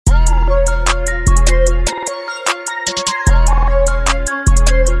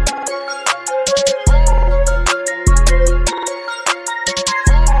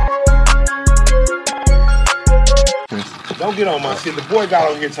get on my shit. The boy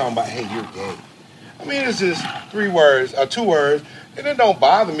got on here talking about, hey, you're gay. I mean, it's just 2 words, and it don't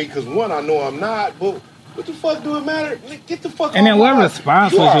bother me because one, I know I'm not, but what the fuck do it matter? Get the fuck. And then what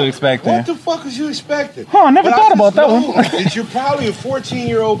response was you expecting? What the fuck was you expecting? Oh, I never thought about that one. That you're probably a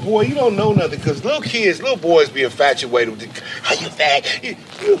 14-year-old boy. You don't know nothing because little boys be infatuated with how you fat.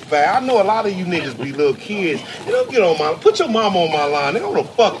 You fat. I know a lot of you niggas be little kids. You don't get on my. Put your mama on my line. They don't want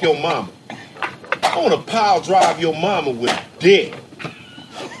to fuck your mama. I want to pile drive your mama with dick.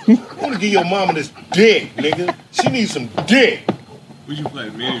 I want to give your mama this dick, nigga. She needs some dick. What you play,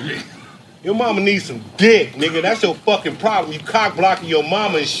 man? Your mama needs some dick, nigga. That's your fucking problem. You cock blocking your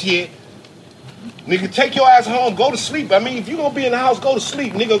mama and shit. Nigga, take your ass home. Go to sleep. I mean, if you gonna be in the house, go to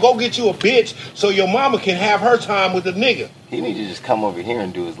sleep. Nigga, go get you a bitch so your mama can have her time with the nigga. He need to just come over here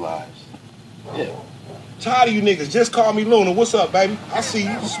and do his lives. Yeah. Tired of you niggas. Just call me Luna. What's up, baby? I see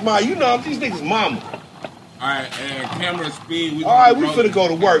you. Smile. You know I'm these niggas' mama. Alright, and camera speed. Alright, we finna go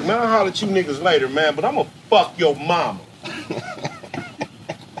to work, man. I'll holler at you niggas later, man. But I'm gonna fuck your mama.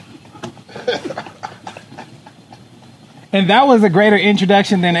 And that was a greater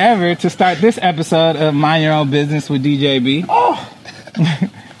introduction than ever to start this episode of Mind Your Own Business with DJ B. Oh,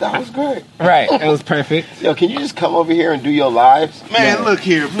 that was great. Right, it was perfect. Yo, can you just come over here and do your lives? Man, look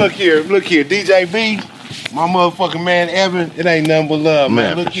here. DJ B, my motherfucking man Evan, it ain't nothing but love,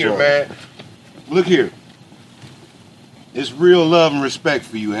 man. Look here, man. Look here. It's real love and respect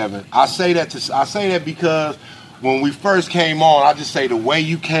for you, Evan. I say that because when we first came on, I just say the way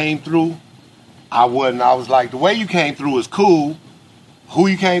you came through, I was like, the way you came through is cool. Who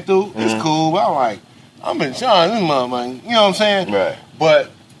you came through is cool. But I'm like, I'm in Sean, this motherfucker. You know what I'm saying? Right.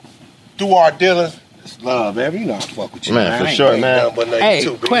 But through our dealings, it's love, man. You know I fuck with you, man. For sure, man.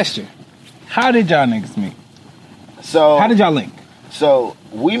 Hey, question. How did y'all niggas meet? So how did y'all link? So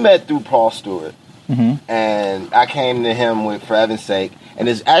we met through Paul Stewart. And I came to him for Evan's sake. And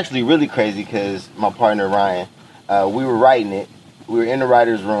it's actually really crazy because my partner, Ryan, we were writing it. We were in the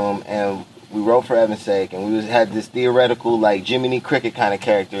writer's room, and we wrote for Evan's sake. And we had this theoretical, like, Jiminy Cricket kind of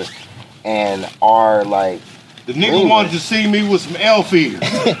character. And our, like... The nigga wanted to see me with some elf ears.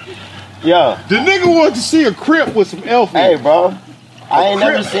 Yeah. The nigga wanted to see a Crip with some elf ears. Hey, bro. I ain't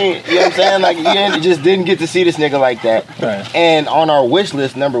never seen, you know what I'm saying? Like, you just didn't get to see this nigga like that. Right. And on our wish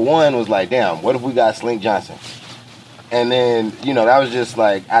list, number 1 was like, damn, what if we got Slink Johnson? And then, you know, that was just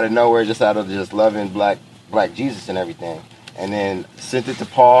like out of nowhere, just out of just loving black Jesus and everything. And then sent it to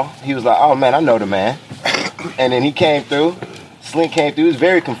Paul. He was like, oh man, I know the man. And then he came through. Slink came through. He was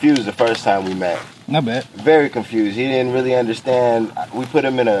very confused the first time we met. Not bad. Very confused. He didn't really understand. We put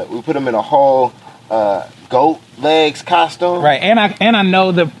him in a whole goat legs costume. Right, and I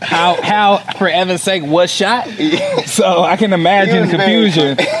know how for Evan's sake was shot, so I can imagine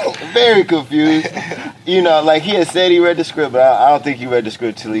confusion. Very confused. You know, like he had said he read the script, but I don't think he read the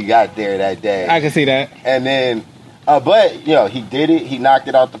script till he got there that day. I can see that. And then, but you know, he did it. He knocked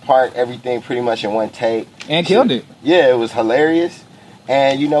it out the park. Everything pretty much in one take. And killed it. Yeah, it was hilarious.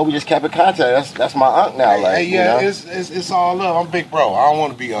 And you know, we just kept in contact. That's my uncle now. Like, hey, yeah, you know? it's all love. I'm big bro. I don't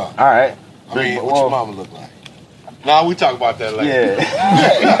want to be All right. I mean, what your mama look like? Nah, we talk about that later.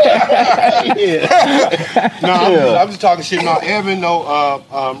 Yeah. No, I'm just talking shit. No, Evan,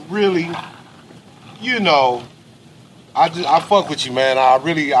 really, you know, I fuck with you, man. I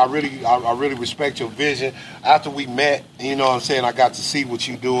really respect your vision. After we met, you know what I'm saying, I got to see what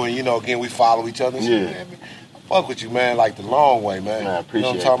you doing. You know, again, we follow each other. Yeah. Man, I fuck with you, man, like the long way, man. I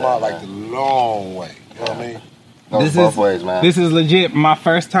appreciate you know what I'm talking about? man. Like the long way. You know what I mean? Goes both ways, man. This is legit my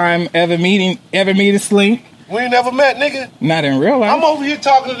first time ever meeting Slink. We ain't never met, nigga. Not in real life. I'm over here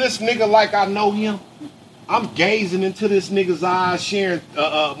talking to this nigga like I know him. I'm gazing into this nigga's eyes, sharing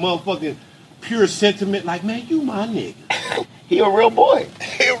motherfucking pure sentiment. Like, man, you my nigga. He a real boy.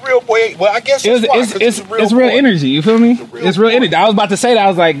 He a real boy. Well, I guess it's real energy. You feel me? It's real energy. I was about to say that. I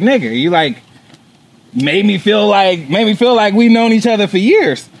was like, nigga, you like made me feel like we've known each other for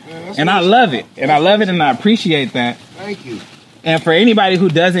years. Yeah, and I love it. And I love it, and I appreciate that. Thank you. And for anybody who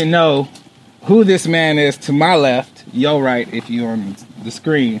doesn't know who this man is, to my left, your right, if you're on the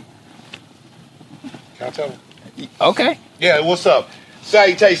screen. Can I tell him? Okay. Yeah, what's up?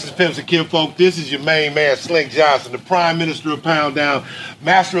 Salutations, pimps and kinfolk. This is your main man, Slink Johnson, the Prime Minister of Pound Down,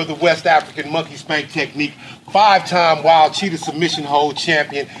 master of the West African monkey spank technique, 5-time wild cheetah submission hold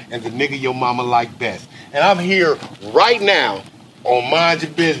champion, and the nigga your mama like best. And I'm here right now on Mind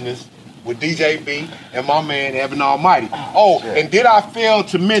Your Business with DJ B and my man Evan Almighty. Oh, and did I fail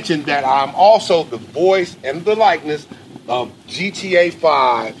to mention that I'm also the voice and the likeness of GTA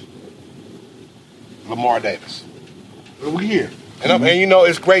 5 Lamar Davis. We here. And you know,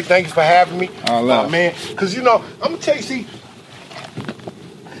 it's great. Thank you for having me. Oh, love. Man. Because, you know, I'm going to tell you, see,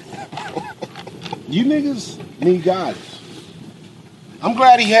 You niggas need guidance. I'm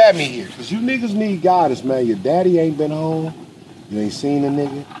glad he had me here, because you niggas need guidance, man. Your daddy ain't been home, you ain't seen a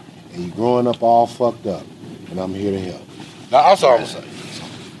nigga, and you growing up all fucked up. And I'm here to help. Now, that's all I'm saying.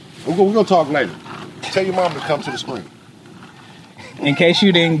 We're gonna talk later. Tell your mom to come to the screen. In case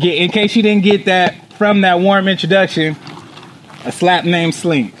you didn't get that from that warm introduction, a slap named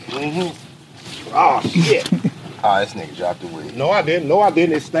Slink. Oh, shit. Oh, this nigga dropped the wig. No, I didn't.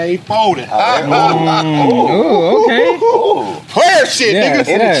 It stayed folded. Oh, okay. Oh, Player shit, Yeah. nigga.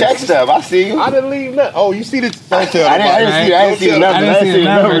 in the check stuff, I see you. I didn't leave nothing. Oh, you see the... Don't tell I nobody. didn't see the numbers. I didn't see the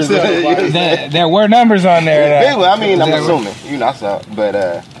numbers. There were numbers on there. Big one, I mean, I'm There were- assuming. You know, I saw it.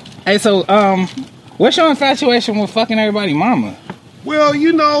 But, Hey, so what's your infatuation with fucking everybody mama? Well,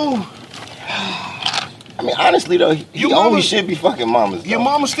 you know, I mean, honestly, though, he Your always mama- should be fucking mamas, though. your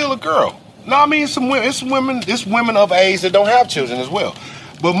mama's still a girl. No, I mean, it's women of age that don't have children as well.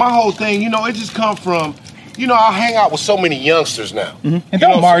 But my whole thing, you know, it just come from, you know, I hang out with so many youngsters now. And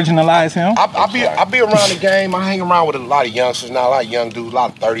don't marginalize him. I be around the game. I hang around with a lot of youngsters now, a lot of young dudes, a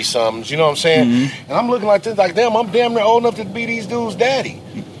lot of 30-somethings, you know what I'm saying? And I'm looking like this, like, damn, I'm damn near old enough to be these dudes' daddy.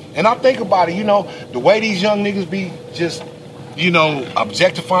 And I think about it, you know, the way these young niggas be just, you know,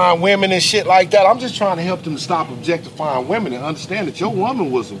 objectifying women and shit like that. I'm just trying to help them to stop objectifying women and understand that your woman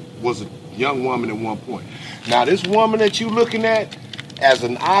was a young woman at one point. Now, this woman that you looking at as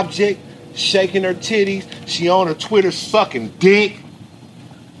an object, shaking her titties, she on her Twitter sucking dick.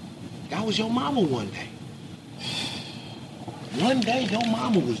 That was your mama one day. One day, your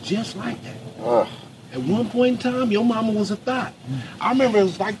mama was just like that. At one point in time, your mama was a thought. I remember it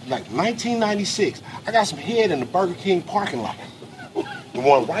was like 1996. I got some head in the Burger King parking lot. The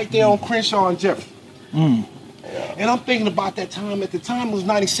one right there on Crenshaw and Jefferson. And I'm thinking about that time. At the time, it was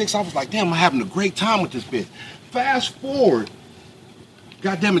 96. I was like, damn, I'm having a great time with this bitch. Fast forward,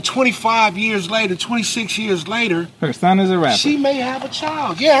 goddamn it, 25 years later, 26 years later, Her son is a rapper. she may have a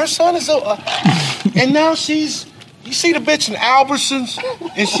child. Yeah, her son is and now she's, you see the bitch in Albertsons,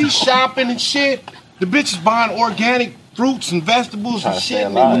 and she's shopping and shit. The bitch is buying organic fruits and vegetables and Trying to shit stay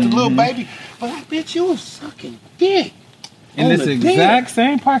with alive. the little baby. But like, bitch, you was sucking dick. in on this the exact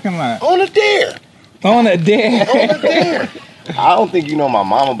same parking lot. On a dare. On a dare. On a dare. I don't think you know my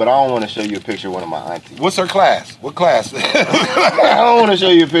mama, but I don't want to show you a picture of one of my aunties. What's her class? What class? I don't want to show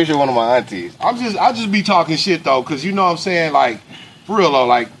you a picture of one of my aunties. I just be talking shit though, cause you know what I'm saying, like, for real though,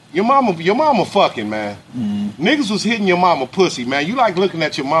 like, your mama fucking, man. Niggas was hitting your mama pussy, man. You like looking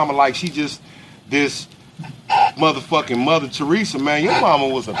at your mama like she just this motherfucking Mother Teresa, man. Your mama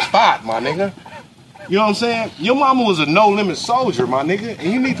was a thought, my nigga. You know what I'm saying? Your mama was a no-limit soldier, my nigga.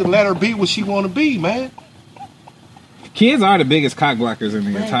 And you need to let her be what she want to be, man. Kids are the biggest cock blockers in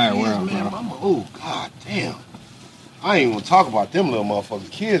the Man, entire kids, world, man, bro. mama, oh, god damn. I ain't even gonna talk about them little motherfuckers.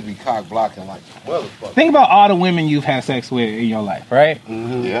 Kids be cock blocking like motherfuckers. Think about all the women you've had sex with in your life, right?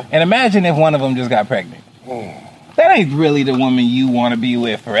 Yeah. And imagine if one of them just got pregnant. That ain't really the woman you want to be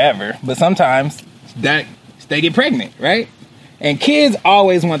with forever. But sometimes they get pregnant, right? And kids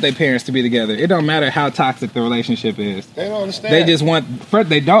always want their parents to be together. It don't matter how toxic the relationship is. They don't understand. They just want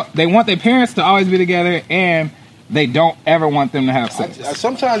they want their parents to always be together, and they don't ever want them to have sex.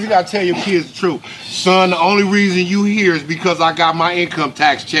 Sometimes you gotta tell your kids the truth. Son, the only reason you here is because I got my income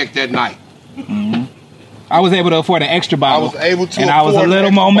tax check that night. I was able to afford an extra bottle. I was able to and I was a afford an little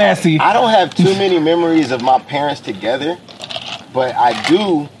extra more bottle. messy. I don't have too many memories of my parents together, but I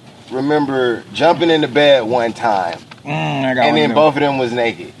do remember jumping into bed one time, I got and one then of both of them was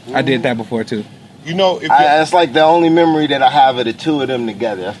naked. them. I did that before too. You know, if That's like the only memory that I have of the two of them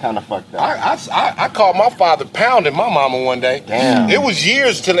together. That's kind of fucked up. I called my father pounding my mama one day. Damn.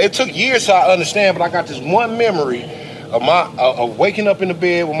 It took years to understand, but I got this one memory of of waking up in the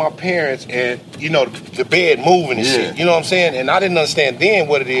bed with my parents and, you know, the bed moving and shit. You know what I'm saying? And I didn't understand then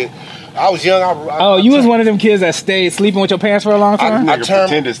what it is. I was young. You was one of them kids that stayed sleeping with your parents for a long time? Nigga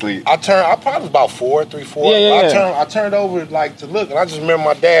pretend to sleep. I probably was about 4. Yeah. I turned over like to look, and I just remember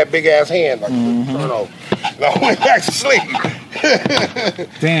my dad big ass hand like turn over. And I went back to sleep.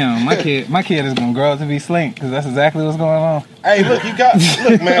 Damn, my kid is gonna grow up to be Slink, because that's exactly what's going on. Hey, look,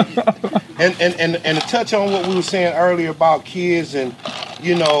 look, man, and to touch on what we were saying earlier about kids and,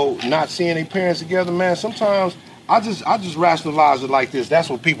 you know, not seeing their parents together, man. Sometimes I just rationalize it like this. That's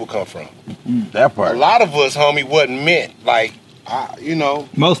where people come from. That A part. lot of us, homie, wasn't meant like. You know,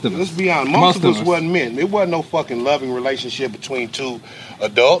 Most of us. Let's be honest. Most of us wasn't meant. It wasn't no fucking loving relationship between two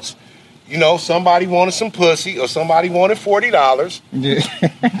adults. You know, somebody wanted some pussy or somebody wanted $40, and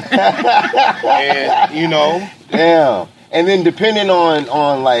you know, Damn. And then depending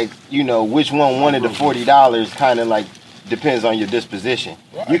on like, you know, which one wanted the $40, kind of like depends on your disposition.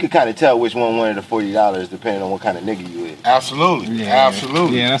 Right. You can kind of tell which one wanted the $40 depending on what kind of nigga you is. Absolutely. Yeah.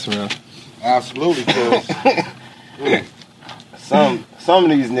 Absolutely. Yeah, that's real. Absolutely. 'Cause Some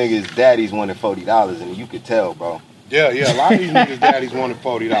of these niggas' daddies wanted $40, and you could tell, bro. yeah, a lot of these niggas' daddies wanted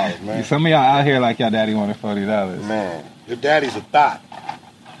 $40, man. Some of y'all out here like y'all daddy wanted $40. Man, Your daddy's a thought.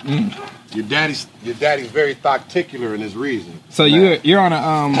 Mm. Your daddy's very thought-ticular in his reason. So you're on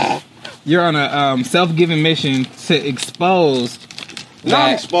a self-giving mission to expose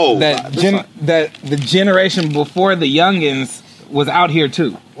Not exposed. that the generation before the youngins was out here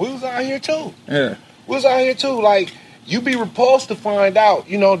too. We was out here too. Yeah. We was out here too. Like, you be repulsed to find out,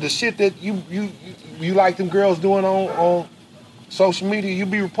 you know, the shit that you like them girls doing on social media. You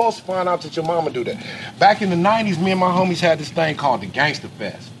be repulsed to find out that your mama do that. Back in the 90s, me and my homies had this thing called the Gangsta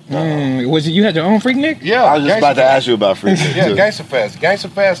Fest. Was you had your own freak, Nick? Yeah, I was just about to ask you about free shit, Yeah, too. Gangsta Fest. Gangsta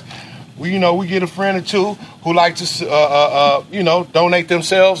Fest. We get a friend or two who like to donate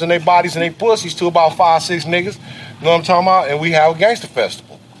themselves and their bodies and their pussies to about 5-6 niggas. You know what I'm talking about? And we have a gangster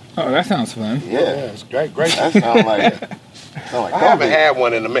festival. Oh, that sounds fun. Yeah, it's great. that sounds like I haven't had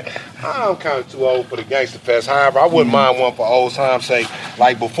one in a minute. I'm kind of too old for the gangster fest. However, I wouldn't mind one for old time's sake.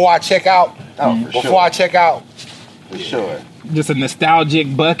 Like before I check out. For sure. Just a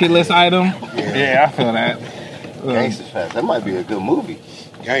nostalgic bucket list item. Yeah, I feel that. Gangsta Fest. That might be a good movie.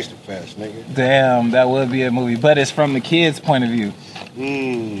 Gangster Fest, nigga. Damn, that would be a movie, but it's from the kids' point of view.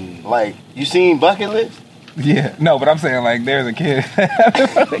 Like, you seen Bucket List? Yeah, no, but I'm saying like there's a kid.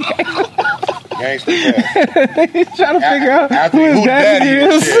 Gangster Fest. He's trying to figure out After who his who daddy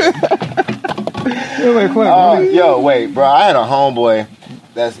daddy is. Yo, wait, bro. I had a homeboy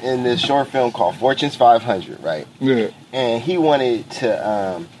that's in this short film called Fortune's 500, right? Yeah. And he wanted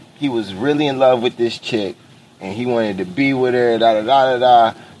to, he was really in love with this chick, and he wanted to be with her,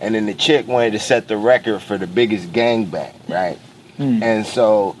 da-da-da-da-da. And then the chick wanted to set the record for the biggest gangbang, right? And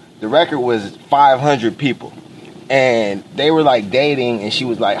so the record was 500 people. And they were like dating, and she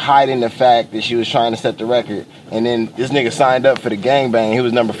was like hiding the fact that she was trying to set the record. And then this nigga signed up for the gangbang. He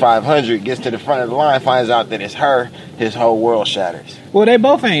was number 500, gets to the front of the line, finds out that it's her. His whole world shatters. Well, they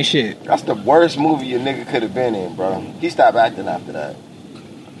both ain't shit. That's the worst movie a nigga could have been in, bro. He stopped acting after that.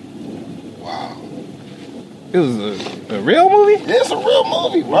 Wow. It was a real movie? It's a real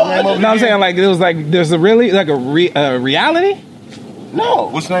movie, bro. No, I'm saying like it was like there's a really like a reality. No.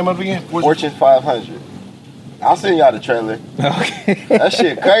 What's the name of it again? Fortune 500. I'll send y'all the trailer. Okay. That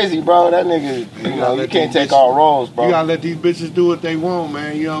shit crazy, bro. That nigga, you can't take all roles, bro. You gotta let these bitches do what they want,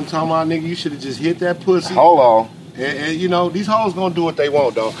 man. You know what I'm talking about, nigga? You should have just hit that pussy. Hold on. And these hoes gonna do what they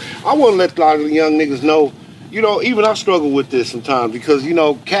want, dog. I wanna let a lot of the young niggas know, even I struggle with this sometimes because,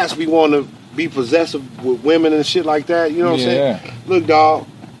 cats be wanting to be possessive with women and shit like that. You know what I'm saying? Look, dog,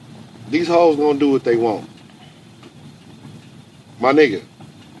 these hoes gonna do what they want. My nigga,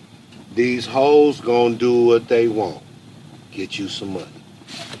 these hoes gonna do what they want. Get you some money.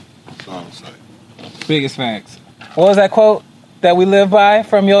 That's all I'm saying. Biggest facts. What was that quote that we live by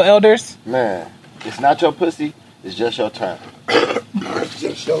from your elders? Man, it's not your pussy, it's just your turn. It's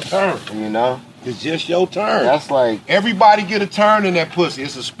just your turn. You know? It's just your turn. That's like... Everybody get a turn in that pussy.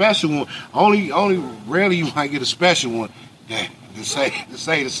 It's a special one. Only rarely you might get a special one to say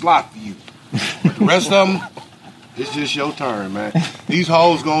the slot for you. But the rest of them, it's just your turn, man. These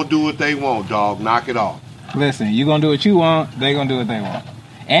hoes gonna do what they want, dog. Knock it off. Listen, you gonna do what you want, they gonna do what they want.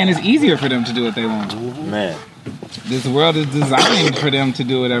 And it's easier for them to do what they want. Man. This world is designed for them to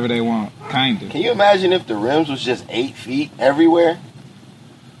do whatever they want, kind of. Can you imagine if the rims was just 8 feet everywhere?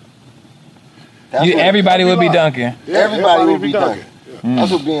 Everybody would be dunking. Yeah, everybody would be dunking. Yeah. That's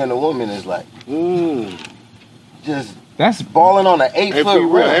what being a woman is like. That's balling on an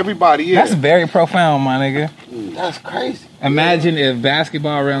 8-foot rim. Everybody, yeah. That's very profound, my nigga. That's crazy. Imagine if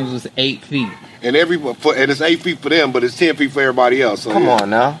basketball rims was 8 feet. And it's 8 feet for them, but it's 10 feet for everybody else. So Come on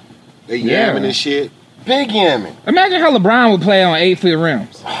now. They yamming and shit. Big yamming. Imagine how LeBron would play on 8-foot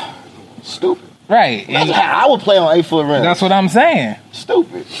rims. Stupid. Right. I would play on 8-foot rims. That's what I'm saying.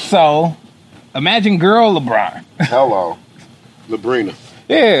 Stupid. So, imagine girl LeBron. Hello. Labrina.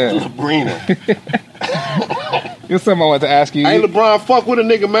 Yeah. Labrina. Here's something I want to ask you. Hey, LeBron, fuck with a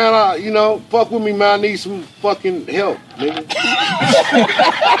nigga, man. Fuck with me, man. I need some fucking help, nigga.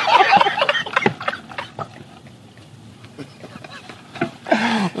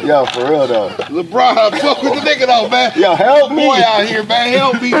 Yo, for real though. LeBron, fuck with the nigga though, man. Yo, help me. Boy out here, man.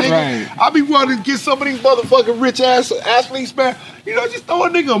 Help me, nigga. Right. I be wanting to get some of these motherfucking rich ass athletes, man. Just throw a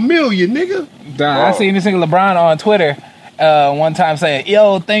nigga $1 million, nigga. I seen this nigga LeBron on Twitter one time saying,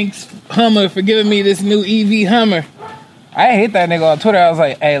 "Yo, thanks Hummer for giving me this new EV Hummer." I hit that nigga on Twitter. I was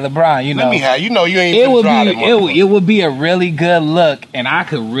like, "Hey, LeBron, you know, Let me have. You know you ain't. it finna would drive that be motherfucker. it would be a really good look, and I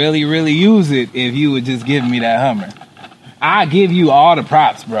could really use it if you would just give me that Hummer. I give you all the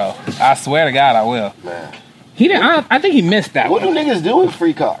props, bro. I swear to God, I will. Man. He didn't. I think he missed that What do one. niggas do with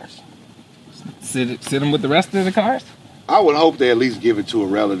free cars? Sit him with the rest of the cars. I would hope they at least give it to a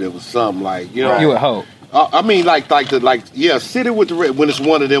relative or something like you know. You would hope. I mean, sit it with the when it's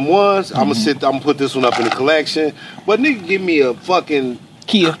one of them ones. I'm gonna put this one up in the collection. But nigga, give me a fucking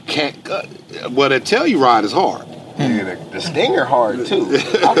Kia. Well, that Telluride is hard. Nigga, the Stinger hard too.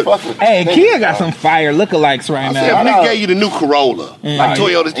 I fuck with the Hey, Stinger, Kia got bro. some fire lookalikes right I now. said, I nigga know. gave you the new Corolla, like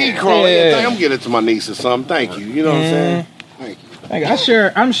Toyota's. Give you Corolla. Yeah. I'm getting it to my niece or something. Thank you. You know what I'm saying? Thank you.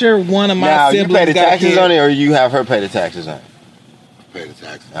 Like, I'm sure one of my Now, you siblings pay the got taxes kids. on it, or you have her pay the taxes on it? Pay the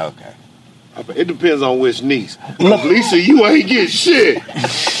taxes. Okay. It depends on which niece. Lisa, you ain't get shit.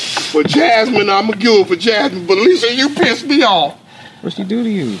 For Jasmine, I'm gonna give it for Jasmine. But Lisa, you pissed me off. What she do to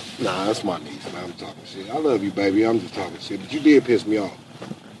you? Nah, that's my niece, man. I'm talking shit. I love you, baby. I'm just talking shit. But you did piss me off.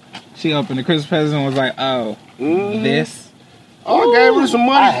 She opened the Christmas present and was like, "Oh, this." Oh, I gave her some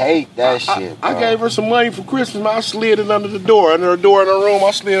money. I hate that shit, bro. I gave her some money for Christmas, man. I slid it under her door in her room.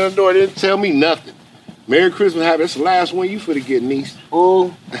 I slid under the door. It didn't tell me nothing. Merry Christmas, happy. That's the last one you finna get, niece.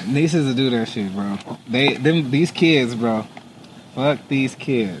 Ooh. Nieces will do that shit, bro. These kids, bro. Fuck these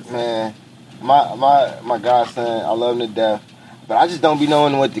kids. Man, my godson, I love him to death, but I just don't be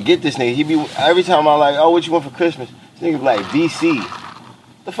knowing what to get this nigga. He be every time I'm like, "Oh, what you want for Christmas?" This nigga be like, "VC."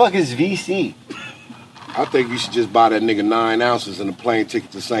 The fuck is VC? I think you should just buy that nigga 9 ounces and a plane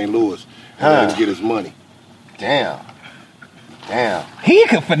ticket to St. Louis and let him get his money. Damn. He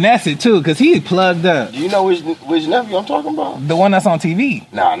could finesse it too, cause he's plugged up. Do you know which nephew I'm talking about? The one that's on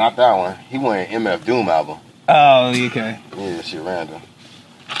TV. Nah, not that one. He went MF Doom album. Oh, okay. Yeah, that shit random.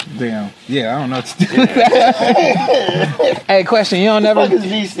 Damn. Yeah, I don't know what to do with that. Hey, question. You don't What the fuck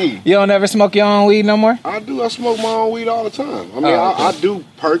never is VC? you don't never smoke your own weed no more? I do. I smoke my own weed all the time. I mean, Oh, okay. I do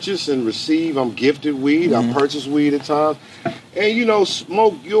purchase and receive. I'm gifted weed. I purchase weed at times. And, you know,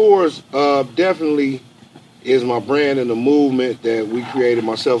 Smoke Yours definitely is my brand and the movement that we created,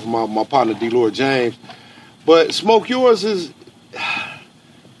 myself and my partner, D-Lord James. But Smoke Yours is...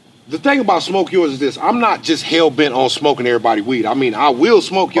 The thing about Smoke Yours is this. I'm not just hell-bent on smoking everybody weed. I mean, I will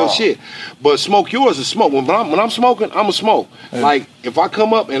smoke your shit. But Smoke Yours is smoke. When I'm smoking, I'm a smoke. Like, if I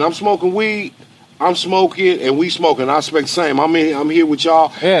come up and I'm smoking weed, I'm smoking and we smoking. I expect the same. I'm here with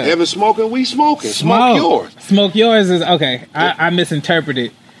y'all. Yeah. Evan smoking, we smoking. Smoke Yours. Smoke yours is okay. I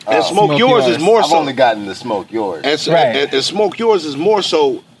misinterpreted. And Smoke Smoke Yours Yours. is more I've so. only gotten to Smoke Yours. And Smoke Yours is more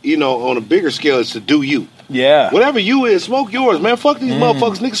so, you know, on a bigger scale, it's to do you. Yeah. Whatever you is, smoke yours, man. Fuck these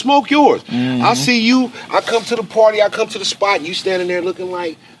motherfuckers, nigga, smoke yours. I see you, I come to the party, I come to the spot, and you standing there looking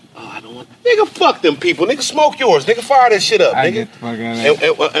like, oh, I don't want, nigga, fuck them people, nigga, smoke yours, nigga, fire that shit up, I nigga. get the fuck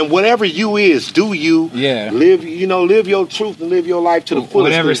out of that. And whatever you is, do you. Yeah. Live, you know, live your truth and live your life to the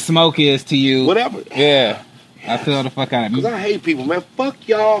fullest. Whatever smoke is to you. Whatever. Yeah. I feel the fuck out of Because me. I hate people, man. Fuck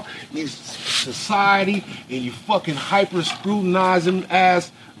y'all, you society, and you fucking hyper scrutinizing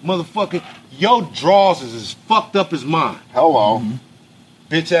ass motherfucking. Your draws is as fucked up as mine. Hello.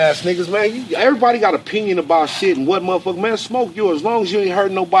 Bitch ass niggas, man. Everybody got opinion about shit and what motherfucker, man. Smoke yours. As long as you ain't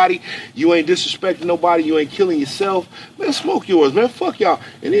hurting nobody, you ain't disrespecting nobody, you ain't killing yourself, man. Smoke yours, man. Fuck y'all.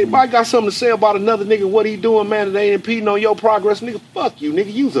 And anybody got something to say about another nigga, what he doing, man, that ain't impeding on your progress, nigga. Fuck you,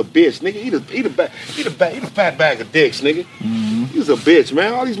 nigga. You's a bitch, nigga. Eat a fat bag of dicks, nigga. You's a bitch,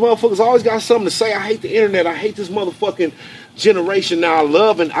 man. All these motherfuckers always got something to say. I hate the internet. I hate this motherfucking generation now.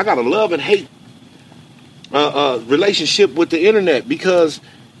 I got a love and hate relationship with the internet because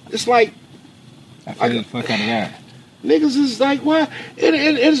it's like I feel the fuck out of that. niggas is like what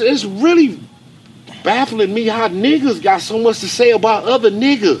it's really baffling me how niggas got so much to say about other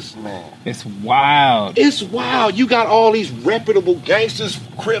niggas. Man. It's wild. It's wild. You got all these reputable gangsters,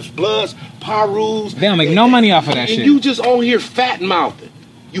 Crips, Bloods, Pyrus. They don't make no money off of that and shit. you just on here fat mouthing.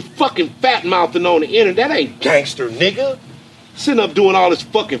 You fucking fat mouthing on the internet. That ain't gangster, nigga. Sitting up doing all this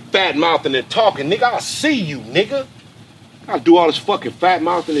fucking fat mouthing and talking, nigga. I'll see you, nigga. I'll do all this fucking fat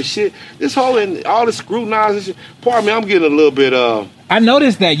mouthing and shit. This whole and all this scrutinizing shit. Pardon me, I'm getting a little bit I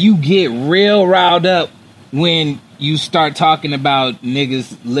noticed that you get real riled up when you start talking about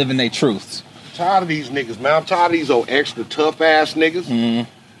niggas living their truths. tired of these niggas, man. I'm tired of these old extra tough ass niggas.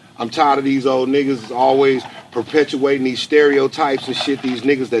 I'm tired of these old niggas always perpetuating these stereotypes and shit. These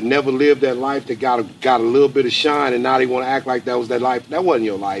niggas that never lived that life, that got a little bit of shine, and now they want to act like that was their life. That wasn't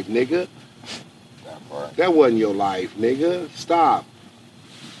your life, nigga. That wasn't your life, nigga. Stop.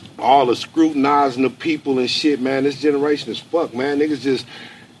 All the scrutinizing the people and shit, man. This generation is fucked, man. Niggas just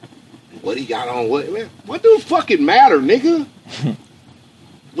what he got on, what, man, what do fucking matter, nigga?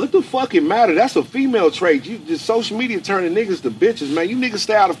 What the fucking matter? That's a female trait. You just social media turning niggas to bitches, man. You niggas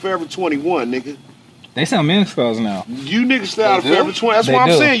stay out of Forever 21, nigga. They sell men's clothes now. You niggas stay out of do? Forever 20. That's They what I'm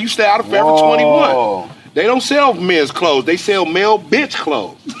do. saying. You stay out of Forever Whoa. 21. They don't sell men's clothes. They sell male bitch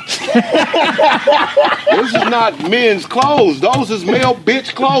clothes. This is not men's clothes. Those is male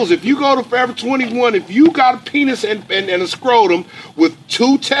bitch clothes. If you go to Forever 21, if you got a penis and a scrotum with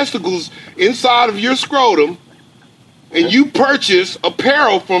 2 testicles inside of your scrotum, and you purchase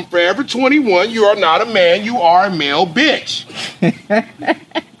apparel from Forever 21, you are not a man. You are a male bitch.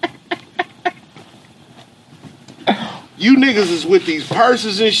 You niggas is with these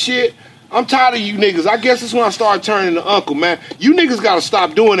purses and shit. I'm tired of you niggas. I guess that's when I started turning to uncle, man. You niggas gotta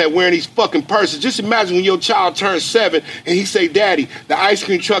stop doing that, wearing these fucking purses. Just imagine when your child turns 7 and he say, Daddy, the ice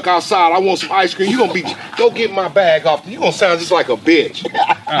cream truck outside, I want some ice cream. You gonna be, go get my bag off. You gonna sound just like a bitch.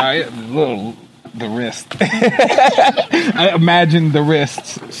 The wrist. I imagine the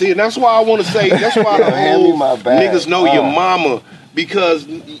wrists. See, and that's why I want to say, that's why the Hand me whole my bag. niggas know your mama, because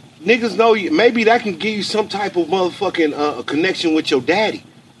niggas know you. Maybe that can give you some type of motherfucking connection with your daddy.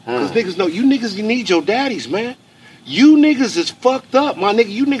 Because niggas know, you need your daddies, man. You niggas is fucked up, my nigga.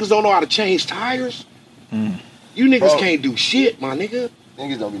 You niggas don't know how to change tires. You niggas can't do shit, my nigga.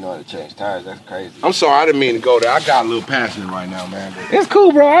 Niggas don't be knowing how to change tires. That's crazy. I'm sorry, I didn't mean to go there. I got a little passionate right now, man. It's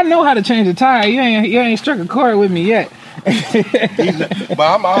cool, bro. I know how to change a tire. You ain't struck a chord with me yet. But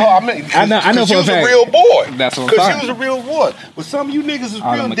I know for you a was fact. a real boy. That's what I'm Because talking. you was a real boy. But some of you niggas is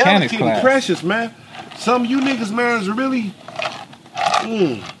All the real mechanics delicate and class. precious, man. Some of you niggas, man, is really.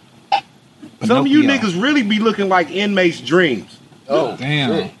 Some of you Pinocchio. niggas really be looking like inmates' dreams. Oh,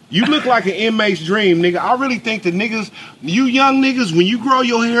 Damn. shit. You look like an inmate's dream, nigga. I really think that niggas, you young niggas, when you grow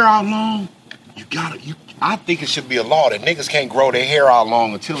your hair out long, I think it should be a law that niggas can't grow their hair out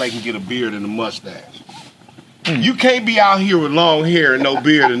long until they can get a beard and a mustache. You can't be out here with long hair and no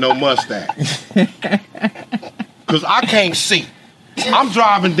beard and no mustache. Cause I can't see. I'm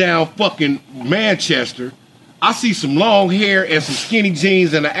driving down fucking Manchester. I see some long hair and some skinny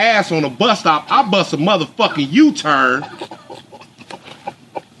jeans and an ass on a bus stop. I bust a motherfucking U-turn.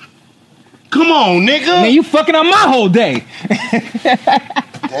 Come on, nigga. Man, you fucking up my whole day.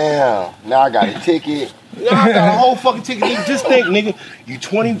 Damn. Now I got a ticket. Now I got a whole fucking ticket. Nigga, just think, nigga. You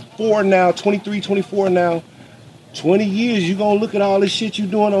 24 now, 23, 24 now. 20 years, you gonna look at all this shit you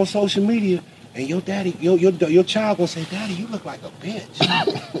doing on social media, and your daddy, your child gonna say, Daddy, you look like a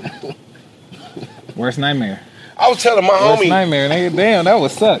bitch. Worst nightmare. I was telling my Worst homie, nightmare. Nigga, damn, that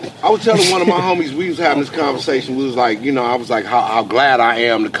would suck. I was telling one of my homies, we was having this conversation. We was like, I was like, how glad I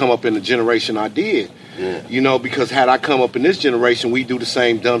am to come up in the generation I did. Yeah. Because had I come up in this generation, we do the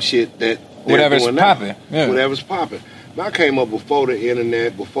same dumb shit that they're Whatever's doing now. popping. Yeah. Whatever's popping. I came up before the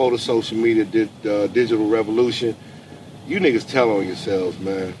internet, before the social media, digital revolution. You niggas tell on yourselves,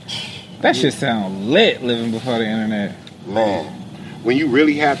 man. That shit sound lit living before the internet. Man. When you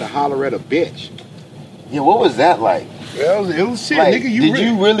really had to holler at a bitch. Yeah, what was that like? Well, it was shit, Like,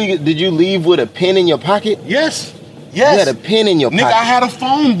 nigga. did you leave with a pen in your pocket? Yes. You had a pen in your Nigga, pocket. I had a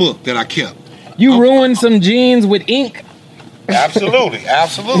phone book that I kept. You ruined some jeans with ink. Absolutely.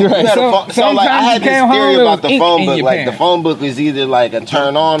 Absolutely. Right. You had a phone, so like I had sometimes you this came home theory with about the ink phone in book. your Like the pants. phone book was either like a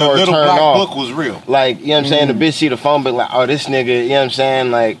turn on The or a little turn black off. book was real. Like, you know what I'm saying? The bitch see the phone book like, oh, this nigga, you know what I'm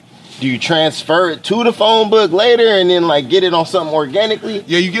saying? Like, do you transfer it to the phone book later and then like get it on something organically?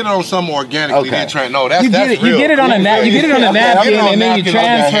 Yeah, you get it on something organically. Okay. Then no, that's You get it. real. You get it on a napkin. You get it on a Okay, napkin, Get it on and then you napkin, okay,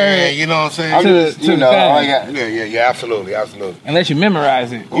 transfer yeah, it. you know what I'm saying? I'm To just, the you know, thing. I got, Yeah, absolutely. Unless you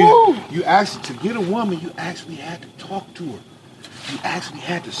memorize it. You actually, to get a woman, you actually had to talk to her. You actually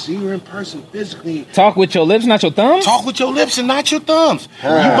had to see her in person physically. Talk with your lips, not your thumbs. Talk with your lips and not your thumbs. You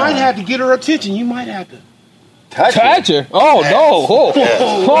might have to get her attention. You might have to. touch it. Touch her. Oh no!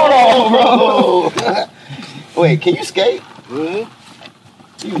 Hold on, bro. Wait, can you skate?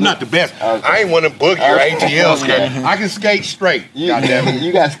 I'm not the best. Okay. I ain't one of them boogie or ATL skate. I can skate straight. Goddamn.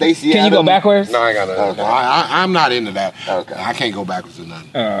 You got Stacey Can you go backwards? No, I ain't got nothing. Okay. I'm not into that. Okay. I can't go backwards or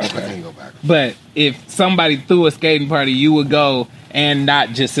nothing. I can't go backwards. But if somebody threw a skating party, you would go and not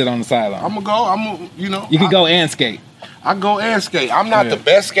just sit on the sideline. I'm gonna go. You could go and skate. I go and skate. I'm not Yeah. the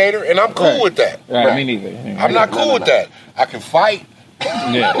best skater, and I'm cool Right. with that. Right, me neither. I'm not cool with that. I can fight.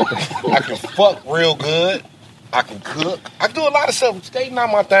 Yeah. I can fuck real good. I can cook. I do a lot of stuff. Skating not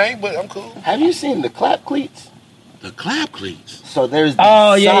my thing, but I'm cool. Have you seen the clap cleats? The clap cleats. So there's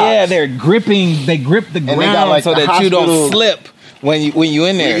Oh these yeah. socks. They're gripping. They grip the they ground got, like, so the that you don't hospital- slip when you in You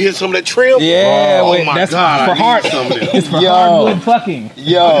there. hear some of that trim? Yeah, Oh wait, my that's God, for I need hard. some of that. It's for Yo. hardwood fucking. I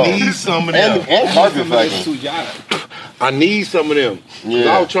Yo. need some of that. And carpet fucking. I need some of them. 'Cause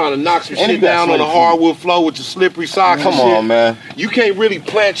Yeah. I was trying to knock some And shit you got down on the slick feet. hardwood floor with the slippery socks Come and shit. on, man. You can't really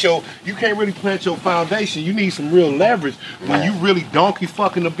plant your foundation. You need some real leverage when you really donkey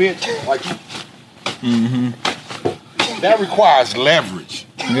fucking a bitch. Like that requires leverage.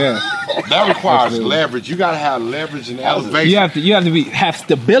 Yeah. That requires Absolutely. leverage. You gotta have leverage and elevation. You have to have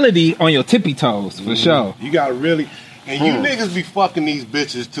stability on your tippy toes for sure. You gotta really, and you niggas be fucking these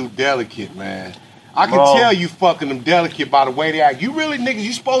bitches too delicate, man. I can Bro. tell you fucking them delicate by the way they act. You really niggas,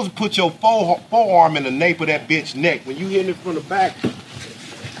 you supposed to put your forearm in the nape of that bitch neck when you hitting it from the back.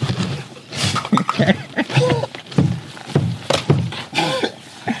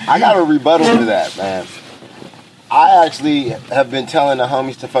 I got a rebuttal to that, man. I actually have been telling the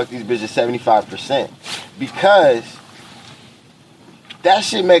homies to fuck these bitches 75% because that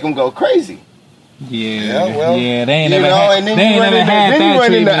shit make them go crazy. Yeah, well, yeah. They ain't You never know, had, and then they you ain't run never into, had then you that run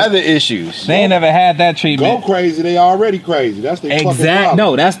into treatment. other issues. They ain't never had that Go treatment. crazy, they already crazy. That's the fucking Exact. problem.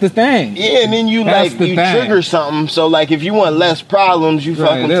 No, that's the thing. Yeah, and then you That's like the you thing. trigger something. So like if you want less problems, you fuck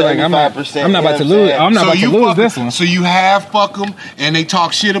Right, them they're like, 75%. I'm not about to you know what lose. I'm not about to lose fuck- this one. So you have fuck them and they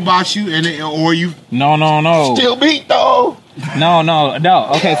talk shit about you, and or you No. Still beat though. No.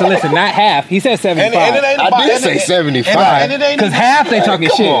 Okay, so listen, not half. He said and 75. it ain't I about did and say it- 75. and it ain't Because even- half they talking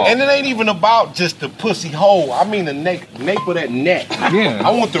Come shit. on. And it ain't even about just the pussy hole. I mean the nape of that neck. Yeah.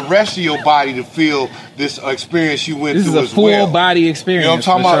 I want the rest of your body to feel this experience you went This is through a as full well. body You experience. know what I'm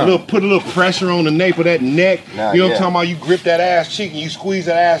talking for about? sure. Put a little pressure on the nape of that neck. Nah, you know what yeah. I'm talking about? You grip that ass cheek and you squeeze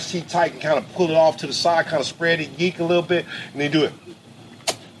that ass cheek tight and kind of pull it off to the side, kind of spread it, yeek a little bit, and then do it.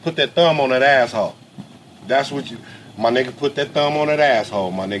 Put that thumb on that asshole. That's what you, my nigga, put that thumb on that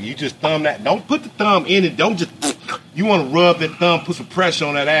asshole, my nigga. You just thumb that. Don't put the thumb in it. Don't just, you want to rub that thumb, put some pressure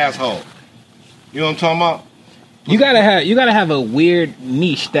on that asshole. You know what I'm talking about? You gotta have a weird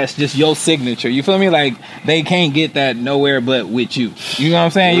niche that's just your signature. You feel me? Like they can't get that nowhere but with you. You know what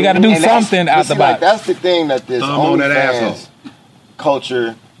I'm saying? You gotta do And that's- something but out see, the like, box. that's the thing that this Thumb on that OnlyFans asshole.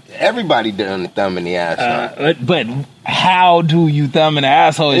 culture, everybody done the thumb in the ass. But how do you thumb in the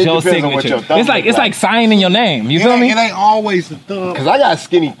asshole is It your depends on what signature. your thumb It's like look like. signing your name. You feel me? It ain't always the thumb. Because I got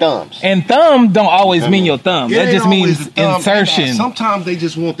skinny thumbs. And thumb don't always mean your thumb. It That ain't just always means the thumb. insertion. Sometimes they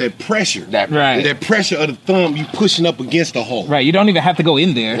just want that pressure. Right. That pressure of the thumb you pushing up against the hole. Right, you don't even have to go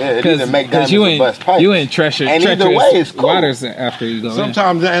in there. Yeah, it either make diamonds you or in bust pipes. you in treacherous And either way, it's cool. waters after you go in.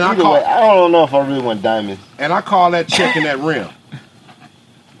 Sometimes, and I Either way, call I don't know if I really want diamonds. that checking that rim.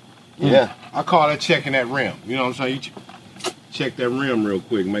 Yeah. I call that checking that rim. You know what I'm saying? You check that rim real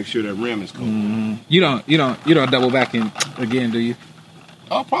quick. Make sure that rim is cool. You don't double back in again, do you?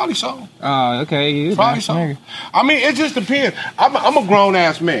 Oh, probably so. Oh, okay. You Probably nice so. nigga. I mean, it just depends. I'm a grown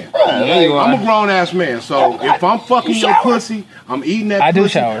ass man. Yeah, you are. I'm a grown ass man. So if I'm fucking You your shower? pussy, I'm eating that I do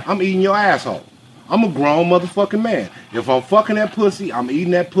pussy. shower. I'm eating your asshole. I'm a grown motherfucking man. If I'm fucking that pussy, I'm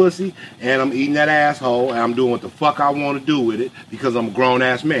eating that pussy and I'm eating that asshole and I'm doing what the fuck I want to do with it because I'm a grown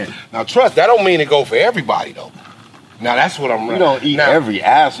ass man. Now trust, that don't mean it go for everybody though. Now that's what I'm You don't eat every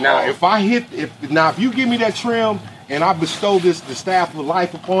asshole. Now if you give me that trim and I bestow the staff of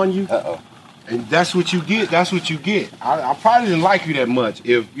life upon you, Uh-oh. and that's what you get. That's what you get. I probably didn't like you that much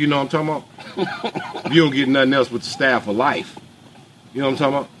if, you know what I'm talking about? You don't get nothing else but the staff of life. You know what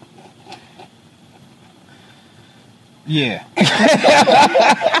I'm talking about? Yeah. These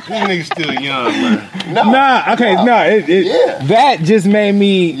niggas still young, man. No. Yeah. That just made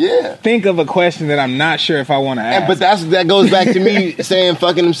me Yeah. think of a question that I'm not sure if I want to ask. But that goes back to me saying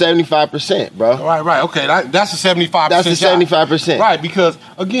fucking them 75%, bro. Right. Okay, that's a 75%. That's a 75%. Right, because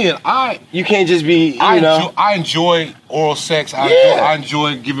again, You can't just be, you know. I enjoy oral sex. Yeah. I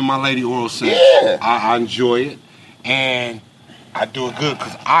enjoy giving my lady oral sex. Yeah. I enjoy it, and I do it good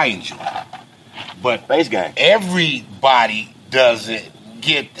because I enjoy it. But Face gang. everybody doesn't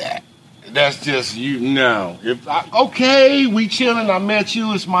get that. That's just you know. Okay, we chilling. I met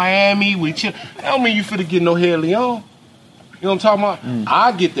you. It's Miami. We chill. That don't mean you finna get no hair Leon. You know what I'm talking about?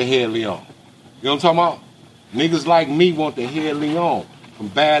 I get the hair Leon. You know what I'm talking about? Niggas like me want the hair Leon from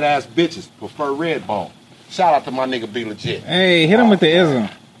badass bitches. Prefer red bone. Shout out to my nigga Be Legit. Hey, hit him with the ism.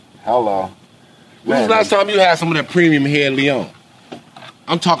 Hello. When was the last time you had some of that premium hair Leon?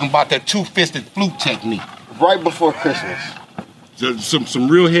 I'm talking about that two-fisted flute technique. Right before Christmas. Some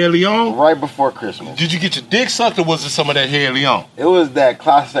real hair Leon. Right before Christmas. Did you get your dick sucked or was it some of that hair Leon? It was that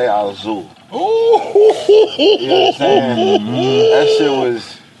Clase Azul. Ooh. You know what I'm saying?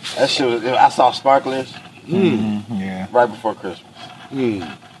 That shit was, I saw sparklers Yeah. right before Christmas. Right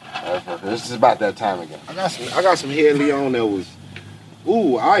before Christmas. This is about that time again. I got some hair Leon that was,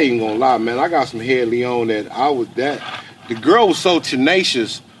 I ain't gonna lie, man. I got some hair Leon that the girl was so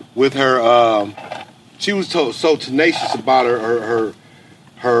tenacious with her she was so tenacious about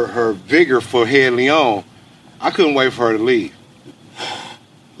her vigor for Head Leon. I couldn't wait for her to leave.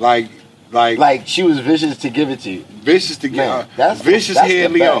 Like she was vicious to give it to you. Vicious to Man, get vicious that's Head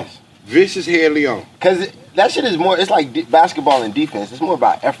the Leon. best. Vicious Head Leon. Because that shit is more. It's like basketball and defense. It's more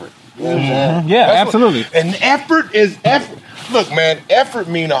about effort. You know what I'm saying? Yeah, That's absolutely. And effort is effort. Look, man, effort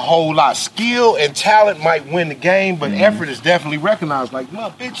mean a whole lot. Skill and talent might win the game, but effort is definitely recognized. Like, no,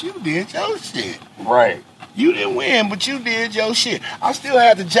 bitch, you did your shit. Right. You didn't win, but you did your shit. I still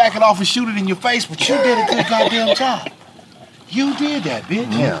had to jack it off and shoot it in your face, but you did a good goddamn job. You did that,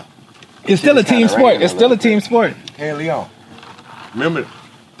 bitch. Yeah. It's still a team sport. It's still a team sport. Head Leon. Remember,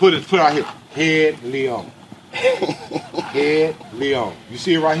 put out here. Head Leon. Head Leon. You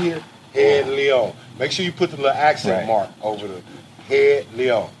see it right here? Head Leon. Make sure you put the little accent Right. mark over the Head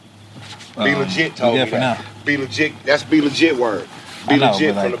Leon. Be legit told me yeah, for that. now. Be legit. That's be legit word. Be I know,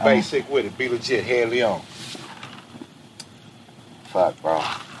 legit but from like, the basic with it. Be legit. Head Leon. Fuck, bro.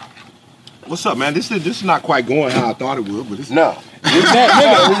 What's up, man? This is not quite going how I thought it would, but it's No.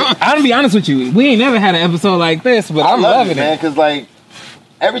 Nigga, I'm gonna be honest with you. We ain't never had an episode like this, but I'm love loving man. it. Because like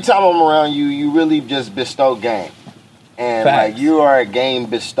every time I'm around you, you really just bestow game, and Facts. like you are a game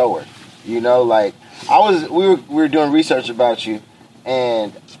bestower. You know, like we were doing research about you,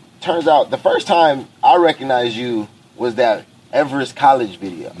 and turns out the first time I recognized you was that Everest College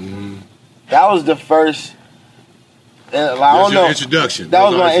video. Mm-hmm. That was the first. And like, I don't know. Introduction. That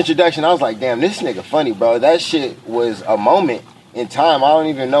was my introduction. I was like, damn, this nigga funny, bro. That shit was a moment in time. I don't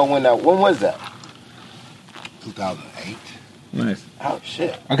even know when was that? 2008. Nice. Oh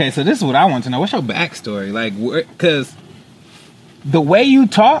shit. Okay, so this is what I want to know. What's your backstory? Like, because the way you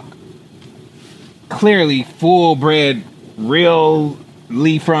talk, clearly full-bred,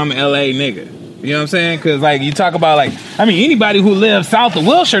 really from LA nigga. You know what I'm saying? Because, like, you talk about, like, I mean, anybody who lives south of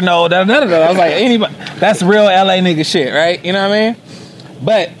Wilshire know that. I was like, anybody, that's real LA nigga shit, right? You know what I mean?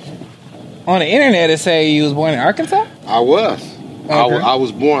 But on the internet, it say you was born in Arkansas? I was. Okay. I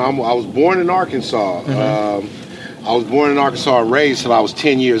was born in Arkansas. I was born in Arkansas and raised till I was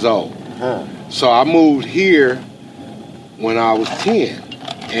 10 years old. So I moved here when I was 10.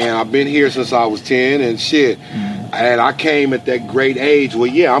 And I've been here since I was 10 and shit. And I came at that great age. Well,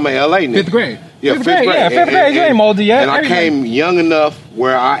 yeah, I'm an LA nigga. Fifth grade. Yeah, fifth grade. Yeah, fifth grade. You ain't molded yet. And I came young enough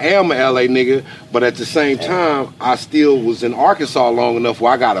where I am an LA nigga, but at the same time, I still was in Arkansas long enough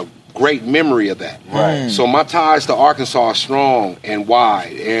where I got a great memory of that. Right. So my ties to Arkansas are strong and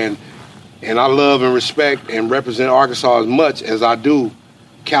wide, and I love and respect and represent Arkansas as much as I do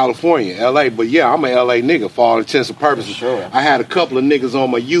California, LA. But yeah, I'm an LA nigga for all intents and purposes. Sure. I had a couple of niggas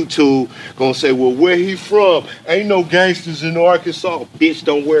on my YouTube gonna say, well, where he from? Ain't no gangsters in Arkansas. Bitch,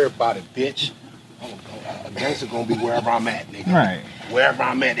 don't worry about it, bitch. A gangster gonna be wherever I'm at, nigga. Right. Wherever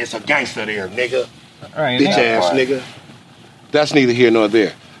I'm at, it's a gangster there, nigga. Right. Bitch ass Right. nigga. That's neither here nor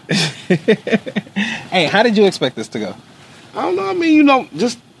there. Hey, how did you expect this to go? I don't know. I mean,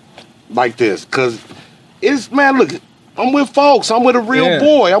 just like this, cause it's man. Look, I'm with folks. I'm with a real Yeah.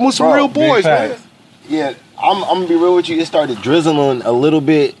 boy. I'm with some Bro, real boys, big man. facts. Yeah, I'm gonna be real with you. It started drizzling a little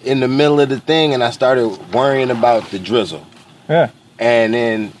bit in the middle of the thing, and I started worrying about the drizzle. Yeah. And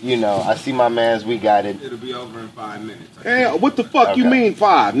then, I see my man's We Got It. It'll be over in 5 minutes. Hey, what the fuck you Okay. mean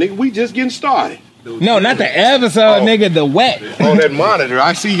 5, nigga? We just getting started. No, not the episode, Oh. nigga. The wet. On that monitor,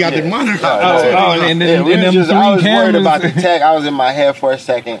 I see you got the monitor. Oh, and then we them was three I was worried cameras. about the tech. I was in my head for a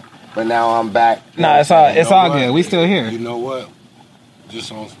second, but now I'm back. Nah, it's all You know what? good. We still here. You know what?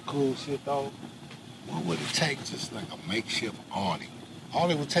 Just on some cool shit though. What would it take? Just like a makeshift awning. All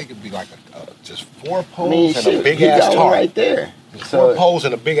it would take would be like just 4 I poles mean, and shit, a big he ass got one tarp. right there. 4 So poles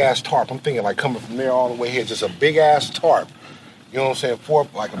and a big ass tarp. I'm thinking like coming from there all the way here, just a big ass tarp. You know what I'm saying? 4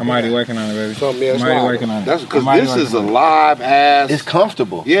 like a I'm big already ass- working on it, baby. Something else. I'm already live. working on it. That's because I'm already this is a working on it. live ass. it's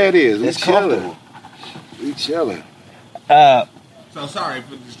comfortable. Yeah, it is. We It's chilling. comfortable. We chilling. So sorry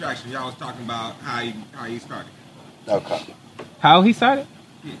for the distraction. Y'all was talking about how you started. Okay. How he started?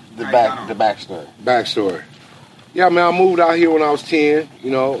 Yeah, The how you back, got the on. backstory. Backstory. Yeah, man, I moved out here when I was 10.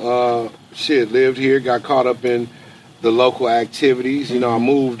 Lived here, got caught up in the local activities. You know, I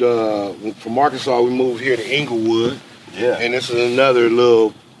moved from Arkansas. We moved here to Inglewood, Yeah. and this is another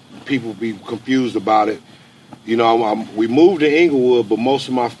little. People be confused about it. You know, we moved to Inglewood, but most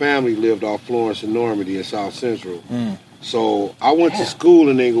of my family lived off Florence and Normandy in South Central. So I went to school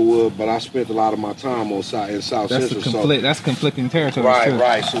in Inglewood, but I spent a lot of my time in South That's Central. So that's conflicting territory. Right, too.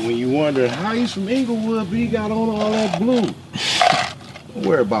 right. So when you wonder how he's from Inglewood, but he got on all that blue. Don't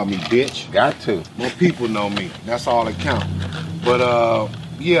worry about me, bitch. Got to. My people know me. That's all that counts. But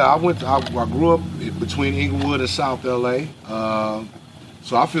I grew up between Inglewood and South LA.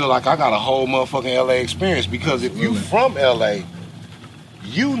 So I feel like I got a whole motherfucking LA experience because if you from LA,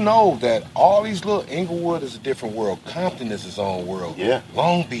 you know that all these little Inglewood is a different world. Compton is its own world. Yeah.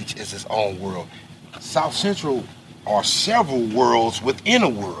 Long Beach is its own world. South Central are several worlds within a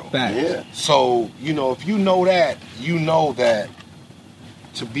world. Facts. Yeah. So, you know, if you know that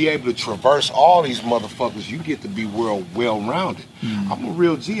to be able to traverse all these motherfuckers, you get to be well-rounded. I'm a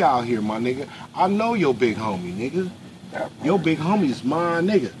real G out here, my nigga. I know your big homie, nigga. Your big homie is mine,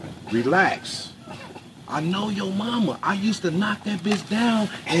 nigga. Relax. I know your mama. I used to knock that bitch down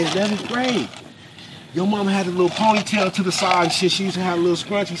in 11th grade. Your mama had a little ponytail to the side and shit. She used to have little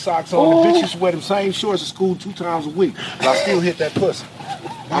scrunchy socks on. The bitch used to wear them same shorts at school 2 times a week. But I still hit that pussy.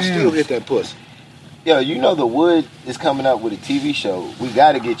 I still hit that pussy. Yo, you know the Wood is coming up with a TV show. We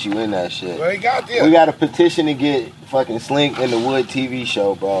got to get you in that shit. Well, got this. We got a petition to get fucking Slink in the Wood TV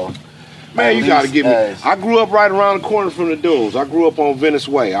show, bro. Man, you gotta get me. As- I grew up right around the corner from the Dunes. I grew up on Venice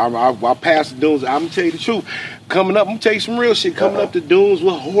Way. I passed the Dunes. I'm gonna tell you the truth. Coming up, I'm gonna tell you some real shit. Coming up the Dunes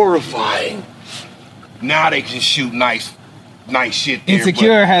was horrifying. Now they can shoot nice shit there.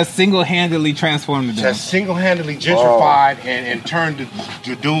 Insecure has single-handedly transformed the but Dunes. has single-handedly gentrified and turned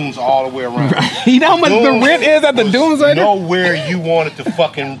the Dunes all the way around. You know how much the rent is at the was Dunes right now? nowhere you wanted to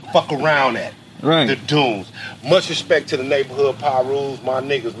fucking fuck around at. Right. The Dunes. Much respect to the neighborhood Pyrus, my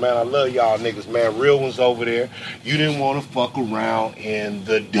niggas, man. I love y'all niggas, man. Real ones over there. You didn't want to fuck around in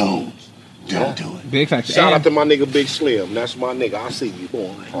the Dunes. Don't do it. Big facts. Shout out And- to my nigga Big Slim. That's my nigga. I see you,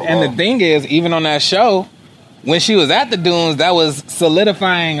 boy. And the thing is, even on that show, when she was at the Dunes, that was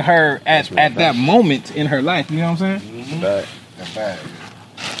solidifying her at that moment in her life. You know what I'm saying? But, That's bad.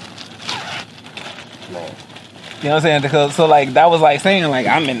 man. You know what I'm saying? So like that was like saying like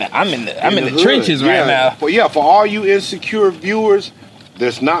I'm in the hood. trenches right now. For all you insecure viewers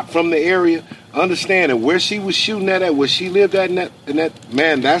that's not from the area, understanding where she was shooting at, where she lived at, in that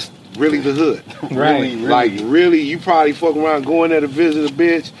man, that's really the hood. Right. Like really, you probably fuck around going there to visit a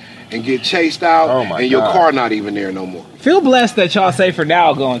bitch and get chased out, Oh, my and your God. car not even there no more. Feel blessed that y'all safer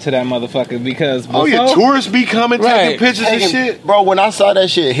now going to that motherfucker because before, Oh yeah, tourists be coming Right. taking pictures and shit. Bro, when I saw that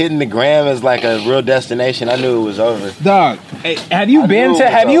shit hitting the gram as like a real destination, I knew it was over. dog. Hey, have you I been knew to it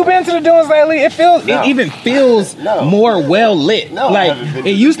was have you over. been to the Dunes lately? It feels No. it even feels No. more well lit. No, I like haven't been to it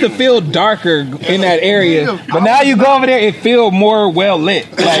the used to Dunes. feel darker in that area, Yeah. but now you go over there, it feel more well lit.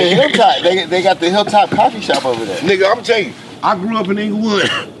 It's a Like Hilltop. They got the Hilltop coffee shop over there. Nigga, I'm telling you, I grew up in Inglewood,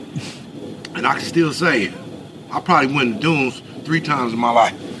 and I can still say it. I probably went to Dunes 3 times in my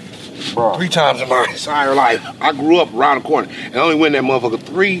life. Bro. 3 times in my entire life. I grew up around the corner and I only went that motherfucker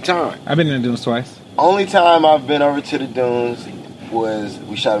 3 times. I've been in the Dunes twice. Only time I've been over to the Dunes was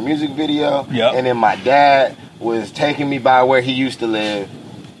we shot a music video, Yep. and then my dad was taking me by where he used to live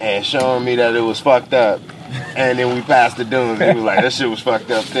and showing me that it was fucked up. And then we passed the Dunes. He was like, that shit was fucked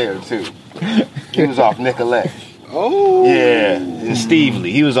up there too. He was off Nicolette. Oh. Yeah, and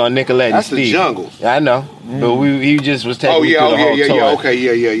Stevely. He was on Nicolette That's and the Stevely. Jungles. Yeah, I know. But he just was taking Oh me yeah, through the whole tour. okay,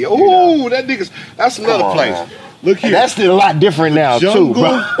 yeah. Ooh, that nigga's, that's another on, place. man. Look here. And that's still a lot different now too,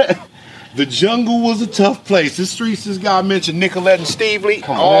 bro. The Jungle was a tough place. The streets, this guy mentioned Nicolette and Stevely.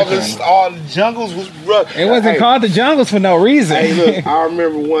 Come on, all man. the jungles was rough. It wasn't Hey, called the Jungles for no reason. Hey, look, I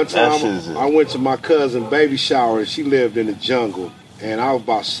remember one That time shit's it. I went to my cousin's baby shower and she lived in the jungle. And I was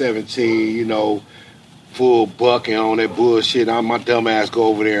about 17, you know, full bucking on that bullshit. My dumb ass go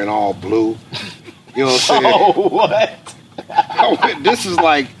over there in all blue. You know what I'm saying? Oh, what? This was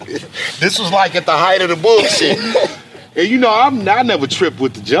like at the height of the bullshit. And you know, I never tripped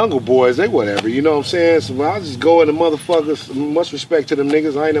with the Jungle Boys. They whatever, you know what I'm saying? So I just go in the motherfuckers. Much respect to them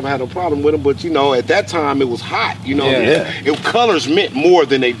niggas. I ain't never had no problem with them. But you know, at that time it was hot. You know, Yeah. Colors meant more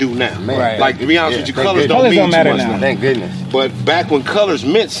than they do now. Man. Right. Like to be honest Yeah, with you, thank colors goodness. don't Colors mean don't too matter much now. now. Thank goodness. But back when colors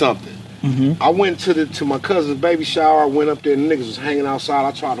meant something, I went to my cousin's baby shower. I went up there and the niggas was hanging outside.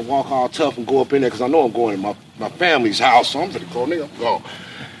 I tried to walk all tough and go up in there because I know I'm going to my family's house. So I'm finna go, nigga, I'm going.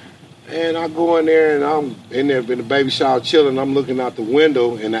 And I go in there and I'm in there in the baby shower chilling. I'm looking out the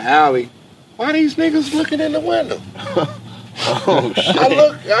window in the alley. Why these niggas looking in the window? Oh, shit.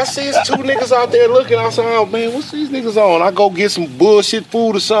 I see it's 2 niggas out there looking. I say, oh man, what's these niggas on? I go get some bullshit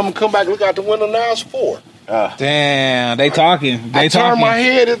food or something, come back, look out the window, now it's 4. Damn, they talking. I They turn talking. my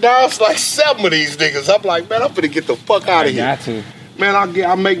head and now it's like 7 of these niggas. I'm like, man, I'm finna get the fuck out I of here. got to. Man,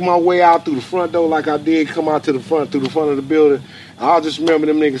 I make my way out through the front door like I did, come out to the front, through the front of the building. I'll just remember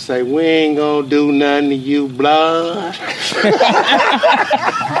them niggas say, we ain't gonna do nothing to you, blood.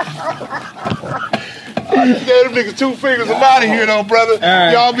 I just gave them niggas 2 fingers. I'm out of here though, brother.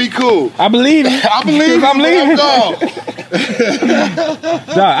 right. Y'all be cool. I believe it. I believe I'm leaving. I'm gone.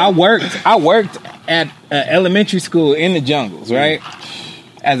 Dog, I worked at elementary school in the jungles, right?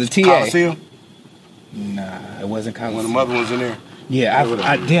 as a TA. Coliseum? Nah, it wasn't One of Coliseum. the other ones in there? Yeah,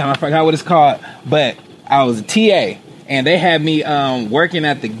 I forgot what it's called. But I was a TA, and they had me working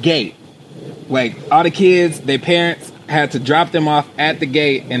at the gate. Like, all the kids, their parents had to drop them off at the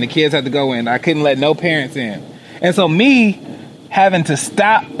gate, and the kids had to go in. I couldn't let no parents in. And so me having to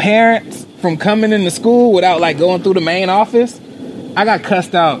stop parents from coming into school without, like, going through the main office, I got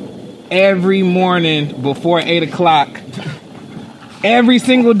cussed out every morning before 8 o'clock, every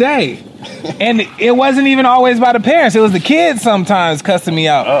single day. And it wasn't even always by the parents. It was the kids sometimes cussing me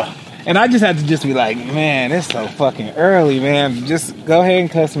out. And I just had to just be like, man, it's so fucking early, man. Just go ahead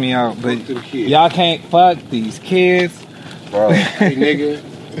and cuss me out. But y'all can't fuck these kids. Bro, hey, nigga,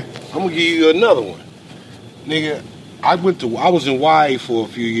 I'm going to give you another one. Nigga, I was in YA for a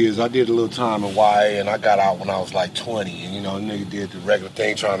few years. I did a little time in YA, and I got out when I was like 20. And, you know, nigga did the regular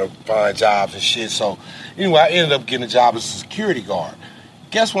thing, trying to find jobs and shit. So, anyway, I ended up getting a job as a security guard.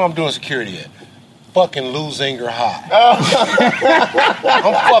 Guess what I'm doing security at? Fucking Luzinger High.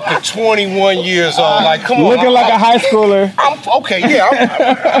 I'm fucking 21 years old. Like, come on. Looking like a high schooler. I'm fucking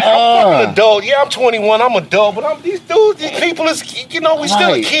adult. Yeah, I'm 21. I'm adult, but these people is, you know, we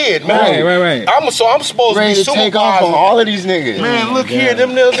still a kid, man. Right. I'm supposed Ready to to be take off supervising on all of these niggas. Man, look here,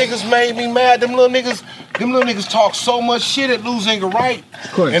 them little niggas made me mad. Them little niggas talk so much shit at Luzinger, right?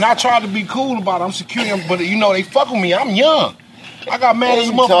 Of course. And I tried to be cool about it. I'm security, but you know, they fuck with me. I'm young. I got mad as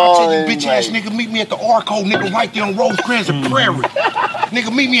a motherfucker. I said, you bitch ass nigga, meet me at the Arco, nigga, right there on Rosecrans and Prairie.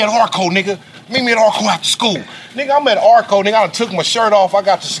 Nigga, meet me at Arco, nigga. Meet me at Arco after school. Nigga, I'm at Arco, nigga. I done took my shirt off. I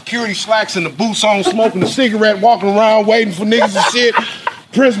got the security slacks and the boots on, smoking a cigarette, walking around, waiting for niggas and shit.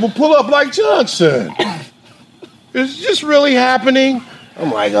 Principal pull up like Johnson. Is this really happening?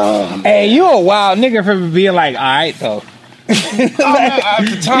 I'm like, Hey, you a wild nigga for being like, all right, though. At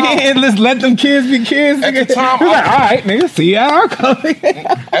the time, Yeah, let's let them kids be kids. At the nigga. time, He was like, all right, nigga, see you at Arco.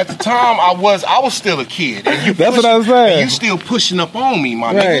 at the time, I was still a kid. And you That's what I was saying. and you still pushing up on me, my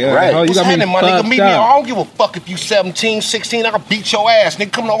Right, nigga. right. Oh, you What's got me happening, my nigga? fucked Meet me. up. I don't give a fuck if you 17, 16. I'll beat your ass,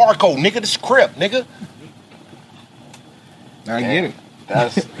 nigga. Come to Arco, nigga. This is crib, nigga. I get it.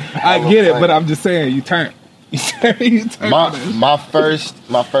 That's I get it, but I'm just saying, you turn. You turn. my first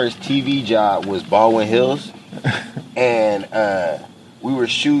TV job was Baldwin Hills, and we were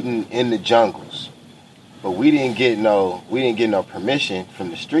shooting in the jungles, but we didn't get no permission from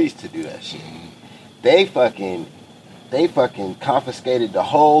the streets to do that shit. They fucking confiscated the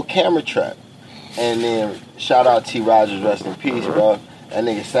whole camera truck, and then shout out T. Rogers, rest in peace, bro. That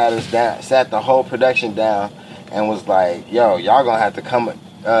nigga sat the whole production down, and was like, "Yo, y'all gonna have to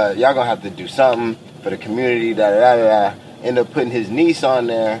y'all gonna have to do something for the community." Ended up putting his niece on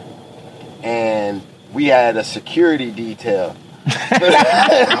there, and we had a security detail for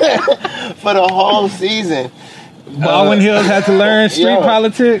the whole season. Baldwin Hills had to learn street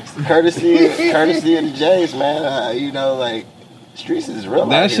politics. Courtesy of the Jays, man. You know, like, streets is real.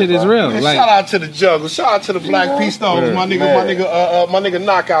 That out shit here, is bro. real. Man, Like, shout out to the jungle. Shout out to the Black Peace Stones, my nigga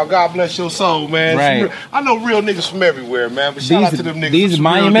Knockout. God bless your soul, man. Right. I know real niggas from everywhere, man. But shout out to them niggas. these Some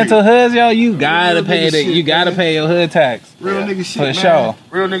real monumental niggas. hoods, yo, you gotta Real pay nigga shit, you gotta man. pay your hood tax. Real nigga shit, For man. sure.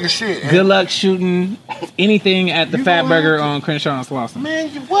 Real nigga shit. Good luck shooting anything at the You Fat gonna Burger have to- on Crenshaw and Slauson.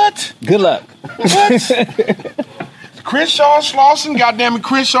 Man, you what? Good luck. What? Crenshaw, Slauson, goddamn it,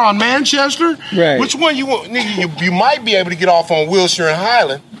 Crenshaw and Manchester. Right. Which one you want, nigga? You might be able to get off on Wilshire and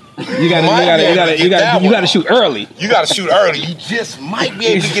Highland. You gotta shoot early. You gotta shoot early. You just might be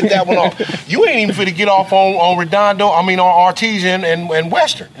able to get that one off. You ain't even finna get off on Redondo. I mean on Artesian and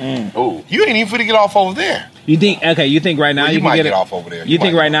Western. Ooh. You ain't even finna get off over there. You think right now Well, you you can might get get it off over there. You You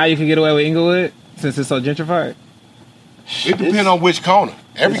think might. right now you can get away with Inglewood since it's so gentrified? It depends on which corner.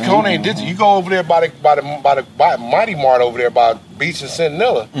 Every corner ain't this. You go over there by Mighty Mart over there by Beach and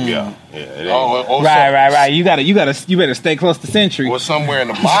Centinela. Yeah. It ain't. Right. You better stay close to Century. Or somewhere in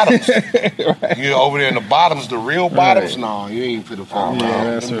the bottoms. You over there in the bottoms, the real bottoms. Right. No, you ain't finna fall Yeah, around.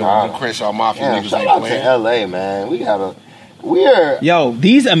 that's Them right. Crenshaw Mafia Yeah, niggas shout ain't out playing. to LA, man. We're Yo,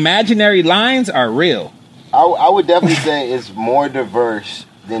 these imaginary lines are real. I would definitely say it's more diverse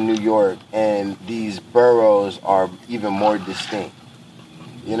than New York, and these boroughs are even more distinct.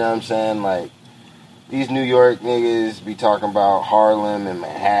 You know what I'm saying? Like, these New York niggas be talking about Harlem and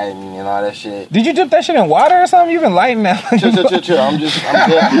Manhattan and all that shit. Did you dip that shit in water or something? You've been lighting that. Chill. I'm just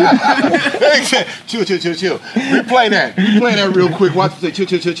Chill. Replay that real quick. Watch it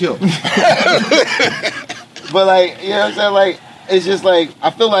say chill. But, like, you know what I'm saying? Like, it's just like,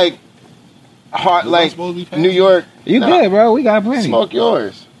 I feel like like supposed to be paying? New York. You good, bro? We got plenty. Smoke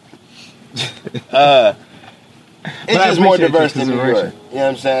yours. It's I just more appreciate your diverse than New York. consideration. You know what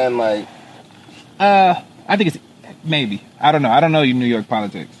I'm saying? Like, I think it's maybe. I don't know. I don't know New York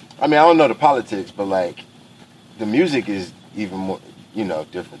politics. I mean, I don't know the politics, but like the music is even more,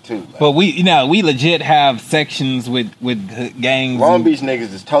 different too. Like, But we legit have sections with gangs. Long Beach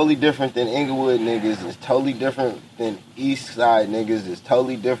niggas is totally different than Inglewood niggas. Is totally different than East Side niggas. Is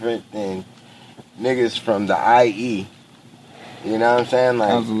totally different than niggas from the IE. You know what I'm saying?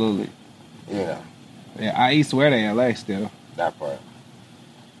 Like, Absolutely. Yeah, I swear they LA still. that part.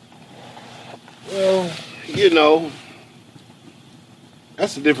 Well,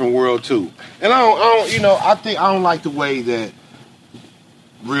 that's a different world too. And I don't like the way that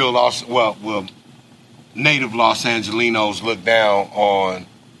real native Los Angelinos look down on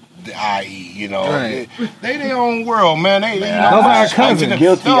the IE. Right. They their own world, man. those are our cousins. I'm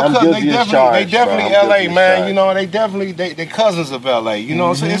guilty as charged. They definitely bro. I'm LA, guilty as man. charged. They cousins of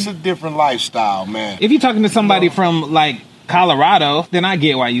LA. So it's a different lifestyle, man. If you're talking to somebody from like Colorado, then I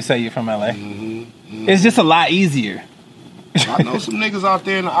get why you say you're from LA. It's just a lot easier. I know some niggas out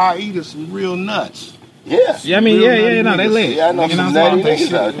there in the IE that's some real nuts. Yeah. Yeah, I mean, they lit. Yeah, I know You some what I'm nutty saying?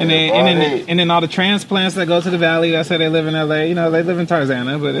 niggas out there. And then all the transplants that go to the valley that say they live in LA, they live in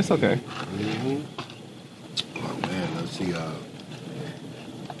Tarzana, but it's okay. Oh man, let's see.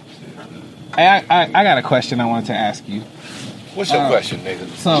 I got a question I wanted to ask you. What's your question, nigga?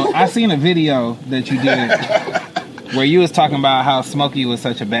 So I seen a video that you did where you was talking about how Smokey was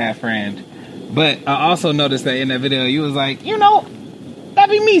such a bad friend, but I also noticed that in that video you was like, that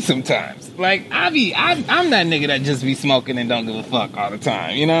be me sometimes. Like I'm that nigga that just be smoking and don't give a fuck all the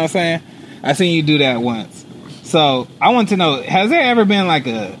time. You know what I'm saying? I seen you do that once. So I want to know, has there ever been like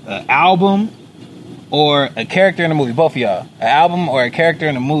a album or a character in a movie, both of y'all, an album or a character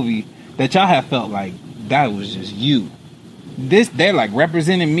in a movie that y'all have felt like that was just you? They're like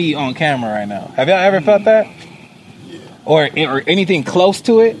representing me on camera right now. Have y'all ever felt that? Yeah. Or anything close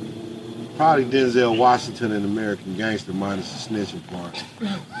to it? Probably Denzel Washington in American Gangster minus the snitching part.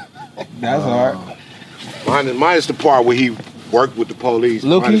 That's hard. Minus the part where he worked with the police.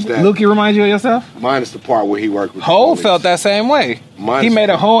 Lukey reminds you of yourself? Minus the part where he worked with the Hov police. felt that same way. He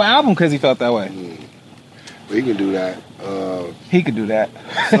made a whole album because he felt that way. But he can do that. He could do that.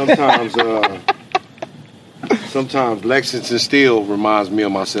 Sometimes Lexington Steele reminds me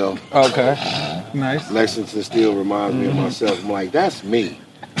of myself. Okay. Nice. Lexington Steele reminds me of myself. I'm like, that's me.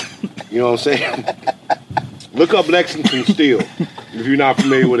 You know what I'm saying? Look up Lexington Steele if you're not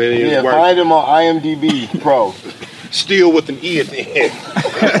familiar with any of his work. Find him on IMDb Pro. Steele with an E at the end.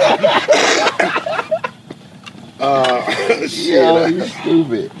 Yo, you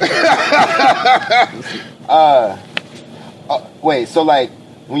stupid. Wait, so like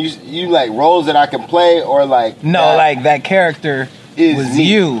when you like roles that I can play or like No, like that character is was me.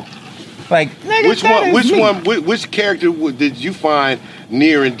 you. Like, nigga, which character did you find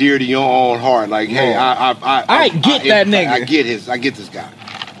near and dear to your own heart? Like, hey, I get that nigga. I get this guy.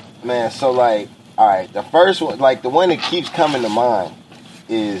 Man, so like, all right, the first one, like the one that keeps coming to mind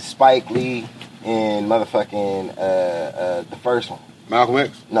is Spike Lee in motherfucking the first one. Malcolm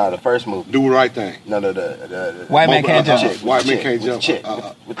X? No, the first movie. Do the right thing. No, the White Man Can't Jump. White Man Can't Jump.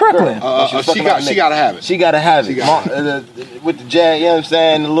 Crooklyn. She gotta have it. She gotta have it. With the jazz, you know what I'm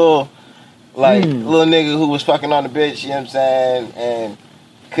saying? The little little nigga who was fucking on the bitch, you know what I'm saying? And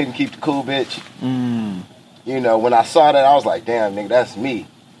couldn't keep the cool bitch. You know, when I saw that, I was like, damn, nigga, that's me.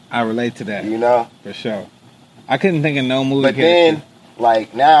 I relate to that. You know? For sure. I couldn't think of no movie But then,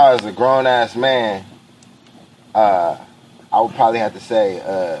 like, now as a grown-ass man, I would probably have to say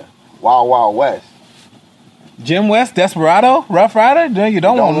Wild Wild West. Jim West, Desperado, Rough Rider? You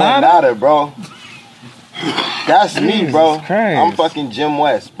don't want nada? Bro. That's me, bro. Christ. I'm fucking Jim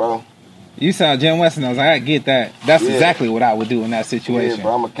West, bro. You saw Jim West and I was like, I get that. That's exactly what I would do in that situation. Yeah,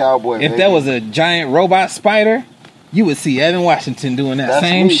 bro, I'm a cowboy, If baby. there was a giant robot spider, you would see Evan Washington doing that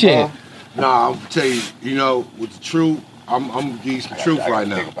same me, shit. bro. Nah, I'll tell you, with the truth, I'm gonna give you some truth right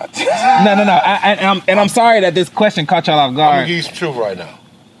now. No. I'm sorry that this question caught y'all off I'm gonna guard. give you some truth right now.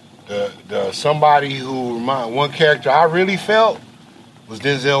 The somebody who one character I really felt was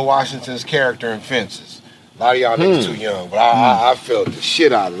Denzel Washington's character in Fences. A lot of y'all niggas too young, but I felt the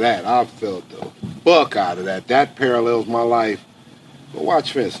shit out of that. I felt the fuck out of that. That parallels my life. Go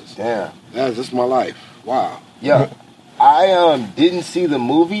watch Fences. Damn. That's my life. Wow. Yo, I didn't see the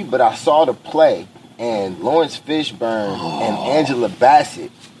movie, but I saw the play, and Lawrence Fishburne and Angela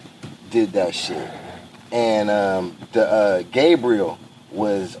Bassett did that shit. And the Gabriel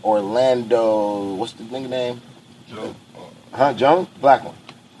was Orlando. What's the nigga name? Jones? Black one.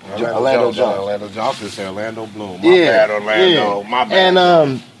 Orlando Jones. Orlando Jones. I was gonna say Orlando Bloom. My bad, Orlando. Yeah. My bad.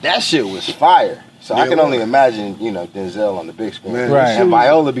 And that shit was fire. So I can only imagine, Denzel on the big screen. Man, Right. And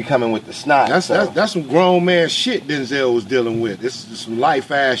Viola be coming with the snot. That's some grown man shit Denzel was dealing with. This is some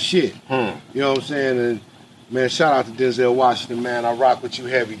life ass shit. You know what I'm saying? And man, shout out to Denzel Washington, man. I rock with you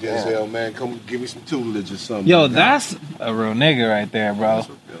heavy, Denzel, man. Come give me some tutelage or something. Yo, that's a real nigga right there, bro.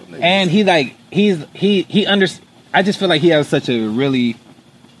 And he I just feel like he has such a really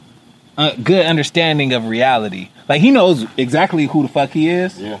good understanding of reality. Like, he knows exactly who the fuck he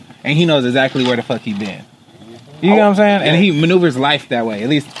is, and he knows exactly where the fuck he been. You know what I'm saying? And he maneuvers life that way, at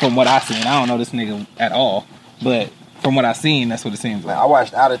least from what I've seen. I don't know this nigga at all, but from what I've seen, that's what it seems like. I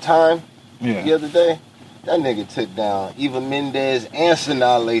watched Out of Time Yeah. the other day. That nigga took down Eva Mendes and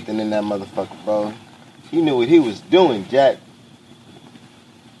Sanaa Lathan in that motherfucker, bro. He knew what he was doing, Jack.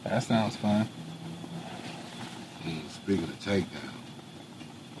 That sounds fun. Speaking of takedown,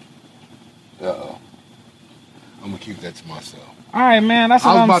 Uh-oh. I'm gonna keep that to myself. All right, man. That's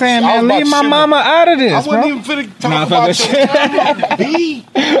what I was I'm about to- saying, I was man. about Leave to my shimmer. mama out of this, I wasn't bro. even finna talk Nah, about fuck your mama, B.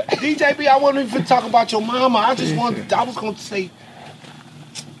 DJB, I wasn't even finna talk about your mama. I was gonna say,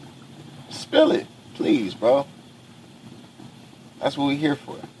 Spill it, please, bro. That's what we here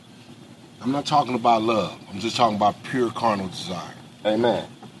for. I'm not talking about love. I'm just talking about pure carnal desire. Amen.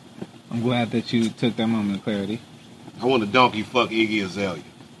 I'm glad that you took that moment of clarity. I want to donkey fuck Iggy Azalea.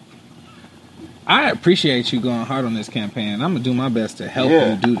 I appreciate you going hard on this campaign. I'm gonna do my best to help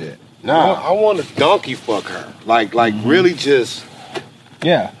Yeah. you do that. Nah. I want to donkey fuck her. Like really just.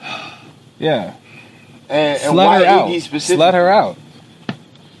 Yeah, yeah. And Slut why her out. Iggy specifically? Slut her out.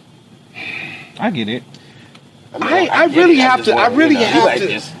 I get it. I get really it. have to. I want, really you have like to.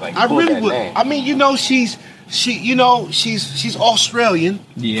 this, like, I pull really that would. name. I mean, she's Australian.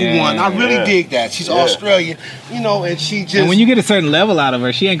 Yeah. For one, I really Yeah. dig that. She's Yeah. Australian. And she just. And when you get a certain level out of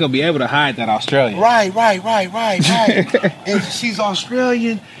her, she ain't gonna be able to hide that Australian. Right. And she's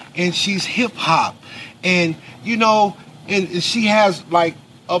Australian and she's hip hop. And and she has like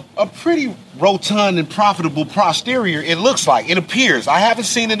a pretty rotund and profitable posterior, it looks like. It appears. I haven't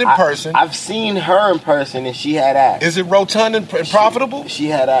seen it in person. I've seen her in person and she had ass. Is it rotund and profitable? She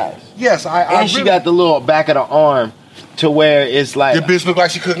had ass. Yes, And she got the little back of the arm to where it's like, the bitch look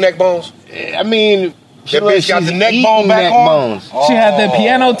like she cooked neck bones. I mean, she That look bitch got she's the neck eating bone back neck on? bones. She had the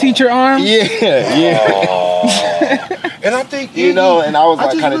piano teacher arm. Yeah. And I think And I was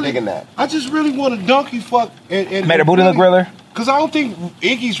like just kind of really- digging that. I just really want to donkey fuck and Made her booty look realer. Because I don't think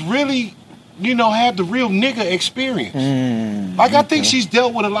Iggy's really, had the real nigga experience. Like, I think she's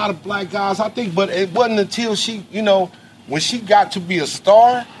dealt with a lot of black guys, but it wasn't until she, when she got to be a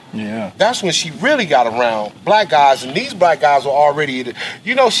star, Yeah. that's when she really got around black guys, and these black guys were already, you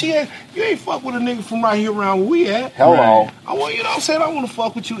ain't fuck with a nigga from right here around where we at. Hello. I want, what I'm saying? I want to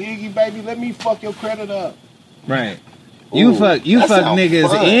fuck with you, Iggy, baby. Let me fuck your credit up. Right. You Ooh, fuck that fuck sounds niggas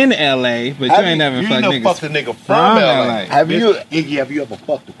fun. in LA, but you ain't never You fucked never niggas fucked a nigga from from LA. LA. Have you? Iggy, have you ever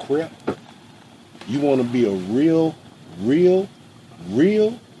fucked a crip? You want to be a real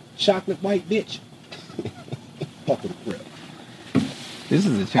chocolate white bitch? Fuck with a crip. This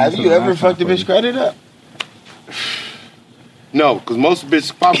is a chance. Have for you a ever lifetime fucked a for bitch you. credit up? No, because most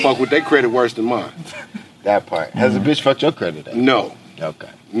bitches I fuck with, they credit worse than mine. That part. Has a bitch fucked your credit up? No, Okay.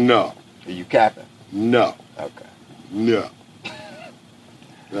 no, Are you capping? no, Okay. no.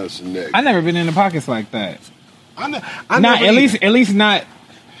 That's a nigga. I never been in the pockets like that. I Not never at either. least not.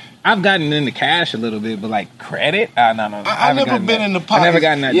 I've gotten into cash a little bit, but like credit, no. I haven't never gotten been that. in the I never pockets.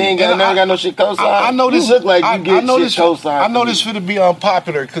 gotten that. You ain't And never got no shit co-signed? I know this You look like you I get know shit this. co-signed. I know from this me. finna be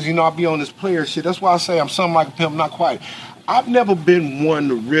unpopular because I be on this player shit. That's why I say I'm something like a pimp, not quite. I've never been one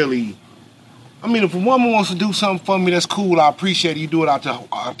to really. I mean, if a woman wants to do something for me, that's cool. I appreciate it. You do it out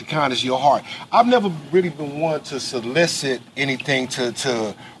the kindness of your heart. I've never really been one to solicit anything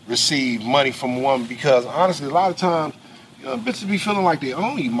to receive money from a woman because honestly, a lot of times, bitches be feeling like they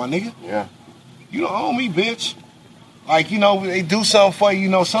own you, my nigga. Yeah. You don't own me, bitch. Like, they do something for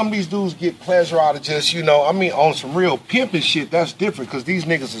you. Some of these dudes get pleasure out of just, on some real pimping shit, that's different because these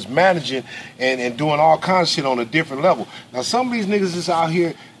niggas is managing and doing all kinds of shit on a different level. Now, some of these niggas is out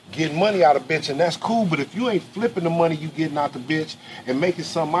here getting money out of bitch, and that's cool, but if you ain't flipping the money you getting out the bitch and making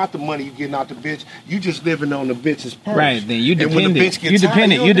something out the money you getting out the bitch, you just living on the bitch's purse. Right, then you And when the dependent. bitch get You tired,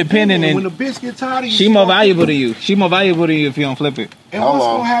 dependent. you're You dependent, And when and the bitch get tired of you, she more gonna valuable flip to it. you. She more valuable to you if you don't flip it. And Hold what's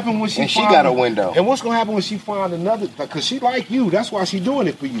on. gonna happen when she And she find got a window. And what's gonna happen when she find another? Because she like you. That's why she doing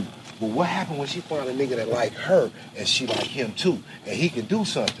it for you. But what happened when she find a nigga that like her and she like him too, and he can do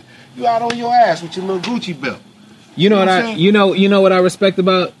something? You out on your ass with your little Gucci belt. You know You what know what I I'm you know what I respect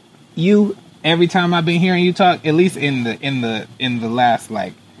about you. Every time I've been hearing you talk, at least in the last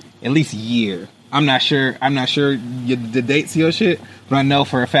like at least year, I'm not sure the dates of your shit, but I know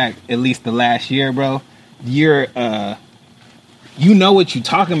for a fact, at least the last year, bro, you're you know what you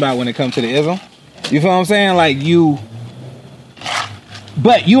talking about when it comes to the ism. You feel what I'm saying? Like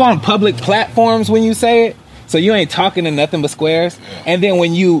but you on public platforms when you say it, so you ain't talking to nothing but squares. And then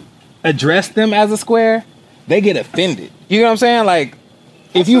when you address them as a square, they get offended. You know what I'm saying? Like,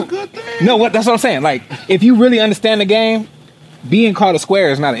 if you, a good thing. No, that's what I'm saying. Like, if you really understand the game, being called a square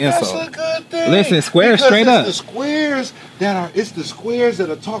is not an insult. That's a good thing. Listen, squares Because straight up. It's the squares that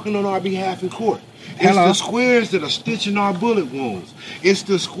are talking on our behalf in court. It's Hello. the squares that are stitching our bullet wounds. It's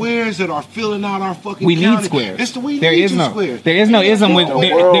the squares that are filling out our fucking We county. need squares. It's the we There need is you no squares. there is no ism with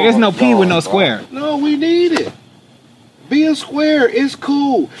there is no P with no square. No, we need it. Being square is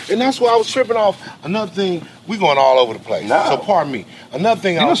cool. And that's why I was tripping off. Another thing, we going all over the place. No. So pardon me. Another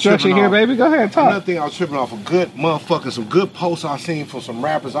thing I No was structure tripping here, off. baby. Go ahead, Another talk. thing I was tripping off, some good posts I seen from some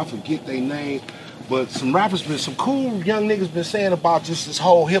rappers. I forget their names. But some rappers some cool young niggas been saying about just this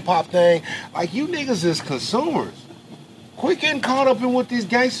whole hip hop thing. Like, you niggas is consumers. Quit getting caught up in what these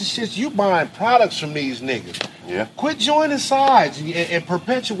gangster shits. You buying products from these niggas. Yeah. Quit joining sides and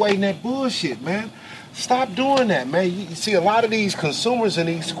perpetuating that bullshit, man. Stop doing that, man. You see, a lot of these consumers and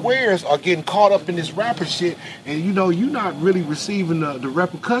these squares are getting caught up in this rapper shit, and you know, you're not really receiving the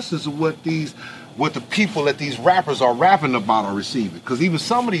repercussions of what the people that these rappers are rapping about are receiving. Because even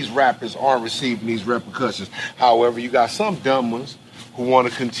some of these rappers aren't receiving these repercussions. However, you got some dumb ones who want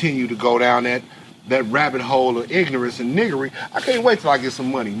to continue to go down that rabbit hole of ignorance and niggery. I can't wait till I get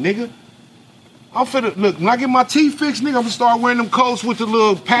some money, nigga. I'm finna, look, when I get my teeth fixed, nigga, I'm gonna start wearing them coats with the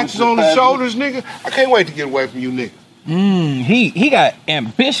little patches on the shoulders, nigga. I can't wait to get away from you niggas. He got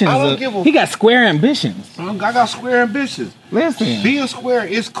ambitions. I don't give a- He got square ambitions. I got square ambitions. Listen. Being square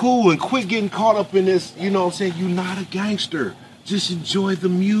is cool, and quit getting caught up in this, you know what I'm saying? You're not a gangster. Just enjoy the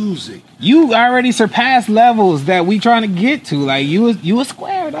music. You already surpassed levels that we trying to get to. Like, you a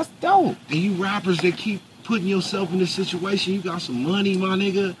square. That's dope. And you rappers that keep putting yourself in this situation, you got some money, my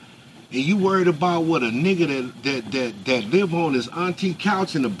nigga, and you worried about what a nigga that live on his auntie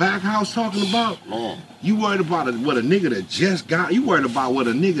couch in the back house talking about? Man. You worried about what a nigga that just got, you worried about what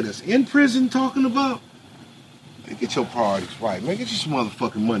a nigga that's in prison talking about? Man, get your priorities right, man. Get you some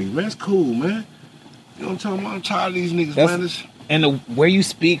motherfucking money, man. It's cool, man. You know what I'm talking about? I'm tired of these niggas, man. And where you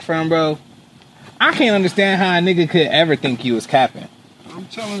speak from, bro, I can't understand how a nigga could ever think you was capping. I'm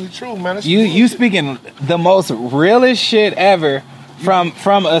telling the truth, man. It's You bullshit. speaking the most realest shit ever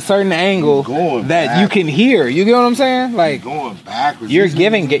from a certain angle going that back. you can hear. You get what I'm saying? Like, going backwards. you're These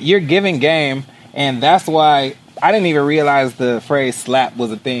giving niggas- game, and that's why I didn't even realize the phrase slap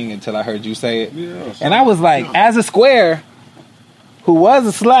was a thing until I heard you say it. Yeah, And I was like, as a square who was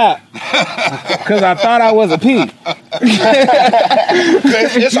a slap, because I thought I was a P.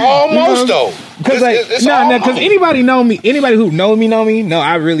 It's almost though. Because because anybody who know me, know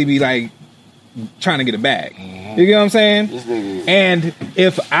I really be like trying to get a bag. You get what I'm saying? This nigga. And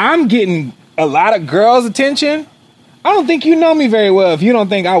if I'm getting a lot of girls' attention, I don't think you know me very well if you don't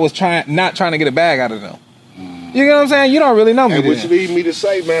think I was not trying to get a bag out of them. You get what I'm saying? You don't really know me. And which then. lead me to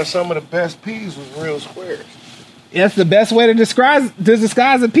say, man, some of the best P's was real squares. That's the best way to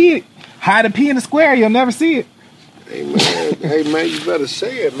disguise a P. Hide a P in a square, you'll never see it. Hey man, you better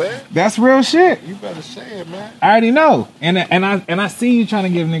say it, man. That's real shit. You better say it, man. I already know, and I see you trying to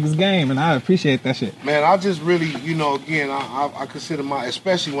give niggas game, and I appreciate that shit. Man, I just really, you know, again, I consider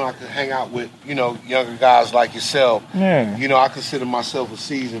especially when I can hang out with, you know, younger guys like yourself. Yeah. You know, I consider myself a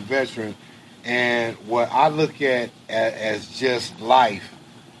seasoned veteran, and what I look at as just life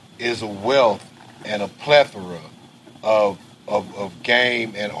is a wealth and a plethora of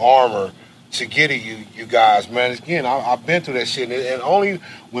game and armor to get at you guys, man. Again, I've been through that shit, and only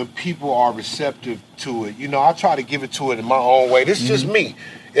when people are receptive to it, you know, I try to give it to it in my own way. This is just me.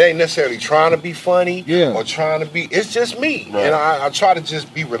 It ain't necessarily trying to be funny or trying to be, it's just me. Right. And I try to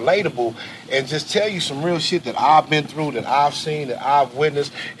just be relatable and just tell you some real shit that I've been through, that I've seen, that I've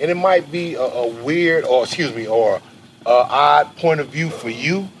witnessed. And it might be a weird or odd point of view for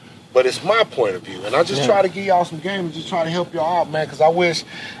you, but it's my point of view. And I just try to give y'all some game and just try to help y'all out, man, because I wish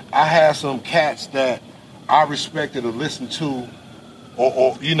I had some cats that I respected or listened to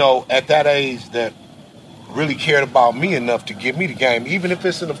or you know, at that age that really cared about me enough to give me the game, even if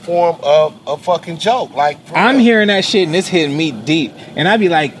it's in the form of a fucking joke. Like, I'm hearing that shit and it's hitting me deep, and I be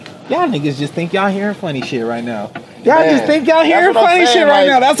like, y'all niggas just think y'all hearing funny shit right now. Y'all just think y'all hearing funny shit right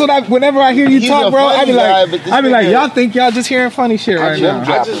now. That's what whenever I hear you talk, bro, I be like, y'all think y'all just hearing funny shit right now.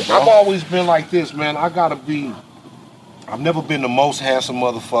 I've always been like this, man. I gotta I've never been the most handsome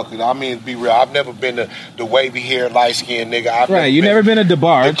motherfucker. I mean, to be real, I've never been the wavy haired, light skinned nigga. Right, you never been a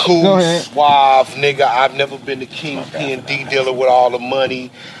DeBarge. The cool, Go ahead. suave nigga. I've never been the kingpin D dealer with all the money.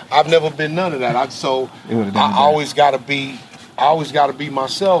 I've never been none of that. I always gotta be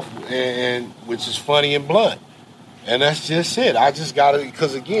myself, and which is funny and blunt. And that's just it. I just gotta,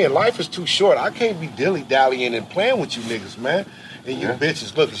 because again, life is too short. I can't be dilly dallying and playing with you niggas, man. And you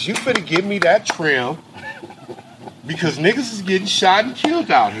bitches. Look, you finna give me that trim. Because niggas is getting shot and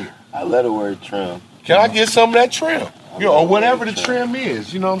killed out here. I love the word trim. Can I get some of that trim? Or whatever the trim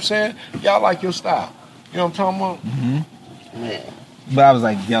is. You know what I'm saying? Y'all like your style. You know what I'm talking about? Mm-hmm. Yeah. But I was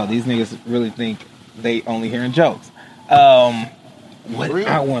like, yo, these niggas really think they only hearing jokes. What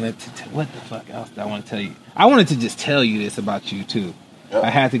the fuck else did I want to tell you? I wanted to just tell you this about you too. Yep.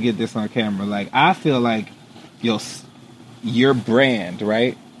 I had to get this on camera. Like, I feel like your brand,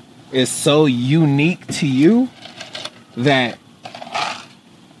 right, is so unique to you that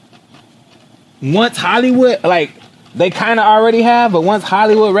once Hollywood, like, they kind of already have, but once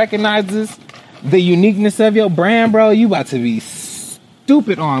Hollywood recognizes the uniqueness of your brand, bro, you about to be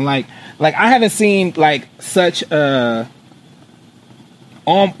stupid on. Like I haven't seen like such a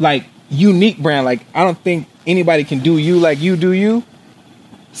like unique brand. Like, I don't think anybody can do you like you do you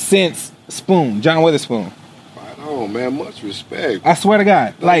since Spoon, John Witherspoon. Oh man, much respect. I swear to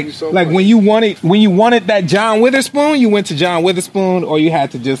God. Thank you so much. When you wanted that John Witherspoon, you went to John Witherspoon, or you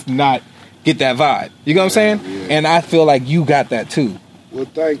had to just not get that vibe. You know what I'm saying? Yeah. And I feel like you got that too. Well,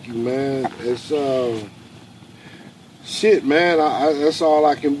 thank you, man. It's shit, man. That's all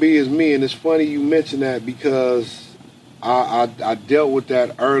I can be is me. And it's funny you mention that because I dealt with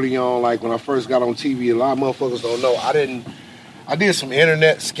that early on. Like when I first got on TV, a lot of motherfuckers don't know. I did some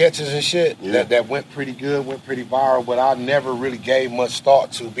internet sketches and shit that went pretty good, went pretty viral, but I never really gave much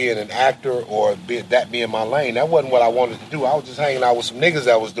thought to being an actor or being my lane. That wasn't what I wanted to do. I was just hanging out with some niggas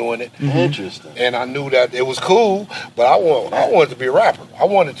that was doing it. Mm-hmm. Interesting. And I knew that it was cool, but I wanted to be a rapper. I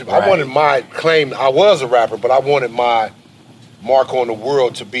wanted my claim. I was a rapper, but I wanted my mark on the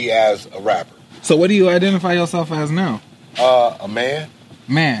world to be as a rapper. So what do you identify yourself as now? A man.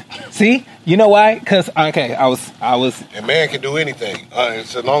 Man, see, you know why? Because I was. And man can do anything.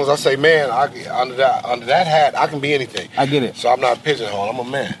 So long as I say man, under that hat, I can be anything. I get it. So I'm not pigeonholed. I'm a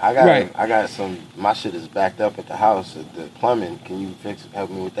man. I got some. My shit is backed up at the house. The plumbing. Can you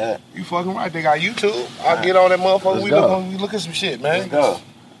help me with that? You fucking right. They got YouTube. I'll get on that motherfucker. We look at some shit, man. Let's go.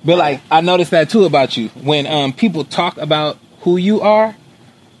 But like, I noticed that too about you. When people talk about who you are,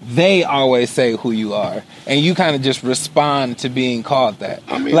 they always say who you are, and you kind of just respond to being called that.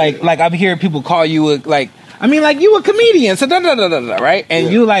 I mean, like I'm hearing people call you you a comedian, so right? And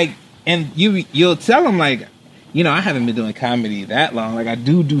you'll tell them like, you know, I haven't been doing comedy that long. Like I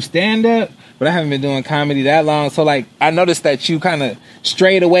do stand up, but I haven't been doing comedy that long. So like I noticed that you kind of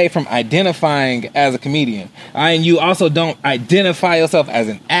strayed away from identifying as a comedian, and you also don't identify yourself as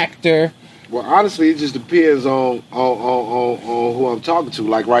an actor. Well, honestly, it just depends on who I'm talking to.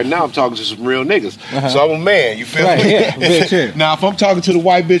 Like right now, I'm talking to some real niggas, so I'm a man. You feel me? Yeah, now, if I'm talking to the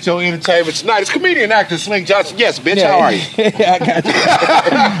white bitch on Entertainment Tonight, it's comedian actor Sling Johnson. Yes, bitch, how are you? I got you.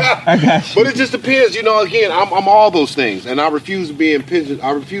 I got you. But it just depends. You know, again, I'm all those things, and I refuse to be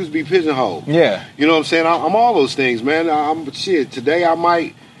pigeonholed. Yeah. You know what I'm saying? I'm all those things, man. Today I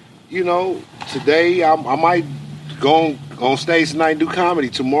might, I might go on stage tonight and do comedy.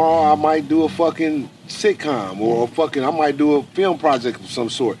 Tomorrow I might do a fucking sitcom or I might do a film project of some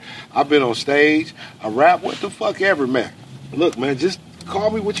sort. I've been on stage, I rap, what the fuck ever, man. Look, man, just call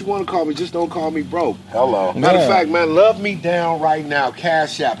me what you want to call me. Just don't call me broke. Hello. Matter of fact, man, love me down right now.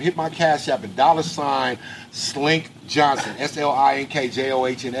 Cash App. Hit my Cash App at $Slink Johnson.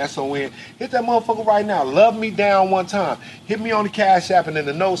 SLINKJOHNSON. Hit that motherfucker right now. Love me down one time. Hit me on the Cash App and then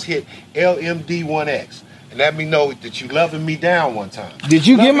the notes hit LMD1X. And let me know that you loving me down one time. Did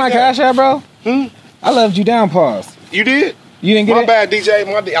you get my Cash App, bro? I loved you down, pause. You did? You didn't get my it? Bad,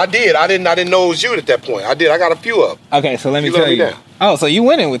 DJ. I did. I didn't know it was you at that point. I did. I got a few of them. Okay, so let me tell you. Down. Oh, so you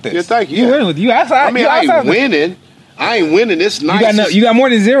winning with this? Yeah, thank you. You winning with you outside? I mean, I ain't winning. I ain't winning. It's nice. You got more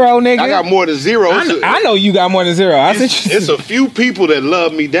than zero, nigga. I got more than zero. I know you got more than zero. It's a few people that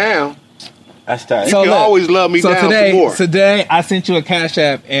love me down. That's tight. You can always love me down for more. Today, I sent you a Cash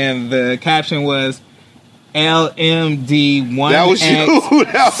App, and the caption was LMD1X that was you.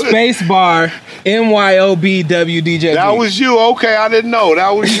 spacebar MYOBWDJ. That was you. Okay, I didn't know. That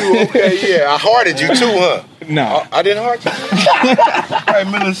was you. Okay, yeah. I hearted you too, huh? No. I didn't heart you. All right,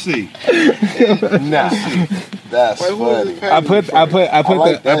 man, let's see. Nah. That's funny. I put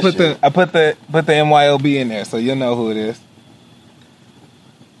the MYOB in there, so you'll know who it is.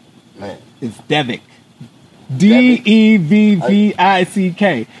 Man. It's Devik.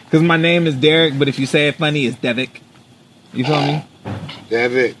 Devvick. Because my name is Derek, but if you say it funny, it's Devvick. You feel me?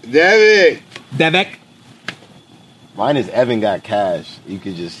 Devvick. Mine is Evan Got Cash. You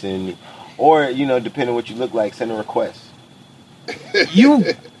could just send me, or depending on what you look like, send a request. You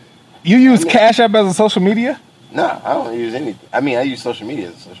use Cash App as a social media? Nah, I don't use anything. I mean, I use social media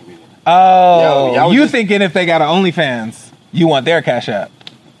as a social media. Oh, Yo, you thinking if they got an OnlyFans, you want their Cash App?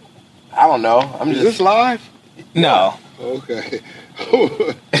 I don't know. Is this live? No. Okay.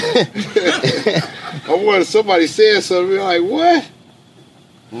 I wanted somebody said something like, what?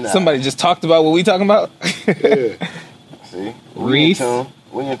 Nah. Somebody just talked about what we talking about? Yeah. See? Reese?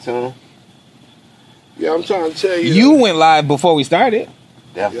 We in tune. Yeah, I'm trying to tell you. You went live before we started,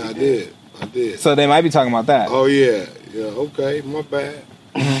 Yeah, Definitely I did. so they might be talking about that. Oh, yeah. Yeah, okay. My bad.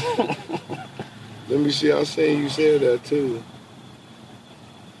 Let me see. I seen you said that, too.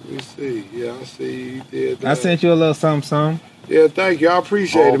 Let me see. Yeah, I see you did that. I sent you a little something. Yeah, thank you. I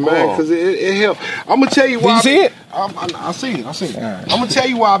appreciate it, man, because it helped. I'm going to tell you why. Did you see it? I seen it. All right. I'm going to tell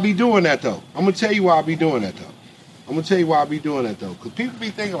you why I be doing that, though. Because people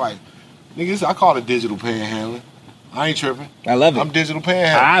be thinking like, niggas, I call it digital panhandling. I ain't tripping. I love it. I'm digital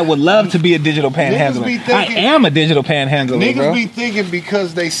panhandling. I would love to be a digital panhandler. be thinking- I am a digital panhandler, Niggas bro. be thinking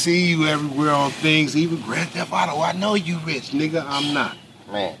because they see you everywhere on things, even Grand Theft Auto, I know you rich. Nigga, I'm not.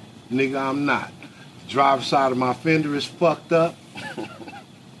 Man. Nigga, I'm not. The driver's side of my fender is fucked up.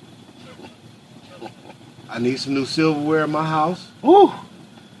 I need some new silverware in my house. Woo.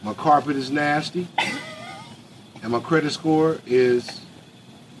 My carpet is nasty. And my credit score is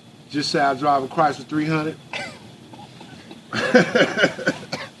just say I drive a Chrysler 300.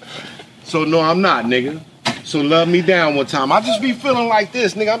 So no, I'm not, nigga. So love me down one time. I just be feeling like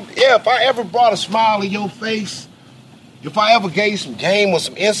this, nigga. If I ever brought a smile in your face, if I ever gave you some game or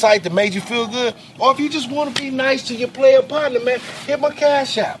some insight that made you feel good, or if you just want to be nice to your player partner, man, hit my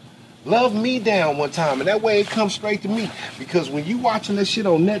Cash App. Love me down one time, and that way it comes straight to me. Because when you watching this shit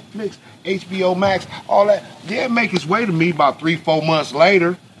on Netflix, HBO Max, all that, they'll make its way to me about 3-4 months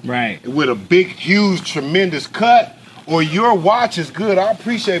later. Right. With a big, huge, tremendous cut, or your watch is good. I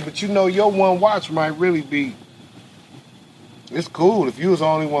appreciate it, but your one watch might really be. It's cool if you was the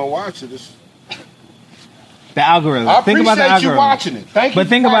only one watching this. The algorithm. I Think about the appreciate you algorithm. watching it. Thank you. But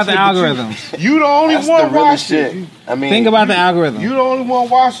think about the watching it, algorithms. You the only That's one the realest watching shit. it. I mean, Think about the algorithm. You the only one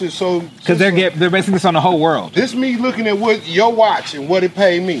watching it, so Because they're basing this on the whole world. this me looking at what your watch and what it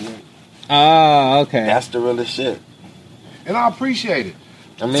paid me, Oh, okay. that's the realest shit. and I appreciate it.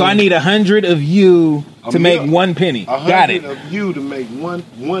 I mean, So I need 100 of you to make 1 penny. 100 Got it. of you to make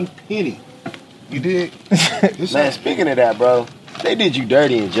one penny. You dig? man, speaking of that, bro, they did you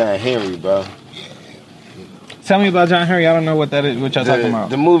dirty in John Henry, bro. Tell me about John Henry. I don't know what that is. What y'all talking about?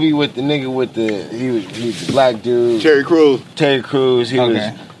 The movie with the nigga with he was the black dude. Terry Crews. Terry Crews. He was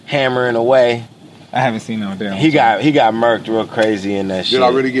Okay. hammering away. I haven't seen no damn. He got murked real crazy in that shit. Did I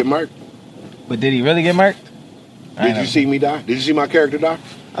really get murked? But did he really get murked? I Did know. you see me die? Did you see my character die?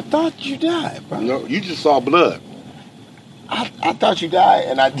 I thought you died, bro. No, you just saw blood. I thought you died,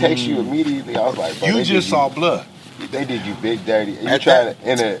 and I text you immediately. I was like, bro, You they just did saw blood. They did you big dirty. You At tried that-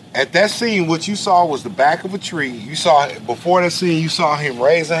 to in a. At that scene, what you saw was the back of a tree. You saw before that scene, you saw him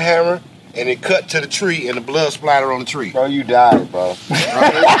raise a hammer, and it cut to the tree, and the blood splattered on the tree. Bro, you died, bro.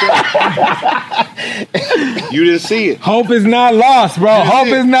 You didn't see it. Hope is not lost, bro. You didn't Hope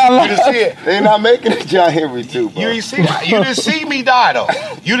see it. is not You lost. didn't see it. They're not making it John Henry too, bro. You didn't see. You didn't see me die though.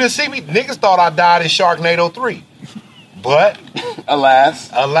 You didn't see me. Niggas thought I died in Sharknado 3, but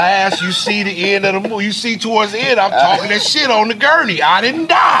Alas, you see the end of the movie. You see towards the end, I'm talking that shit on the gurney. I didn't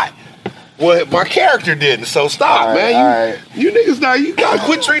die. Well, my character didn't. So stop, All right, man. You niggas now. You gotta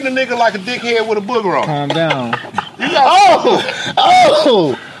quit treating a nigga like a dickhead with a booger on. Calm down. You gotta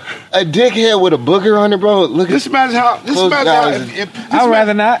oh, a dickhead with a booger on it, bro. Look at Just imagine how. Close eyes. I'd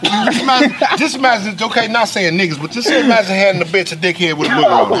rather not. Just imagine. Okay, not saying niggas, but just imagine having a bitch a dickhead with a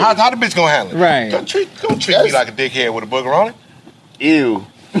booger on it. How the bitch gonna handle it? Right. Don't treat me like a dickhead with a booger on it. ew.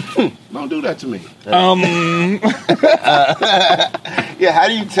 Don't do that to me. Yeah, how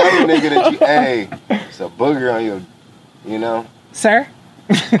do you tell a nigga that hey, it's a booger on your, Sir?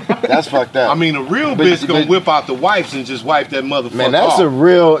 That's fucked up. I mean, a real But- bitch gonna but- whip out the wipes and just wipe that motherfucker man, that's off. a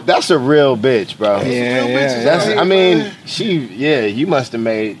real bitch, bro. Yeah, Real yeah. bitches That's, out here, I mean,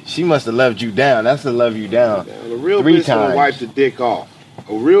 man. she must have loved you down. That's to love you down. A real 3 bitch gonna times. wipe the dick off.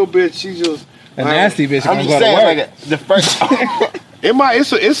 A real bitch, she just A nasty bitch I'm gonna just go to saying, work. like the first.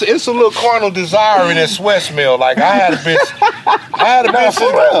 it's a little carnal desire in that sweat smell. Like I had a bitch No,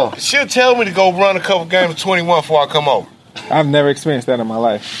 for real. she'll tell me to go run a couple games of 21 before I come over. I've never experienced that in my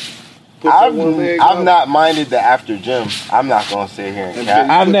life. put that one leg I've up. not minded the after gym. I'm not gonna sit here and And cap.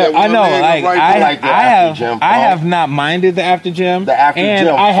 then- I've put never. that I one know. leg Like up right I, there. Like the I after have. gym I foam. have not minded the after gym. The after and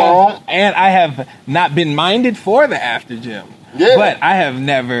gym I have, foam? and I have not been minded for the after gym. Yeah. But I have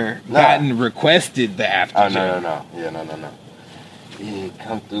never gotten requested the after Oh gym. no. Yeah, no. Yeah,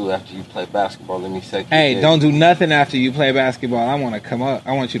 come through after you play basketball. Let me say. Hey, don't do nothing after you play basketball. I want to come up.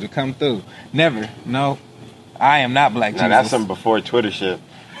 I want you to come through. Never. No. I am not Black No, Jesus. that's some before Twitter shit.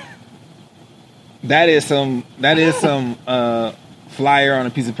 That is some flyer on a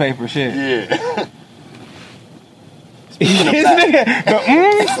piece of paper shit. Yeah. This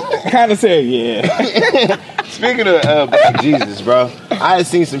nigga kind of said, yeah. Speaking of Black Jesus, bro, I had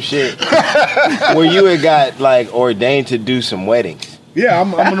seen some shit where you had got like ordained to do some weddings. Yeah,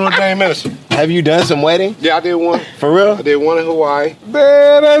 I'm an ordained minister. Have you done some wedding? Yeah, I did one. For real? I did one in Hawaii.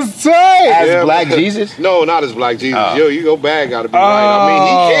 Man, that's tight. As Yeah, Black but- Jesus? No, not as Black Jesus. Oh. Yo, your bag got to be right. I mean,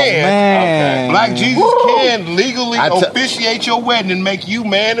 he can. Man. Black Jesus can legally I t- officiate your wedding and make you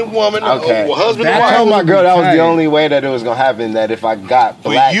man and woman, Okay. or husband That and I wife. told my girl that was Tight. the only way that it was gonna happen. That if I got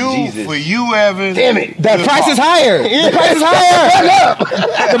Black Jesus, For you, Evan. damn it, The price is higher. The price is higher.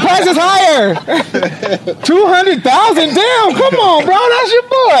 The price is higher. 200,000. Damn, come on, bro. That's your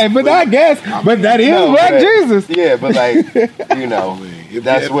boy. But I guess, but that is No, Black but- Jesus. yeah, but like you know,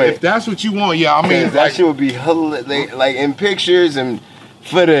 that's if, what. if that's what you want, yeah. I mean, Because that shit would be like in pictures and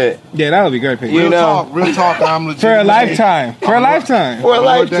for the Yeah, that would be great. Picture. you know. real talk. I'm legit. For a lifetime. For a lifetime. For a I'm an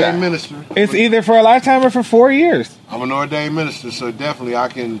ordained lifetime. minister. It's either for a lifetime or for 4 years. I'm an ordained minister, so definitely I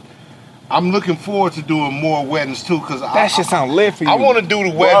can. I'm looking forward to doing more weddings too, because That shit sound lit for you. I want to do the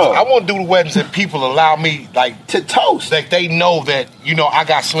weddings. Bro. I want to do the weddings that people allow me, like, To toast. that they know that, you know, I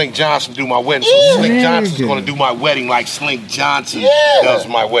got Slink Johnson do my wedding. So Slink Yeah. Johnson's going to do my wedding like Slink Johnson Yeah. does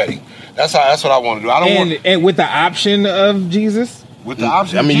my wedding. That's what I want to do. I don't want and with the option of Jesus. with the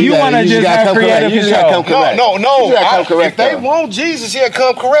option. I mean, You gotta- wanna just gotta have come correct. creative You just gotta come control. correct. no. You just gotta come correct. If they though. want Jesus, yeah,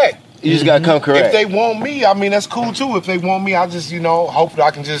 come correct. You just gotta come correct. If they want me, I mean, that's cool too. If they want me, I just, you know, hopefully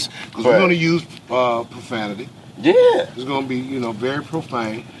I can just, because we're Right. going to use profanity. Yeah, It's going to be, you know, very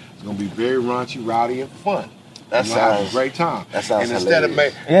profane. It's going to be very raunchy, rowdy, and fun. that We're gonna have sounds a great time. that sounds And instead of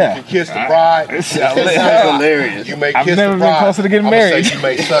hilarious. Yeah. you can kiss the bride. It that sounds sounds hilarious, You may I've kiss never the been bride. closer to getting I'ma married. Say you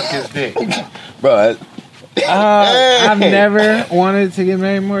may suck his dick. bro. I've never wanted to get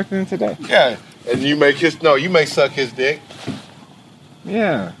married more than today. Yeah. And you may you may suck his dick.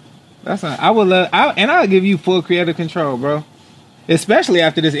 Yeah, that's not. I would love. I'll give you full creative control, bro. Especially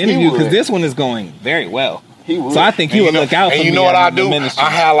after this interview, because would. this one is going very well. He would. So I think you would look out for And me. you know what as I the do? minister. I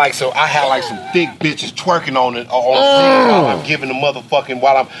had like some thick bitches twerking on it while I'm giving the motherfucking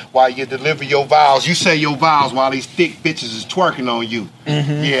while you deliver your vows. You say your vows while these thick bitches is twerking on you.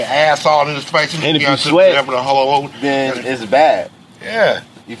 Mm-hmm. Yeah, ass all in his face. And if know, you sweat, the whole then it's bad. yeah.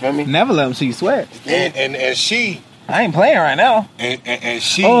 You feel me? Never let them see you sweat. And she I ain't playing right now. and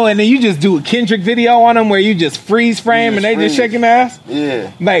she Oh, and then you just do a Kendrick video on them where you just freeze frame and they just freeze. shaking ass.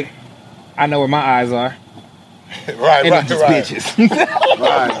 Yeah. Like, I know where my eyes are. right, And it's right, just right. bitches.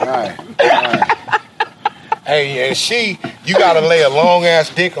 Right. Hey, and you gotta lay a long ass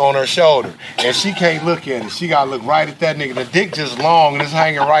dick on her shoulder, and she can't look at it. She gotta look right at that nigga. The dick just long and it's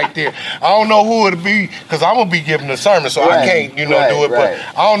hanging right there. I don't know who it'll be, cause I'm gonna be giving a sermon, so I Right, can't, do it. right.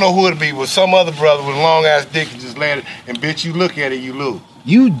 But I don't know who it'll be. With some other brother with a long ass dick and just lay it, and bitch, you look at it, you lose.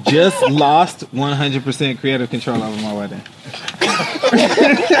 You just lost 100% creative control over my wedding.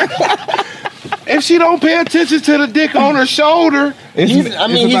 If she don't pay attention to the dick on her shoulder, He's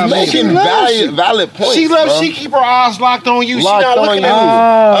making valid points. she keep her eyes locked on you. Locked she not on looking you.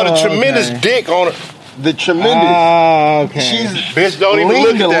 at the Oh, tremendous okay. dick on her. the tremendous. Oh, okay. She's Bitch, don't even look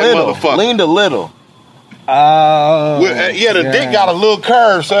leaned at a that little. motherfucker. Leaned a little. Oh. The dick got a little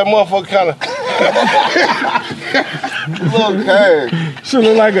curve, so that motherfucker kind of. Little curve. Should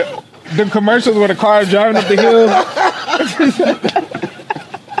look like the commercials where the car is driving up the hill.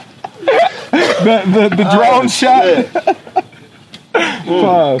 the drone shot.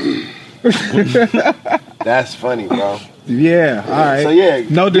 Pause. That's funny, bro. Yeah, all right. So yeah,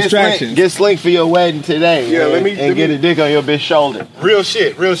 No distractions. Get Slink for your wedding today. Yeah, and, let me get a dick on your bitch shoulder. Real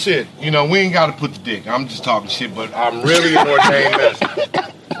shit. You know, we ain't got to put the dick. I'm just talking shit, but I'm really an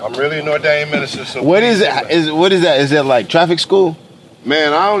ordained minister. So What is it? What is that? Is it like traffic school?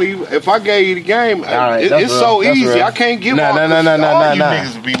 Man, I don't even. If I gave you the game, right, that's it's real, so that's easy. real. I can't give No, all no, you no.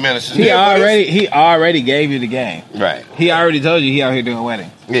 niggas to be ministers. he Yeah, but it's- he already gave you the game. Right. He already told you he out here doing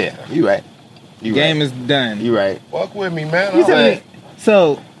weddings. Yeah, you right. You Game right. is done. You right. Fuck with me, man. You I'm said like, me-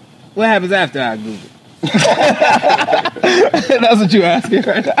 So, what happens after I Google? That's what you asking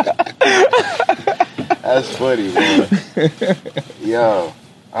right now. That's funny, man. Yo.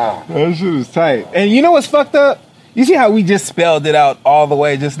 Oh. That shit is tight. And you know what's fucked up? You see how we just spelled it out all the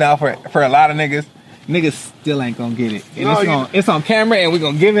way just now for a lot of niggas? Niggas still ain't gonna get it. And No, it's on camera and we're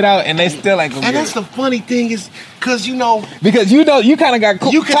gonna give it out and they still ain't gonna And get that's it. the funny thing is, because you know, Because you kind of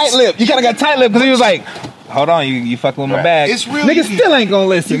got You can- tight-lipped. You kind of got tight-lipped because he was like, hold on, you fucking with my Right. bag. It's real. Niggas still ain't gonna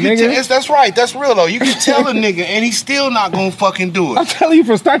listen, you can nigga. that's right. That's real though. You can tell a nigga and he's still not gonna fucking do I'm it. telling you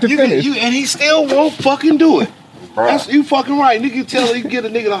from start to finish. And he still won't fucking do it. Bruh. That's, you fucking right. Nigga, you get a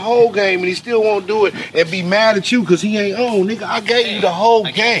nigga the whole game and he still won't do it and be mad at you because he ain't on. Nigga, I gave you the whole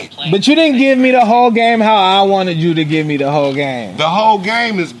game. But you didn't give me the whole game how I wanted you to give me the whole game. The whole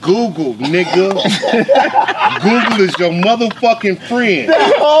game is Google, nigga. Google is your motherfucking friend.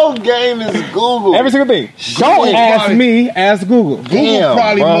 The whole game is Google. Every single thing. Don't Google ask probably- me, ask Google. Google Damn,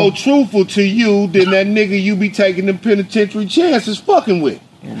 probably bro. more truthful to you than that nigga you be taking them penitentiary chances fucking with.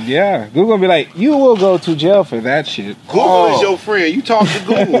 Yeah, Google be like, you will go to jail for that shit. Google is your friend. You talk to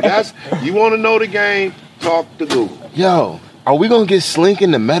Google. That's you want to know the game. Talk to Google. Yo, are we gonna get Slink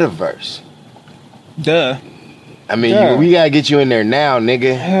in the metaverse? Duh. I mean, Yeah. we gotta get you in there now,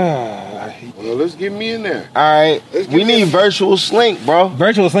 nigga. Well, let's get me in there. All right, Let's we get need this- virtual Slink, bro.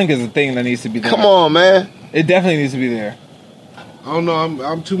 Virtual Slink is a thing that needs to be there. Come on, man. It definitely needs to be there. I don't know.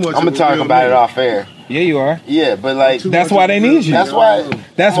 I'm too much. I'm gonna talk about it off air. Yeah, you are. Yeah, but like, That's why they need you. that's why.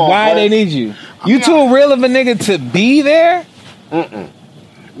 That's Come on, why bro. they need you. You too real of a nigga to be there.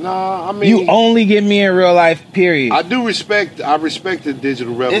 Nah, I mean, You only get me in real life, period. I do respect. I respect the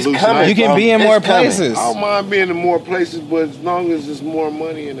digital revolution. coming. You can bro. be in It's more coming. places. I don't mind being in more places, but as long as there's more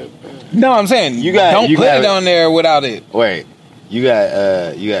money in it. No, I'm saying You got- don't you put got- it on there without it. Wait, you got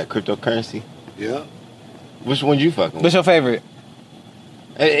cryptocurrency. Yeah. Which one you fucking with? What's your favorite?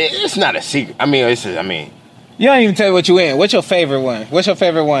 It's not a secret. I mean, You don't even tell me what you in. What's your favorite one? What's your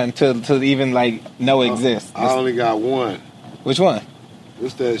favorite one to even like know exists? I only got one. Which one?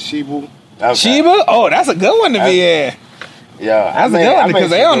 What's that? Shibu. okay. Shiba? Oh, that's a good one to be in. Yeah, That's a good one because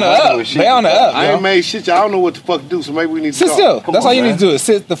they on the up. They on the up. I yo. ain't made shit. I don't know what the fuck to do. So maybe we need to Sit talk. still. Come That's on, all you man. need to do is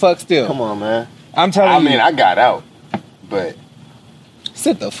sit the fuck still. Come on, man. I'm telling I you. mean, I got out, but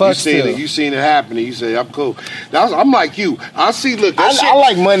sit the You fuck seen still. it. You seen it happening. You say I'm cool. I'm like you. I see. Look, that shit. I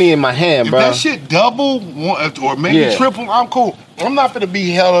like money in my hand, If bro. that shit double or maybe Yeah. triple, I'm cool. I'm not gonna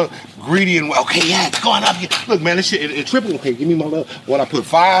be hella greedy and okay, yeah, it's going up. Look, man, this shit it triple. Okay, give me my little. What I put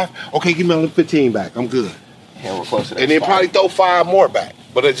 5. Okay, give me my little 15 back. I'm good. Yeah, we're close to that And then spot. probably throw 5 more back.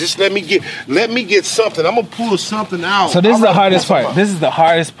 But just let me get something. I'm gonna pull something out. So this is I'm the gonna hardest pull part. something This is the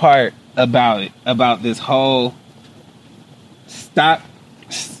hardest part about it. About this whole stock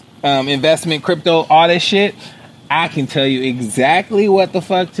investment, crypto, all this shit. I can tell you exactly what the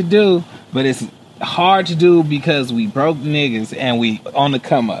fuck to do, but it's hard to do because we broke niggas and we on the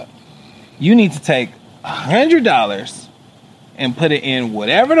come up. You need to take $100 and put it in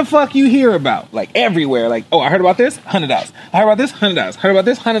whatever the fuck you hear about, like everywhere. Like, oh, I heard about this, $100. I heard about this, $100. Heard about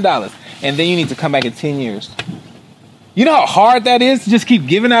this, $100. And then you need to come back in 10 years. You know how hard that is to just keep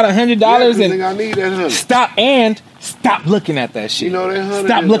giving out $100 Yeah, and nigga, I need that 100. stop looking at that shit. You know that 100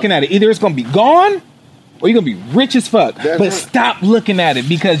 Stop is- looking at it. Either it's gonna be gone or you're gonna be rich as fuck. That's But right. stop looking at it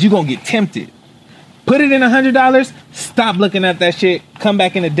because you're gonna get tempted. Put it in $100. Stop looking at that shit. Come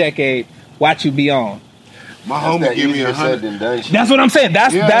back in a decade. Watch you be on. My That's homie that give me easier said 100. than done shit. That's what I'm saying.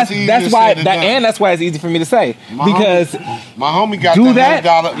 That's Yeah, that's it's easier that's said why than that done. and that's why it's easy for me to say My because My homie got Do the that,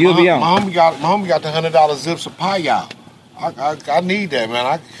 $100. you'll be on. My homie got the $100 zips of pie out. I need that,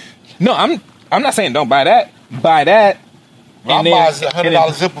 man. no, I'm not saying don't buy that. Buy that. I and buy then- a and then-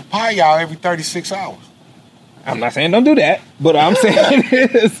 $100 zip of pie out every 36 hours. I'm not saying don't do that, but I'm saying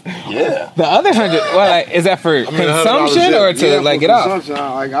is Yeah. the other 100. Well, like, is that for I mean, $100 consumption zip. or to Yeah, like for get off? consumption.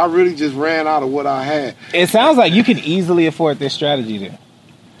 I really just ran out of what I had. It sounds like you can easily afford this strategy. Then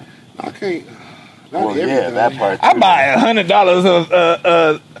I can't. Not Well, yeah, everything. that part. I too. buy $100 of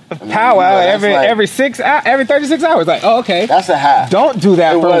powwow you know, that's like- every 36 hours. Like, oh, okay, That's a half. don't do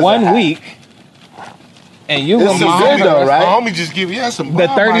that It for was a 1 half. week, and you This gonna is be My good good though, homie, right? My homie just give me some The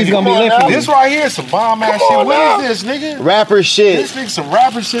bomb 30's right gonna be here. lit for you. This right here is some bomb ass shit. on What now. is this, nigga? Rapper shit. This nigga some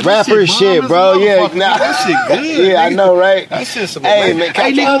rapper shit. This Rapper bomb shit, as a bro. Yeah, motherfucker. nah. That shit good. Yeah, I nigga. know, right? That shit some. Hey, man, can I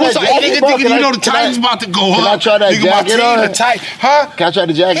hey, try nigga, what's that up? Hey, jacket, nigga, bro? nigga, Can you I- know the can I- Titans about to go can up. I try that nigga, my jacket team, on? the tight, huh? Can I try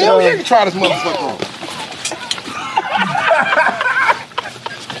the jacket Hell on? yeah, you can try this motherfucker on.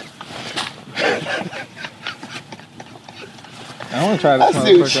 I want to try this I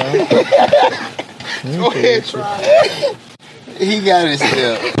see what motherfucker. Go ahead, try it. He got it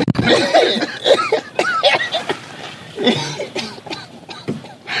still.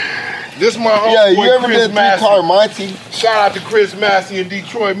 This my Yeah, you homeboy ever Chris been through Master. Carmonte? Shout out to Chris Massey in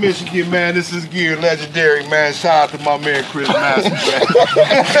Detroit, Michigan, man. This is Gear Legendary, man. Shout out to my man Chris Massey, man.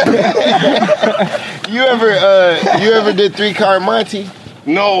 You ever did 3-card Monty?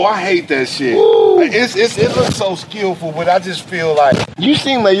 No, I hate that shit. It looks so skillful, but I just feel like You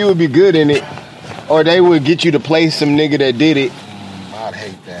seem like you would be good in it, or they would get you to play some nigga that did it. I'd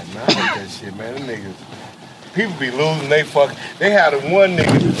hate that, man. I hate that shit, man. Them niggas, people be losing. They had a one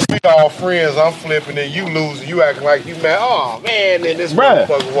nigga. We all friends. I'm flipping, and you losing. You acting like you mad. Oh man, then this Bruh.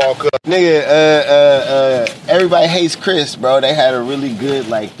 motherfucker walk up. Nigga, Everybody Hates Chris, bro. They had a really good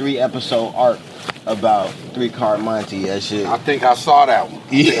 3-episode arc about 3-card Monty. That shit. I think I saw that one.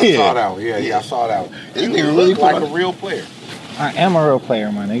 I saw that one. Yeah, I saw that one. This You nigga look really like put a on- real player. I am a real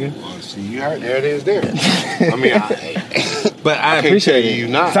player, my nigga. Oh, see, you heard. There it is. There. I mean, But I can't appreciate tell it. you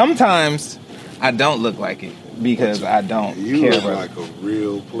not. Sometimes I don't look like it because I don't you care look about like a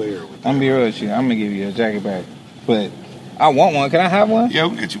real player. With I'm gonna be real with you. I'm gonna give you a jacket back, but I want one. Can I have one? Yeah,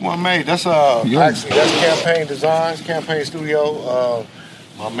 we'll get you one made. That's Yeah. actually that's Campaign Designs, Campaign Studio.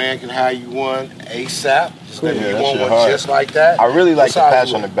 My man can hire you one ASAP. Just let Yeah, me that want shit one hard. just like that. I really like What the size patch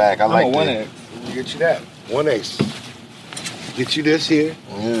you on the want? back. I like want one it. X. We'll get you that. 1X. Get you this here.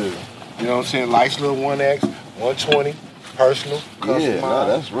 Yeah. You know what I'm saying? Nice little 1X, 120, personal, customized. Yeah, no,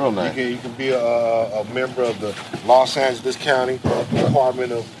 that's real nice. You can be a member of the Los Angeles County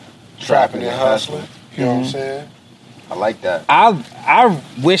Department of Trapping and Hustling. You know what I'm saying? I like that. I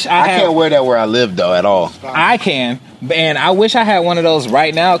wish I I had. can't wear that where I live though at all. I can, and I wish I had one of those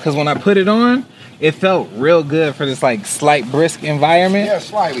right now because when I put it on, it felt real good for this slight brisk environment. Yeah,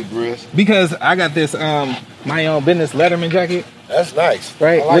 slightly brisk. Because I got this my own business Letterman jacket, That's nice.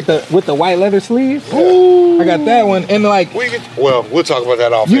 right? I like with the white leather sleeves. Yeah. I got that one, and we'll talk about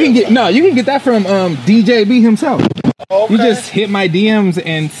that off you air. can get that from DJB himself. Okay. You just hit my DMs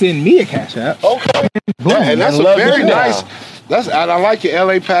and send me a cash app. Okay. Boom. And that's I a love very it. nice. I like your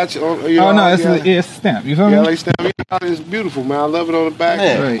LA patch. On, Oh no, it's a stamp. You feel me? LA stamp. It's beautiful, man. I love it on the back.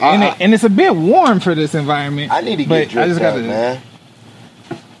 Man. Right. I- And it's a bit warm for this environment. I need to but get I dripped just got out, to. man.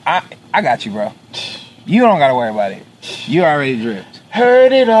 I got you, bro. You don't gotta worry about it. You already dripped.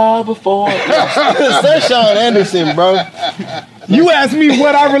 Heard it all before. That's Sean Anderson, bro. You asked me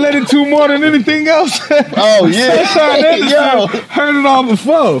what I related to more than anything else. Oh yeah, Sean Anderson yo, heard it all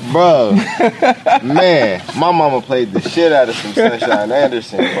before. bro. Man, my mama played the shit out of some Sunshine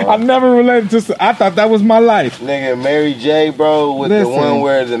Anderson, bro. I never related to. I thought that was my life. Nigga, Mary J, bro, with Listen. the one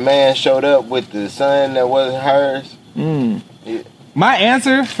where the man showed up with the son that wasn't hers. My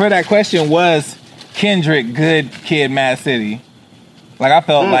answer for that question was Kendrick, Good Kid, Mad City. Like I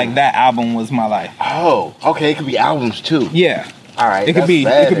felt like that album was my life. Oh, okay, it could be albums too. Yeah, All right, it could be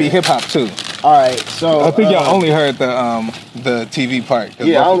that's badass. hip hop too. All right, so I think y'all only heard the TV part. 'cause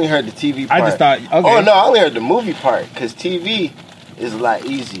yeah, I both- only heard the TV part. I just thought, okay. Oh no, I only heard the movie part because TV is a lot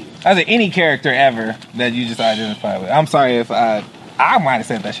easier. As in any character ever that you just identify with. I'm sorry if I might have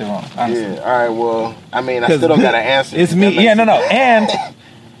said that shit wrong. Honestly. Yeah. All right. Well, I mean, I 'Cause still don't got an answer. It's That me. makes Yeah, no. sense. And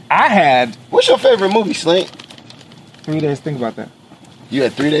I had What's your favorite movie, Slink? 3 days to think about that. You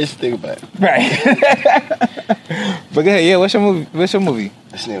had 3 days to think about it. Right. But go ahead, yeah, what's your movie? This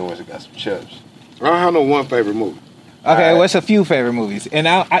nigga wants to got some chips. I don't have no one favorite movie. Okay, Alright. what's a few favorite movies? And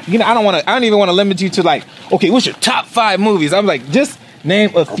I don't even want to limit you to okay, what's your top 5 movies? I'm like, just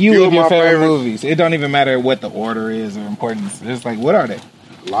name a few of your my favorite favorites. movies. It don't even matter what the order is or importance. It's like, what are they?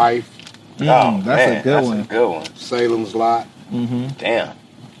 Life, That's man, a good that's one. a good one. Salem's Lot, Damn.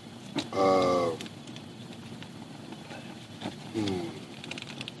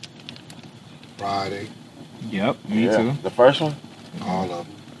 Friday, Yep, me Yeah. too. The first one? all of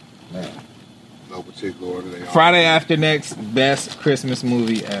them. No particular order. They all Friday After Next, best Christmas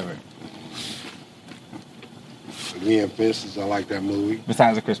movie ever. Again, Fences. I like that movie.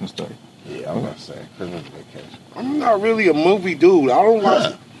 Besides A Christmas Story. Yeah, I was gonna say Christmas Vacation. I'm not really a movie dude. I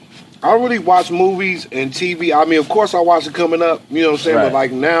don't really watch movies and TV. I mean, of course, I watch it coming up. You know what I'm saying? Right. But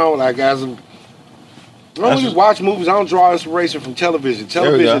like now, like as of, I don't really watch movies. I don't draw inspiration from television. we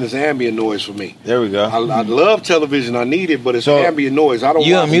Television go. is ambient noise for me. There we go. I love television. I need it, but it's So, ambient noise. I don't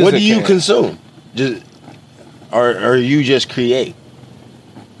you a watch music What do you cat. consume? Just or you just create?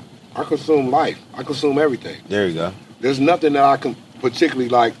 I consume life. I consume everything. There you go. There's nothing that I can particularly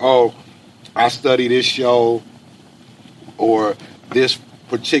like, oh, I study this show or this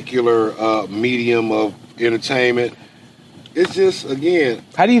particular medium of entertainment. It's just, again,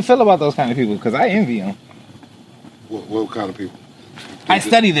 How do you feel about those kind of people? Because I envy them. what kind of people? I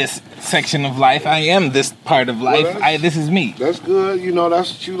study this section of life. I am this part of life. that's- This is me. That's good. You know,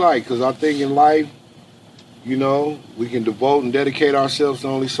 that's what you like. Because I think in life, you know, we can devote and dedicate ourselves to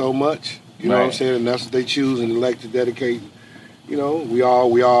only so much. You know what I'm Right. saying? And that's what they choose and elect to dedicate. You know, we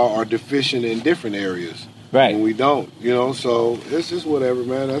all are deficient in different areas. Right. And we don't, you know, so it's just whatever,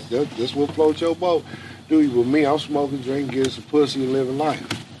 man. That's what floats your boat. Dude, with me, I'm smoking, drinking, getting some pussy, and living life.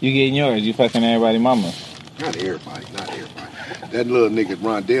 You getting yours? You fucking everybody, mama? Not everybody. That little nigga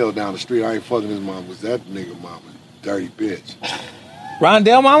Rondell down the street, I ain't fucking his mama. Was that nigga mama? Dirty bitch.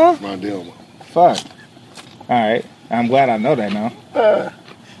 Rondell, mama? Rondell mama. Fuck. All right. I'm glad I know that now.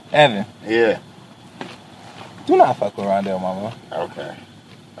 Evan, Yeah. do not fuck with Rondell, mama. Okay.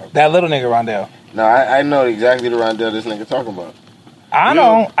 That little nigga Rondell. No, I know exactly the Rondell this nigga talking about. I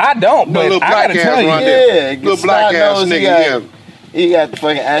Yeah. don't, No, but little I black gotta ass tell you. Rondell. Yeah, Little black ass snot-nosed, nigga, he yeah. got, he got the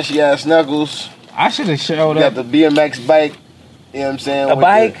fucking ashy ass knuckles. I should have showed He up. got the BMX bike. You know what I'm saying? A With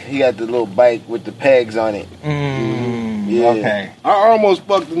bike? He got the little bike with the pegs on it. Yeah. Okay. I almost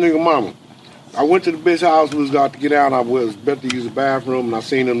fucked the nigga mama. I went to the bitch house, was about to get out, and I was about to use the bathroom, and I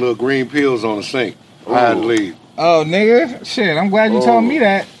seen the little green pills on the sink. I had to Ooh. leave. Oh, nigga. Shit, I'm glad you Oh. told me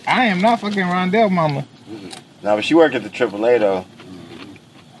that. I am not fucking Rondell, mama. Now, but she work at the AAA though.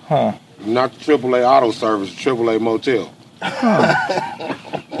 Huh. Not the AAA auto service, the AAA motel.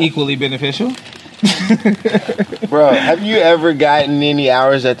 Equally beneficial. Bro, have you ever gotten any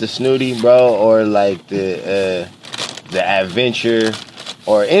hours at the Snooty, bro, or like the Adventure,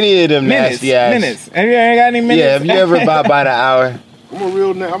 or any of them nasty ass? Minutes. Have you ever got any minutes? Yeah, have you ever bought by the hour? I'm a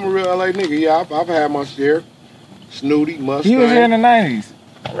real LA nigga. Yeah, I've had my share. Snooty, Mustang. He was here in the 90s.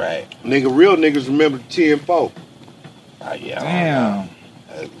 Right. Nigga, real niggas remember the 10-4. Oh, yeah. Damn.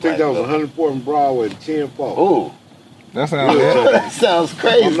 I think that was 104th and Broadway, the 10-4. Ooh, That sounds good. that sounds I'm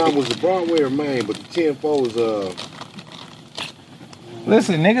crazy. not was the Broadway or Maine, but the 10-4 was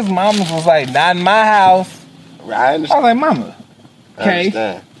Listen, niggas' mamas was like, not in my house. I I understand. was like, mama. I Okay.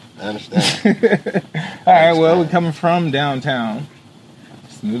 understand. I understand. All right, well, we're coming from downtown.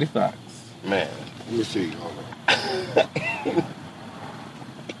 Snooty Fox. Man, let me see. Hold on.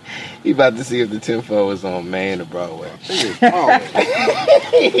 he about to see if the 10-4 was on Main or Broadway. I think it's Broadway.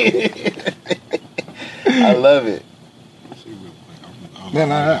 I love it. Let's see real quick.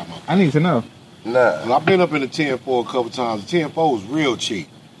 Then I need to know. Nah. Well, I've been up in the 10-4 a couple times. The 10-4 was real cheap.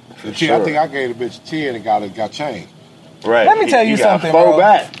 For I sure. think I gave the bitch a 10 and got changed. Right. Let me tell you got something, 4 bro.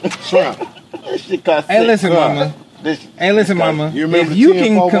 back. Shrimp. That shit cost Hey, 6. listen, Huh. mama. This- Hey, listen, mama. You remember If the you 10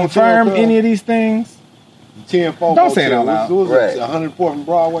 can Fogo confirm Motel, any of these things, The 10-4 Don't say it out loud. What was Right. it? 104th and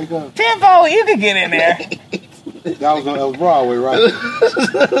Broadway. Cuz? tenfold, you can get in there. That was Broadway, right?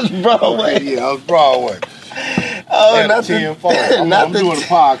 Broadway. Yeah, that was Broadway. Oh, Yeah, not the the 10-4. not I'm the doing a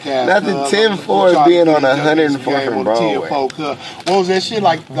podcast. not the cuz. 10-4 I'm trying being to on get 104th game and on the Broadway. 10-4, cuz. What was that shit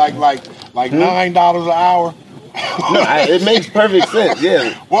like $9 an hour? No, it makes perfect sense.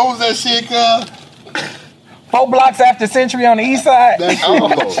 Yeah. What was that shit, cuz? 4 blocks after Century on the east side. That shit Oh.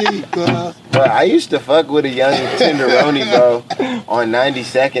 was cheap, cuz. Bro, I used to fuck with a young tenderoni, bro, on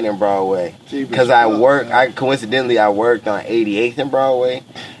 92nd and Broadway. Cheap as Because fuck, coincidentally, I worked on 88th and Broadway.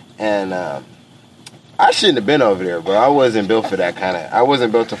 And I shouldn't have been over there, bro. I wasn't built for that kind of, I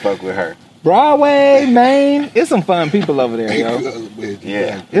wasn't built to fuck with her. Broadway, Maine. It's some fun people over there, yo.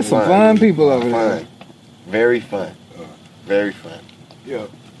 Yeah. It's some fun people over there. Fun. Very fun. Very fun. Yeah.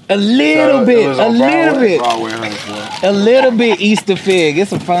 A little So, it bit, was a on little Broadway. bit, Broadway 104. a little bit Easter Fig. It's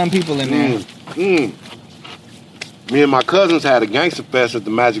some fun people in there. Me and my cousins had a gangster fest at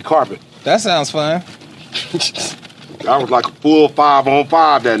the Magic Carpet. That sounds fun. I was like a full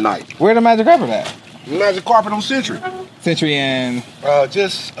 5-on-5 that night. Where the Magic Carpet at? Magic Carpet on Century. Century and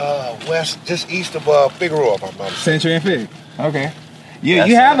Just east of Figueroa, if I'm not mistaken. Century and Fig. Okay. Yeah, That's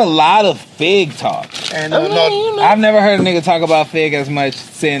you have a lot of Fig talk. And I've never heard a nigga talk about Fig as much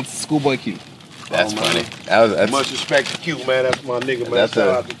since Schoolboy Q. That's Oh, funny. man. That's much respect to Q, man. That's my nigga, man. That's Shout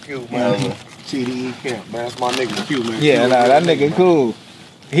a- out to Q, man. TDE camp, man. That's my nigga Q, man. Yeah, Q, nah, that man. nigga cool.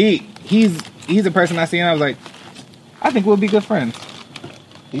 He's a person I see and I was like, I think we'll be good friends.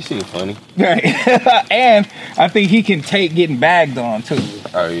 You seem funny. Right. And I think he can take getting bagged on too.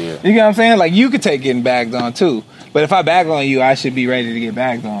 Oh, yeah. You get what I'm saying? Like you could take getting bagged on too. But if I bag on you, I should be ready to get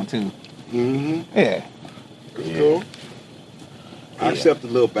bagged on too. Mm-hmm. Yeah. That's cool. I accept a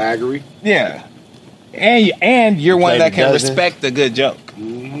little baggery. Yeah. And you're one Play that the can dozen. respect a good joke.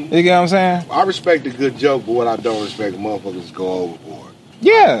 Mm-hmm. You get what I'm saying? I respect a good joke, but what I don't respect, motherfuckers go overboard.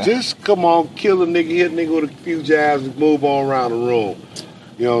 Yeah. Just come on, kill a nigga, hit a nigga with a few jabs, and move on around the room.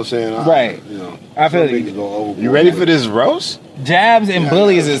 You know what I'm saying? Right. You know, I feel some you. niggas go overboard. You ready for this roast? Jabs and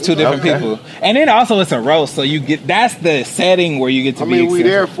bullies is two different Okay. people. And then also it's a roast, so you get that's the setting where you get to I be mean, we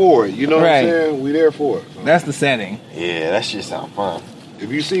there eccentric. for it. You know Right. what I'm saying? We there for it. So That's the setting. Yeah, that shit sound fun.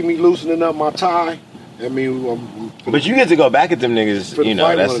 if you see me loosening up my tie I mean, I'm But you get to go back at them niggas, finna you know,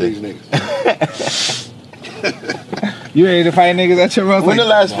 fight that's one of it. these niggas. You ready to fight niggas at your roast? When the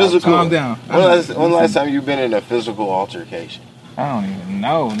last physical? Calm down. When the last time you been in a physical altercation? I don't even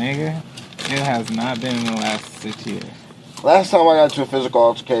know, nigga. It has not been in the last 6 years. Last time I got into a physical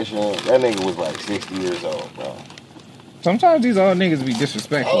altercation, that nigga was like 60 years old, bro. Sometimes these old niggas be I'm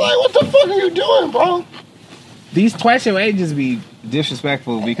disrespectful. like, what the fuck are you doing, bro? These twice your ages be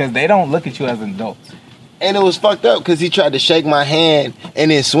disrespectful because they don't look at you as adults. And it was fucked up because he tried to shake my hand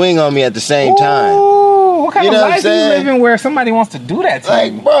and then swing on me at the same time. Ooh, what kind You of know what I'm life you saying? living where somebody wants to do that to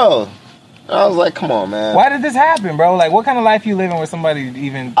Like, you? bro. I was like, come on, man. Why did this happen, bro? Like, what kind of life you living where somebody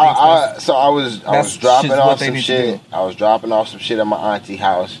even thinks So I was that's dropping shit's off what they some need to shit. do. I was dropping off some shit at my auntie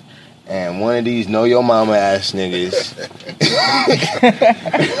house, and one of these know your mama ass niggas.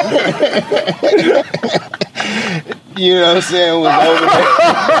 You know what I'm saying?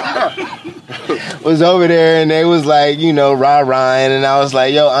 Was over there, and they was like, you know, rah-rahing, and I was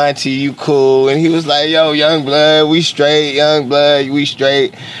like, yo, auntie, you cool? And he was like, yo, young blood, we straight, young blood, we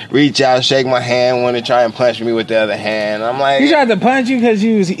straight. Reach out, shake my hand, want to try and punch me with the other hand. I'm like, He tried to punch you because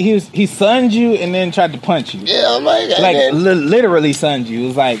he sunned you and then tried to punch you. yeah, I'm like, Like, and then- literally sunned you. It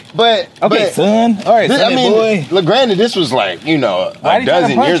was like, but okay, but, son. All right, son, boy. look, granted, this was like, you know, Why a did he try to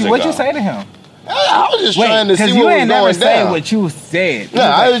dozen punch years you? ago. What'd you say to him? I was just Wait, trying to see because what you was ain't never going say down. what you said. You No,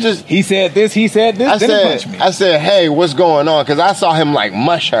 I like, was just- he said this, then he punched me. I said, hey, what's going on? Because I saw him like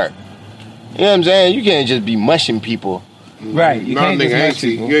mush her. You know what I'm saying? You can't just be mushing people. Right, you Nah, can't nigga, just ain't mush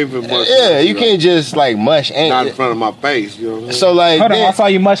you? people. You ain't even much. Yeah, you can't just like mush. Not in front of my face, you know what I'm saying? So like, Hold on, I then- saw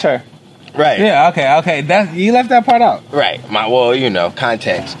you mush her. right, Yeah, okay. That you left that part out. right. Well, you know,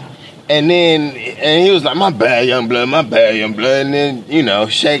 context. And he was like, my bad, young blood, my bad, young blood. And then, you know,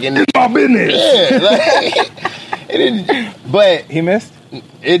 shaking. My business. Yeah, like, it didn't. But He missed.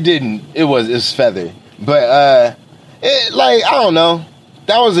 it didn't. It was feathered. But it like I don't know.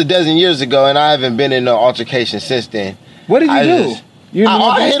 That was a dozen years ago, and I haven't been in no altercation since then. What did you I do? just- You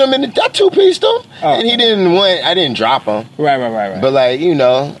I hit him in the. I two-pieced him, Oh. and he didn't want. I didn't drop him, Right. but like you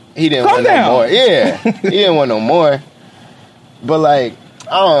know, he didn't Calm want down. no more. Yeah, he didn't want no more. But like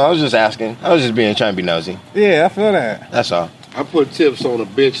I don't know. I was just asking. I was just trying to be nosy. Yeah, I feel that. That's all. I put tips on a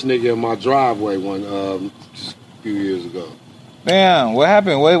bitch nigga in my driveway just a few years ago. Damn, what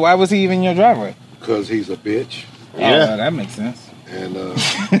happened? Why was he even in your driveway? Because he's a bitch. Oh, Yeah. well, that makes sense. And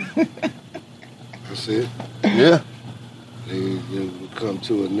that's it. Yeah. You come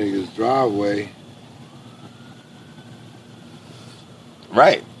to a nigga's driveway.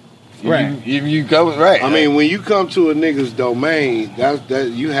 Right. Right. You go right. I mean, when you come to a nigga's domain, that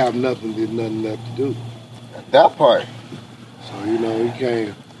you have nothing left to do. that part. So you know he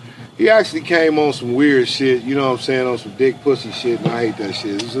came. He actually came on some weird shit. You know what I'm saying? On some dick pussy shit, and I hate that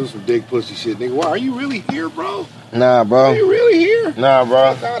shit. This is some dick pussy shit, nigga. Why are you really here, bro? Nah, Are bro. you really here? Nah,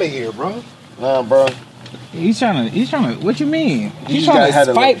 bro. Fuck out of here, bro. Nah, bro. He's trying to. What you mean? He's just gotta trying have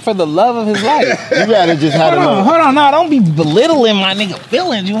to to fight look- for the love of his life. You gotta just have Hold on. No, don't be belittling my nigga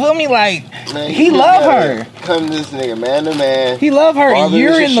feelings. You feel me? Like Man, he you love gotta her. Come this nigga man to man. He love her. Father,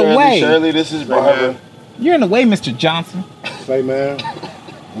 You're this is in the Shirley. way. Shirley, this is Barbara. You're in the way, Mr. Johnson. Say, man,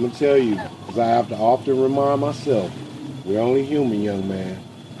 I'm gonna tell you, because I have to often remind myself, we're only human, young man.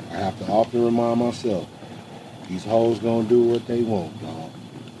 I have to often remind myself, these hoes gonna do what they want, dog.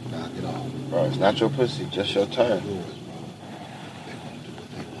 Knock it off. Bro, it's not your pussy, just your turn. Yours, bro. They gonna do what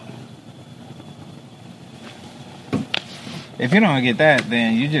they want. If you don't get that,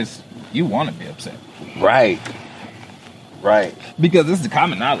 then you want to be upset Right. Right. because this is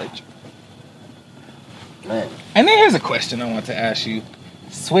common knowledge. Man. And then here's a question I want to ask you,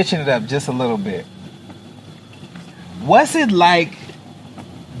 switching it up just a little bit. What's it like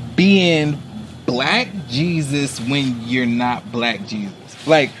being Black Jesus when you're not Black Jesus?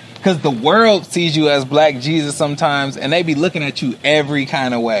 Like, because the world sees you as Black Jesus sometimes, and they be looking at you every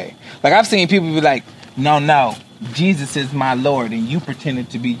kind of way. Like, I've seen people be like, no, Jesus is my Lord, and you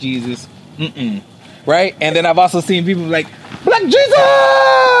pretended to be Jesus. Right? And then I've also seen people be like, Black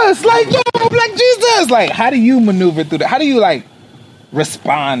Jesus! Like, yo, Black Jesus! Like, how do you maneuver through that? How do you, like,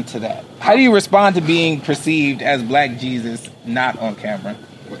 respond to that? How do you respond to being perceived as Black Jesus not on camera?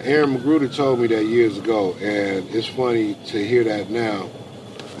 Well, Aaron Magruder told me that years ago, and it's funny to hear that now,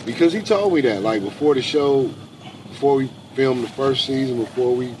 because he told me that, like, before the show, before we filmed the first season,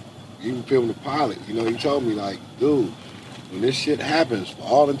 before we even filmed the pilot, you know, he told me, like, dude, when this shit happens, for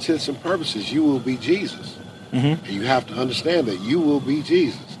all intents and purposes, you will be Jesus. Mm-hmm. And you have to understand that you will be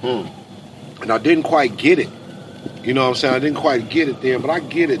Jesus. And I didn't quite get it. You know what I'm saying? I didn't quite get it then, but I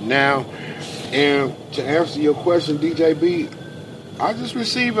get it now. And to answer your question, DJ B, I just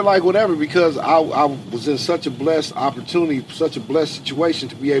receive it like whatever because I was in such a blessed opportunity, such a blessed situation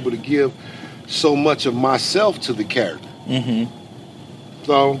to be able to give so much of myself to the character. Mm-hmm.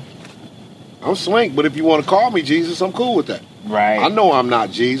 So I'm Slink, but if you want to call me Jesus, I'm cool with that. Right. I know I'm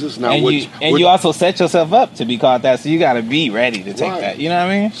not Jesus. Now, And you also set yourself up to be called that, so you got to be ready to take that. You know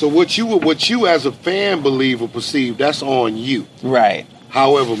what I mean? So what you as a fan believe or perceive, that's on you. Right.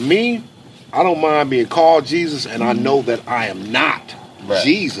 However, me, I don't mind being called Jesus, and I know that I am not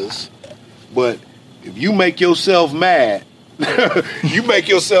Jesus. But if you make yourself mad, you make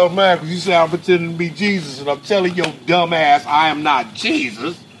yourself mad because you say I'm pretending to be Jesus, and I'm telling your dumb ass I am not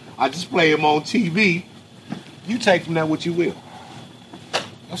Jesus. I just play him on TV. You take from that what you will.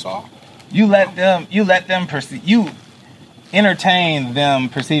 That's all. You let them perceive. You entertain them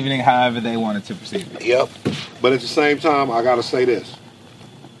perceiving it however they wanted to perceive it. Yep. But at the same time, I gotta say this.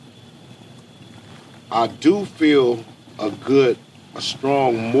 I do feel a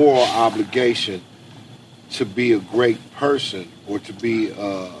strong moral obligation to be a great person or to be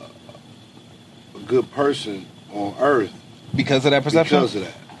a good person on earth Because of that perception? because of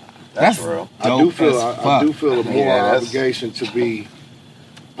that. That's real. I do feel a moral obligation to be.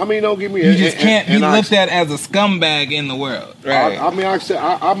 I mean, don't get me. You just can't be looked at as a scumbag in the world, right? I mean, I said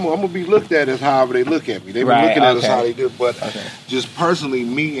I'm gonna be looked at as however they look at me. They've been looking at us how they do. But just personally,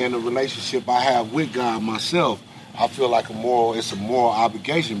 me and the relationship I have with God myself, I feel like it's a moral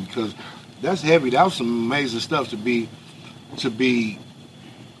obligation because that's heavy. That was some amazing stuff to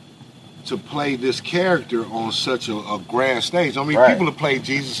play this character on such a grand stage. I mean, people have played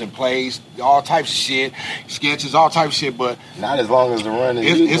Jesus in plays, all types of shit, sketches, all types of shit, but not as long as the run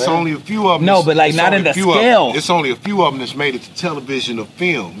is. It's only a few of them. No, but like not in the scale. It's only a few of them that's made it to television or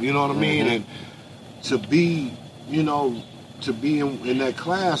film. You know what I mean? And to be, to be in that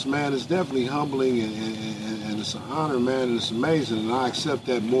class, man, is definitely humbling and it's an honor, man, and it's amazing. And I accept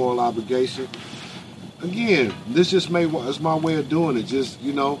that moral obligation. Again, it's my way of doing it. Just,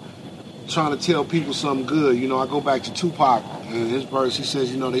 trying to tell people something good. I go back to Tupac and his verse. He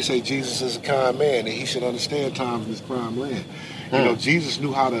says, they say Jesus is a kind man and he should understand times in this crime land. Jesus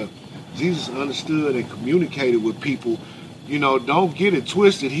understood and communicated with people. Don't get it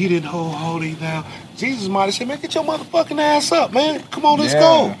twisted. He didn't hold it down. Jesus might have said, man, get your motherfucking ass up, man. Come on, let's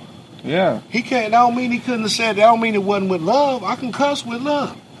go. Yeah. He can't. That don't mean he couldn't have said that. Don't mean it wasn't with love. I can cuss with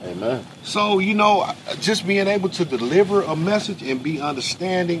love. Amen. So, just being able to deliver a message and be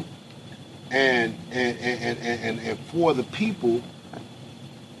understanding and for the people,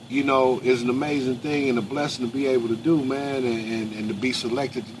 is an amazing thing and a blessing to be able to do, man, and to be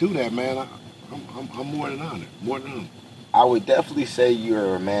selected to do that, man. I'm more than honored. I would definitely say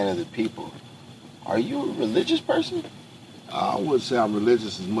you're a man of the people. Are you a religious person? I wouldn't say I'm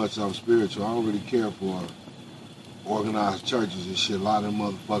religious as much as I'm spiritual. I don't really care for organized churches and shit. A lot of them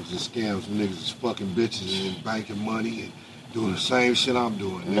motherfuckers are scams. Some niggas is fucking bitches and banking money and doing the same shit I'm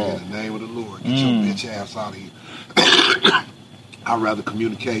doing. Nigga, in the name of the Lord, get your bitch ass out of here. I'd rather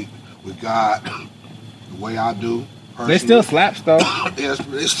communicate with God the way I do. Personally. They still slaps though. They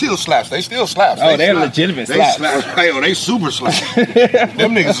still slaps. Oh, they're legitimate slaps. They super slaps.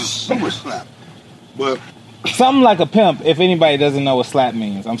 Them niggas is super slap. But something like a pimp. If anybody doesn't know what slap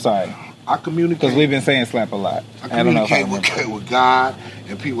means, I'm sorry. I communicate because we've been saying slap a lot. I don't know if I with God,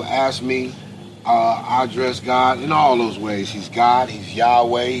 and people ask me. I address God in all those ways. He's God. He's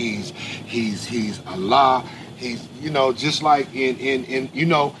Yahweh. He's Allah. He's just like in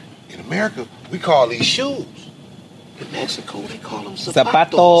America we call these shoes. In Mexico they call them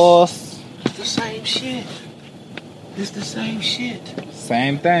zapatos. It's the same shit.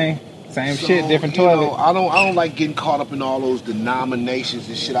 Same thing. Same shit, different toilet. I don't like getting caught up in all those denominations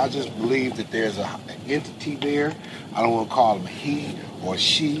and shit. I just believe that there's an entity there. I don't want to call him he or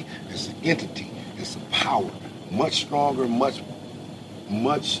she. It's an entity. It's a power. Much stronger, much.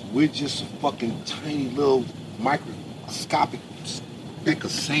 We're just a fucking tiny little microscopic speck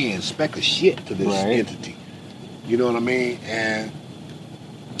of sand, speck of shit to this entity. You know what I mean? And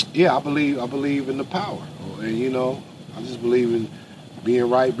yeah, I believe in the power. And I just believe in being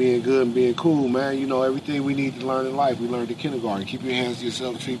right, being good, and being cool, man. Everything we need to learn in life, we learned in kindergarten. Keep your hands to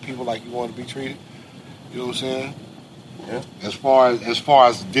yourself, treat people like you want to be treated. You know what I'm saying? Yeah. As far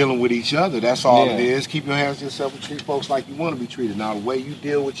as dealing with each other, that's all it is. Keep your hands to yourself and treat folks like you want to be treated. Now, the way you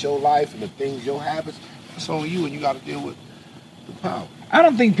deal with your life and the things, your habits, that's on you, and you got to deal with the power. I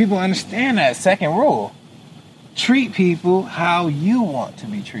don't think people understand that second rule. Treat people how you want to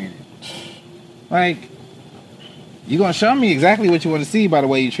be treated. Like, you're going to show me exactly what you want to see by the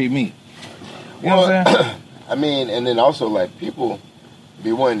way you treat me. You know what I'm saying? I mean, and then also, like, people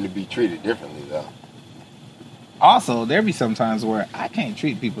be wanting to be treated differently, though. also there be some times where I can't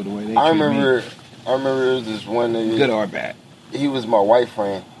treat people the way they treat I me, remember there was this one nigga. good or bad. He was my white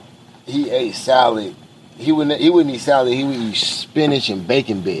friend. He ate salad. He wouldn't eat salad. He would eat spinach and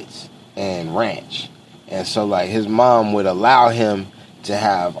bacon bits and ranch. And so like his mom would allow him to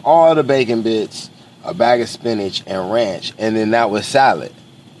have all the bacon bits, a bag of spinach and ranch, and then that was salad.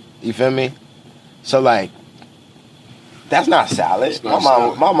 You feel me? So like, that's not salad. It's not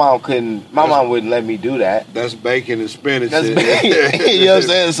salad. My mom wouldn't let me do that. That's bacon and spinach. That's bacon. You know what I'm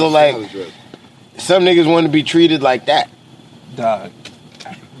saying? So like, some niggas want to be treated like that. Dog,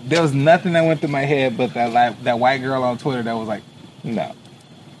 there was nothing that went through my head but that white girl on Twitter that was like, no.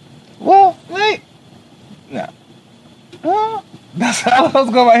 Well, wait, no. That's how that was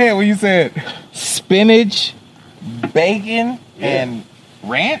going my head when you said spinach, bacon, and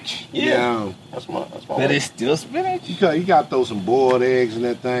ranch. Yeah. That's my But it's still spinach. You got to throw some boiled eggs in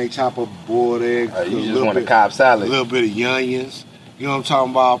that thing. Chop up boiled eggs. You just want a Cobb salad. A little bit of onions. You know what I'm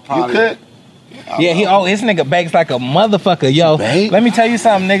talking about? Probably. You could. Yeah, his nigga bakes like a motherfucker, yo. Bake? Let me tell you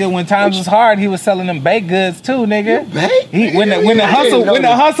something, nigga. When times was hard, he was selling them baked goods too, nigga. Bake? When the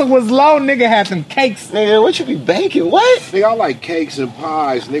hustle was low, nigga had them cakes. Nigga, what you be baking? What? Nigga, I like cakes and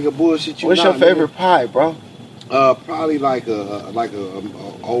pies. Nigga, bullshit you. What's not, your favorite pie, bro? Probably like a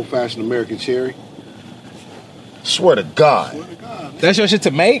old fashioned American cherry. Swear to God. Swear to God, That's your shit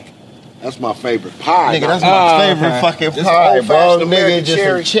to make? that's my favorite pie. Nigga, that's dog. my Oh, favorite okay. fucking This pie, bro. old-fashioned Nigga, American just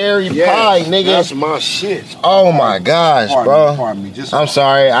cherry. a cherry Yes, pie, nigga. That's my shit. Oh my gosh, bro. Pardon me. Just I'm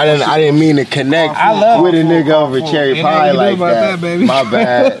sorry. I didn't mean to connect I love with a nigga over cherry Ain't pie nothing you like do about that. that, baby. My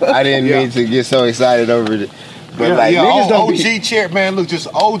bad. I didn't Yeah. mean to get so excited over it. But Yeah, like yeah, niggas don't OG be cherry, man. Look, just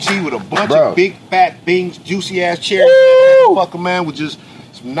OG with a bunch Bro. of big fat beans, juicy ass cherries. Woo! Fucker, man, with just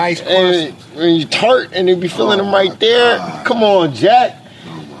some nice crust. and when you tart and they be feeling Oh them right my there. God. Come on, Jack.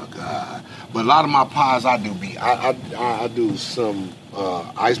 Oh my God! But a lot of my pies, I do some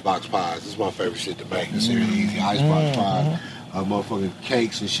icebox pies. This is my favorite shit to make. It's really easy. Icebox pies. Motherfucking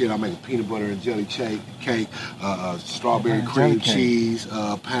cakes and shit. I make a peanut butter and jelly cake, strawberry cream jelly cake. cheese,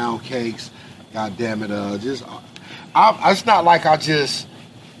 pound cakes. God damn it! It's not like I just,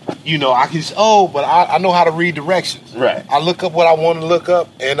 I can just, but I know how to read directions. Right. I look up what I want to look up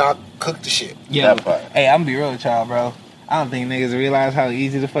and I cook the shit. Yeah. That part. Hey, I'm gonna be real with y'all, bro. I don't think niggas realize how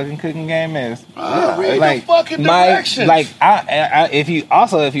easy the fucking cooking game is. Read Like the fucking directions.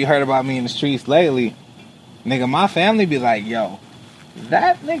 If you heard about me in the streets lately, nigga, my family be like, yo,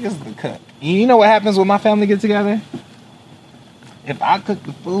 that nigga's the cook. You know what happens when my family get together? If I cook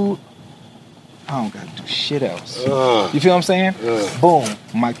the food, I don't gotta do shit else. You feel what I'm saying? Boom,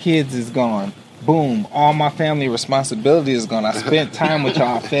 my kids is gone. Boom, all my family responsibility is gone. I spent time with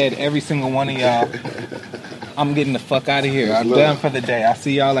y'all, fed every single one of y'all. I'm getting the fuck out of here. I'm done for the day. I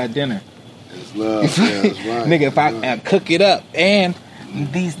see y'all at dinner. It's love. Yeah, that's right. Nigga, if I cook it up, and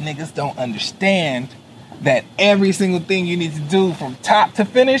these niggas don't understand that every single thing you need to do from top to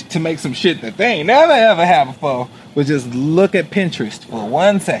finish to make some shit that they ain't never ever had before was just look at Pinterest for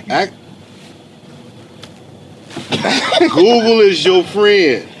 1 second. Google is your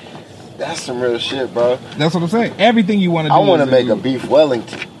friend. That's some real shit, bro. That's what I'm saying. Everything you want to do. I want to is make a Google. beef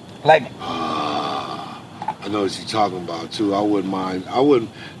Wellington. Like, I know what you're talking about too. I wouldn't mind.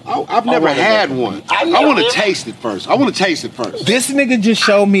 I've never wanna had make- one. I I never- want to taste it first. this nigga just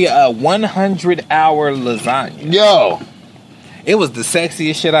showed me a 100-hour lasagna. Yo, It was the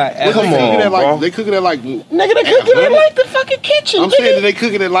sexiest shit I ever Come seen. on, bro. They cooking it like. nigga, they cooking it like the fucking kitchen. I'm nigga. saying that they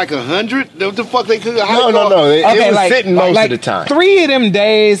cooking it like 100. What the fuck they cooking? No. It was sitting most of the time. 3 of them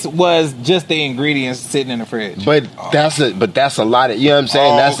days was just the ingredients sitting in the fridge. But that's a lot of, you know what I'm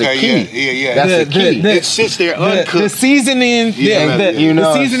saying? Oh, that's okay, the key. yeah. That's the key. It sits there uncooked. The seasoning, Yeah, you know the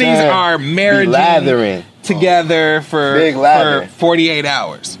what I'm seasonings saying? are Be marinating lathering. together Big lather. for 48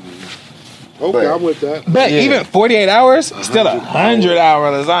 hours. Okay, But- I'm with that. But Yeah. even 48 hours, still a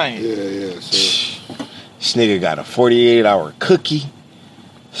 100-hour lasagna. Yeah. So, This nigga got a 48-hour cookie.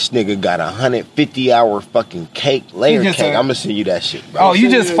 This nigga got a 150-hour fucking layer just cake. a- I'm gonna send you that shit, bro. Oh, you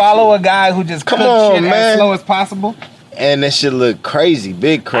just follow a guy who just Come cooks on, shit as man. slow as possible? And that shit look crazy,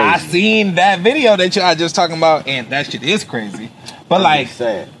 big crazy. I seen that video that y'all just talking about, and that shit is crazy. But I'm like, just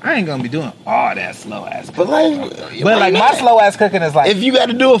saying. I ain't gonna be doing all that slow ass But cooking. like, But like, my slow ass cooking is like, if you got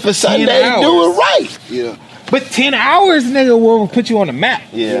to do it for Sunday, do hours. it right. yeah. but 10 hours, nigga, will put you on the map.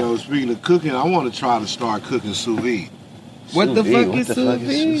 Yeah. You know, speaking of cooking, I want to try to start cooking sous vide. What the Sous vide, fuck what is the sous fuck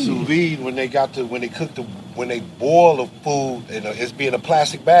is vide? Sous vide when they cook the when they boil the food, it's be in a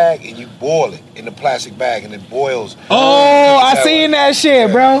plastic bag, and you boil it in the plastic bag, and it boils. Oh, I seen that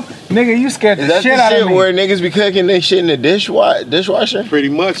shit, bro. Nigga, you scared the Is that shit the out shit of me. where niggas be cooking their shit in the dishwasher? Pretty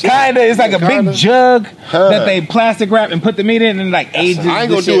much. Kinda, it's like a Kinda. big jug that they plastic wrap and put the meat in and like ages. I ain't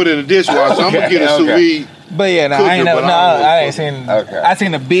the gonna shit. do it in the dishwasher. I'm gonna get a sous vide. But yeah, no, I cooker, ain't never, but no, I don't I ain't know. seen. Okay. I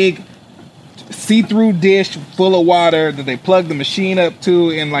seen a big see-through dish full of water that they plug the machine up to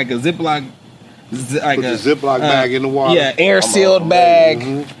in like a Ziploc, like Put the Ziploc bag in the water. Yeah, air sealed I'm bag.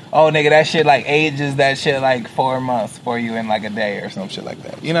 Mm-hmm. Oh, nigga, that shit like ages that shit like 4 months for you in like a day or some shit like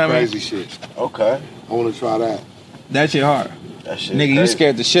that. You know what I mean? Crazy shit. Okay. I want to try that. That shit hard. That shit Nigga, you crazy.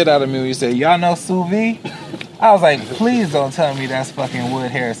 scared the shit out of me when you said, y'all know sous vide? I was like, please don't tell me that's fucking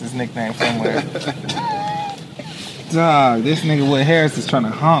Wood Harris's nickname somewhere. Dog, this nigga Wood Harris is trying to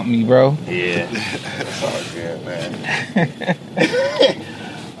haunt me, bro. Yeah. It's all good, man.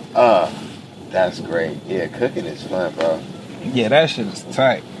 That's great. Yeah, cooking is fun, bro. Yeah, that shit is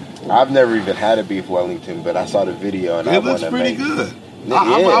tight. I've never even had a beef Wellington, but I saw the video and I It want looks to pretty make good. Yeah.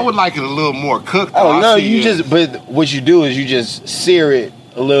 I would like it a little more cooked. Oh no, I see you it. just but what you do is you just sear it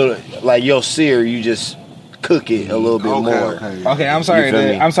a little like your sear, you just cook it a little bit more. Okay, I'm sorry You feel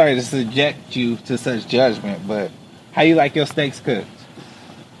me? I'm sorry to subject you to such judgment, but how you like your steaks cooked?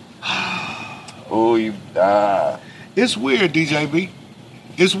 Oh, you It's weird, DJB.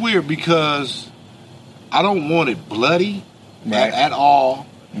 It's weird because I don't want it bloody Right. at all,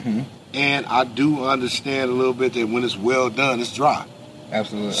 Mhm. and I do understand a little bit that when it's well done, it's dry.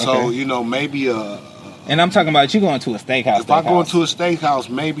 Absolutely. So Okay. you know, maybe And I'm talking about you going to a steakhouse. if I go into a steakhouse,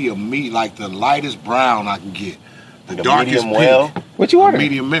 maybe a meat like the lightest brown I can get, the the darkest medium well. pink, What you order?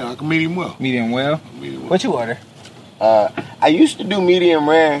 medium well, like a medium well. Medium well. Medium well. What you order? I used to do medium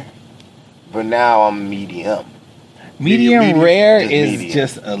rare, but now I'm medium. Medium, medium, rare just is medium.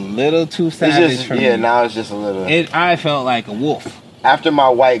 just a little too It's savage just for yeah, me. now it's just a little. I felt like a wolf. After my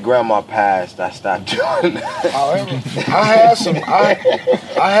white grandma passed, I stopped doing that. However,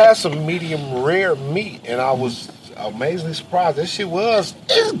 I had some medium rare meat, and I was amazingly surprised. This shit was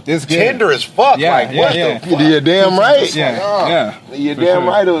It's good. tender as fuck. Yeah, like yeah, what yeah. the fuck? You're damn right. Yeah, yeah. You're For damn sure.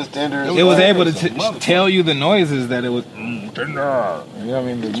 right. It was tender. It was able to It's a motherfucker. tell you the noises that it was tender. You know what I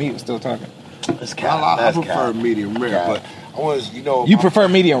mean? The meat was still talking. That's I prefer medium rare, Cap. but I was, You prefer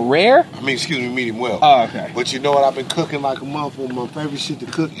medium rare? I mean, excuse me, medium well. Oh, okay. But you know what? I've been cooking like a motherfucker. My favorite shit to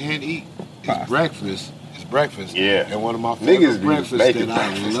cook and eat is Pasta. breakfast. It's breakfast. Yeah. And one of my Niggas favorite be breakfasts making that I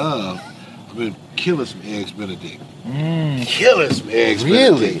breakfast. love, I've been killing some eggs Benedict. Mm. Killing some eggs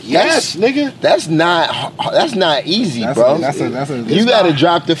Really? Benedict. Yes, nigga. That's not easy, That's bro. that's a You gotta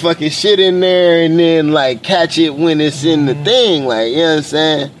drop the fucking shit in there and then like catch it when it's in the thing, like you know what I'm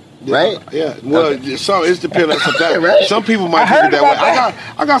saying, right? Yeah. Well, so it's depending. Sometimes Right? some people might I do it heard that way. about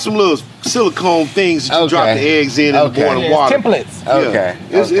I got some little silicone things that you drop Okay. the eggs in and Okay. boiling Yeah, water. templates. Okay.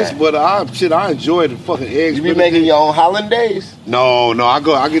 It's okay. but I enjoy the fucking eggs. You be Benedict. making your own hollandaise? No,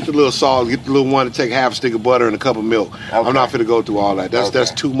 I get the little salt, get the little one to take half a stick of butter and a cup of milk. Okay. I'm not finna go through all that. That's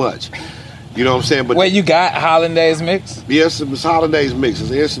Okay. too much. You know what I'm saying? But Wait, you got hollandaise mix? yes, it's hollandaise mix.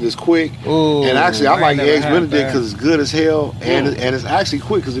 It's instant, it's quick, Ooh, and actually I I like ain't never eggs had Benedict that. because it's good as hell, and it's actually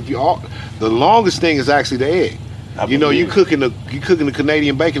quick because the longest thing is actually the egg. You know, you cooking the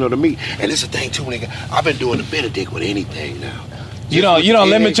Canadian bacon or the meat, and it's a thing too, nigga. I've been doing the Benedict with anything now. You don't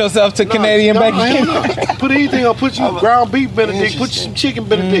limit yourself to Canadian bacon? hell no. Put anything. I'll put you ground beef Benedict. Put you some chicken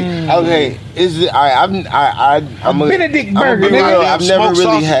Benedict. Okay, is it? I'm a Benedict I'm burger, gonna be nigga. real, I've never Smoked really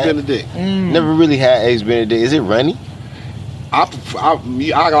sausage had Benedict. never really had eggs Benedict. Is it runny?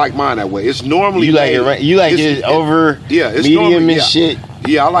 I like mine that way. It's normally You like it? made- You like it's- it over Yeah, it's medium normally- and yeah. shit.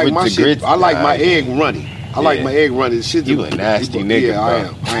 Yeah, I like with my the shit. grits? I like my Nah. egg runny. I like Yeah. my egg runny. Shit, You a nasty nigga, Yeah, I bro.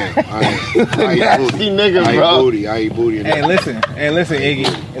 am. I eat Nasty booty. nigga, I eat bro. booty. I eat booty. Hey, listen,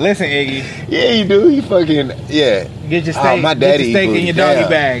 Iggy. Listen, Iggy. Yeah, you do. You fucking yeah. Get your Oh, steak. my Get daddy your steak eat in your booty. doggy Damn.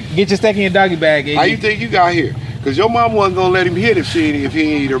 bag. Get your steak in your doggy bag, Iggy. How you think you got here? Because your mom wasn't gonna let him hit if he ain't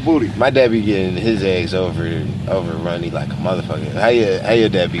eat her booty. My dad be getting his eggs over runny like a motherfucker. How your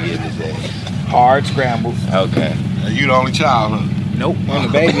dad be getting his eggs? Hard scrambled. Okay. You the only child, huh? Nope. On the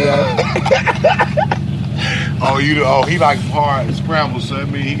baby though. He like hard scrambles. So I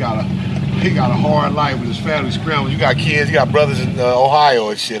mean, he got a hard life with his family scrambles. You got kids. You got brothers in Ohio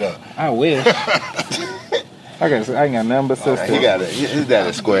and shit up. I wish. I ain't got nothing but sisters. He got his dad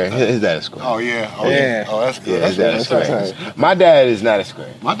is square. His dad is square. Oh yeah. Yeah. Oh, that's Yeah, good. his dad is That's square. right. My dad is not a square.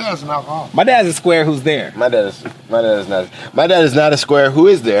 My dad's an alcoholic. My dad's a square who's there. My dad is not a square who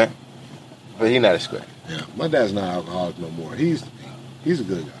is there, but he not a square. Yeah, my dad's not alcoholic no more. He's a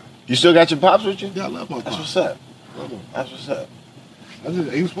good guy. You still got your pops with you? Yeah, I love my That's pops. what's up. Love him. That's what's up.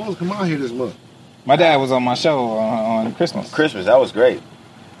 He was supposed to come out here this month. My dad was on my show on Christmas. Christmas, that was great.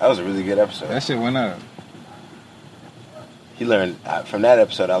 That was a really good episode. That shit went up. He learned from that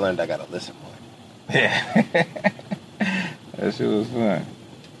episode. I learned I gotta listen more. Yeah. That shit was fun.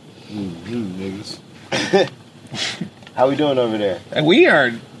 Niggas. How we doing over there? And we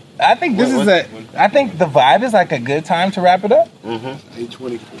are. I think this I think the vibe is like a good time to wrap it up. Mm-hmm.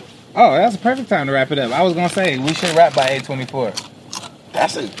 8:24. Oh, that's a perfect time to wrap it up. I was gonna say we should wrap by 8:24.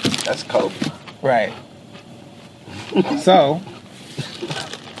 That's Kobe. Right. So,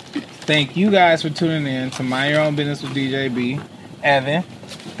 thank you guys for tuning in to Mind Your Own Business with DJ B. Evan,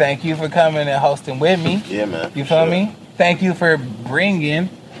 thank you for coming and hosting with me. Yeah, man. You feel me? Thank you for bringing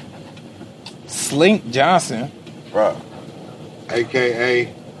Slink Johnson. Bro.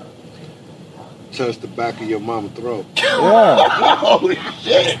 AKA touch the back of your mama's throat. Yeah. Holy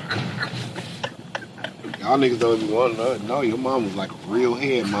shit. Y'all niggas don't even want to know your mom was like a real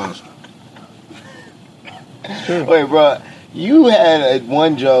head monster. Wait, bro. You had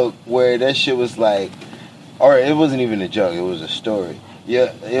one joke where that shit was like, or it wasn't even a joke. It was a story.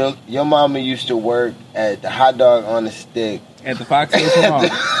 Your mama used to work at the hot dog on the stick. At the Fox Hills Mall.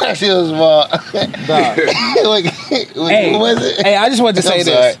 She was small. Dog. Who was it? Hey, I just want to say I'm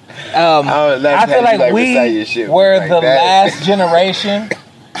this. I feel like we were like the that. last generation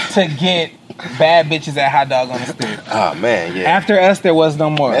to get bad bitches at hot dog on the stick. Oh man, yeah. After us, there was no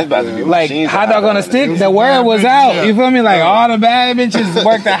more. That's about to be Like machines hot at dog on the stick, It was the some word bad was bitches, out. yeah. You feel me? Like all the bad bitches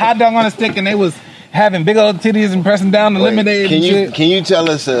worked at hot dog on the stick, and they was having big old titties and pressing down the lemonade. Can and you shit. can you tell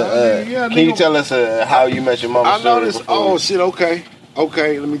us Yeah, can you nigga. tell us how you met your mama? I know story this. before? Oh shit. Okay.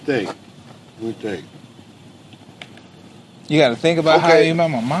 Let me think. You got to think about how Okay. you met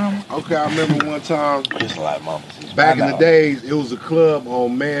my mom. Okay, I remember one time There's a lot of mamas. back in I the know. days. It was a club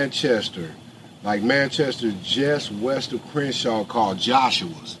on Manchester, like Manchester, just west of Crenshaw, called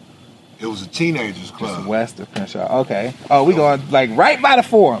Joshua's. It was a teenagers Just club. west of Crenshaw. Okay. Oh, we going like right by the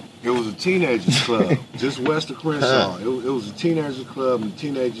Forum. It was a teenagers club, just west of Crenshaw. It was a teenagers club, and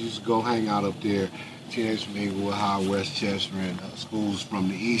teenagers used to go hang out up there. Teenagers from Inglewood High, Westchester, and schools from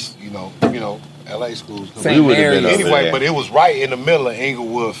the east. You know, LA schools. St. We would've been Mary's. over Anyway, there. but it was right in the middle of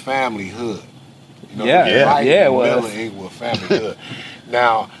Inglewood family hood. You know, Yeah, it was right yeah, in it the middle was. of Inglewood family hood.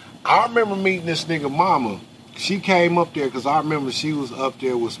 Now, I remember meeting this nigga mama. She came up there because I remember she was up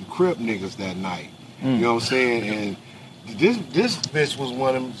there with some Crip niggas that night. You know what I'm saying? And this bitch was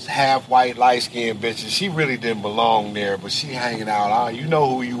one of them half white, light skinned bitches. She really didn't belong there, but she hanging out. You know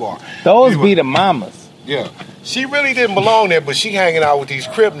who you are. Those Anyway, be the mamas. yeah. She really didn't belong there, but she hanging out with these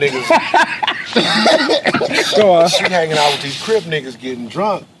Crip niggas. Go on. She hanging out with these Crip niggas getting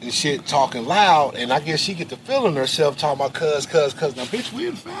drunk and shit, talking loud, and I guess she get to feeling herself talking about cuz. Now, bitch, we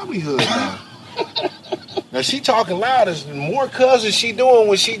in family hood now. Now, she talking loud. There's more cousins she doing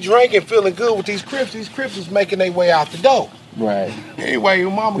when she drinking, feeling good with these Crips. These Crips is making their way out the door. Right. Anyway,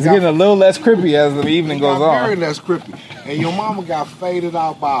 your mama It's got getting a little less creepy as the evening goes very on. less creepy. And your mama got faded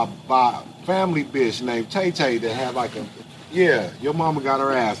out by a family bitch named Tay Tay that had like a, your mama got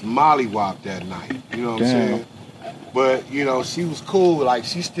her ass mollywopped that night. You know what Damn. I'm saying? But, she was cool. Like,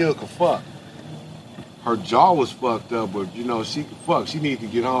 she still could fuck. Her jaw was fucked up, but, she could fuck. She needed to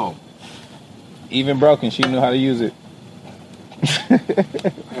get home. Even broken, she knew how to use it.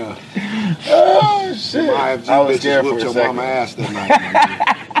 Yeah. Oh shit! My IFG I was bitches scared for whooped a your second. mama ass that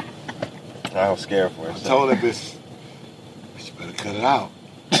night. Man. I was scared for a I second. told that bitch, you better cut it out.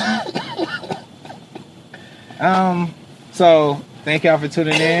 So thank y'all for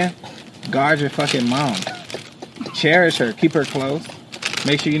tuning in. Guard your fucking mom. Cherish her. Keep her close.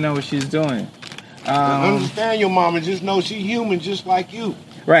 Make sure you know what she's doing. Understand your mama. Just know she human, just like you.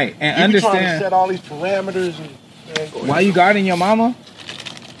 Right, and You be trying to understand set all these parameters and go why you guarding your mama.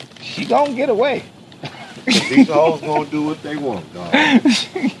 She gonna get away. These hoes gonna do what they want, dog.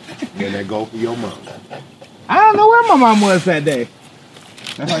 Then they go for your mama. I don't know where my mom was that day.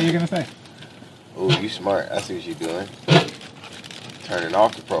 That's all you're gonna say. Ooh, you smart. I see what you're doing. Turning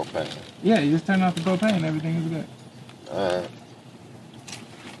off the propane. Yeah, you just turn off the propane and everything is good. Alright.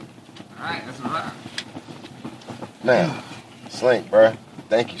 Alright, that's a wrap. Now, Slink, bruh.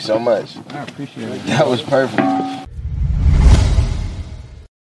 Thank you so much. I appreciate it. That was perfect.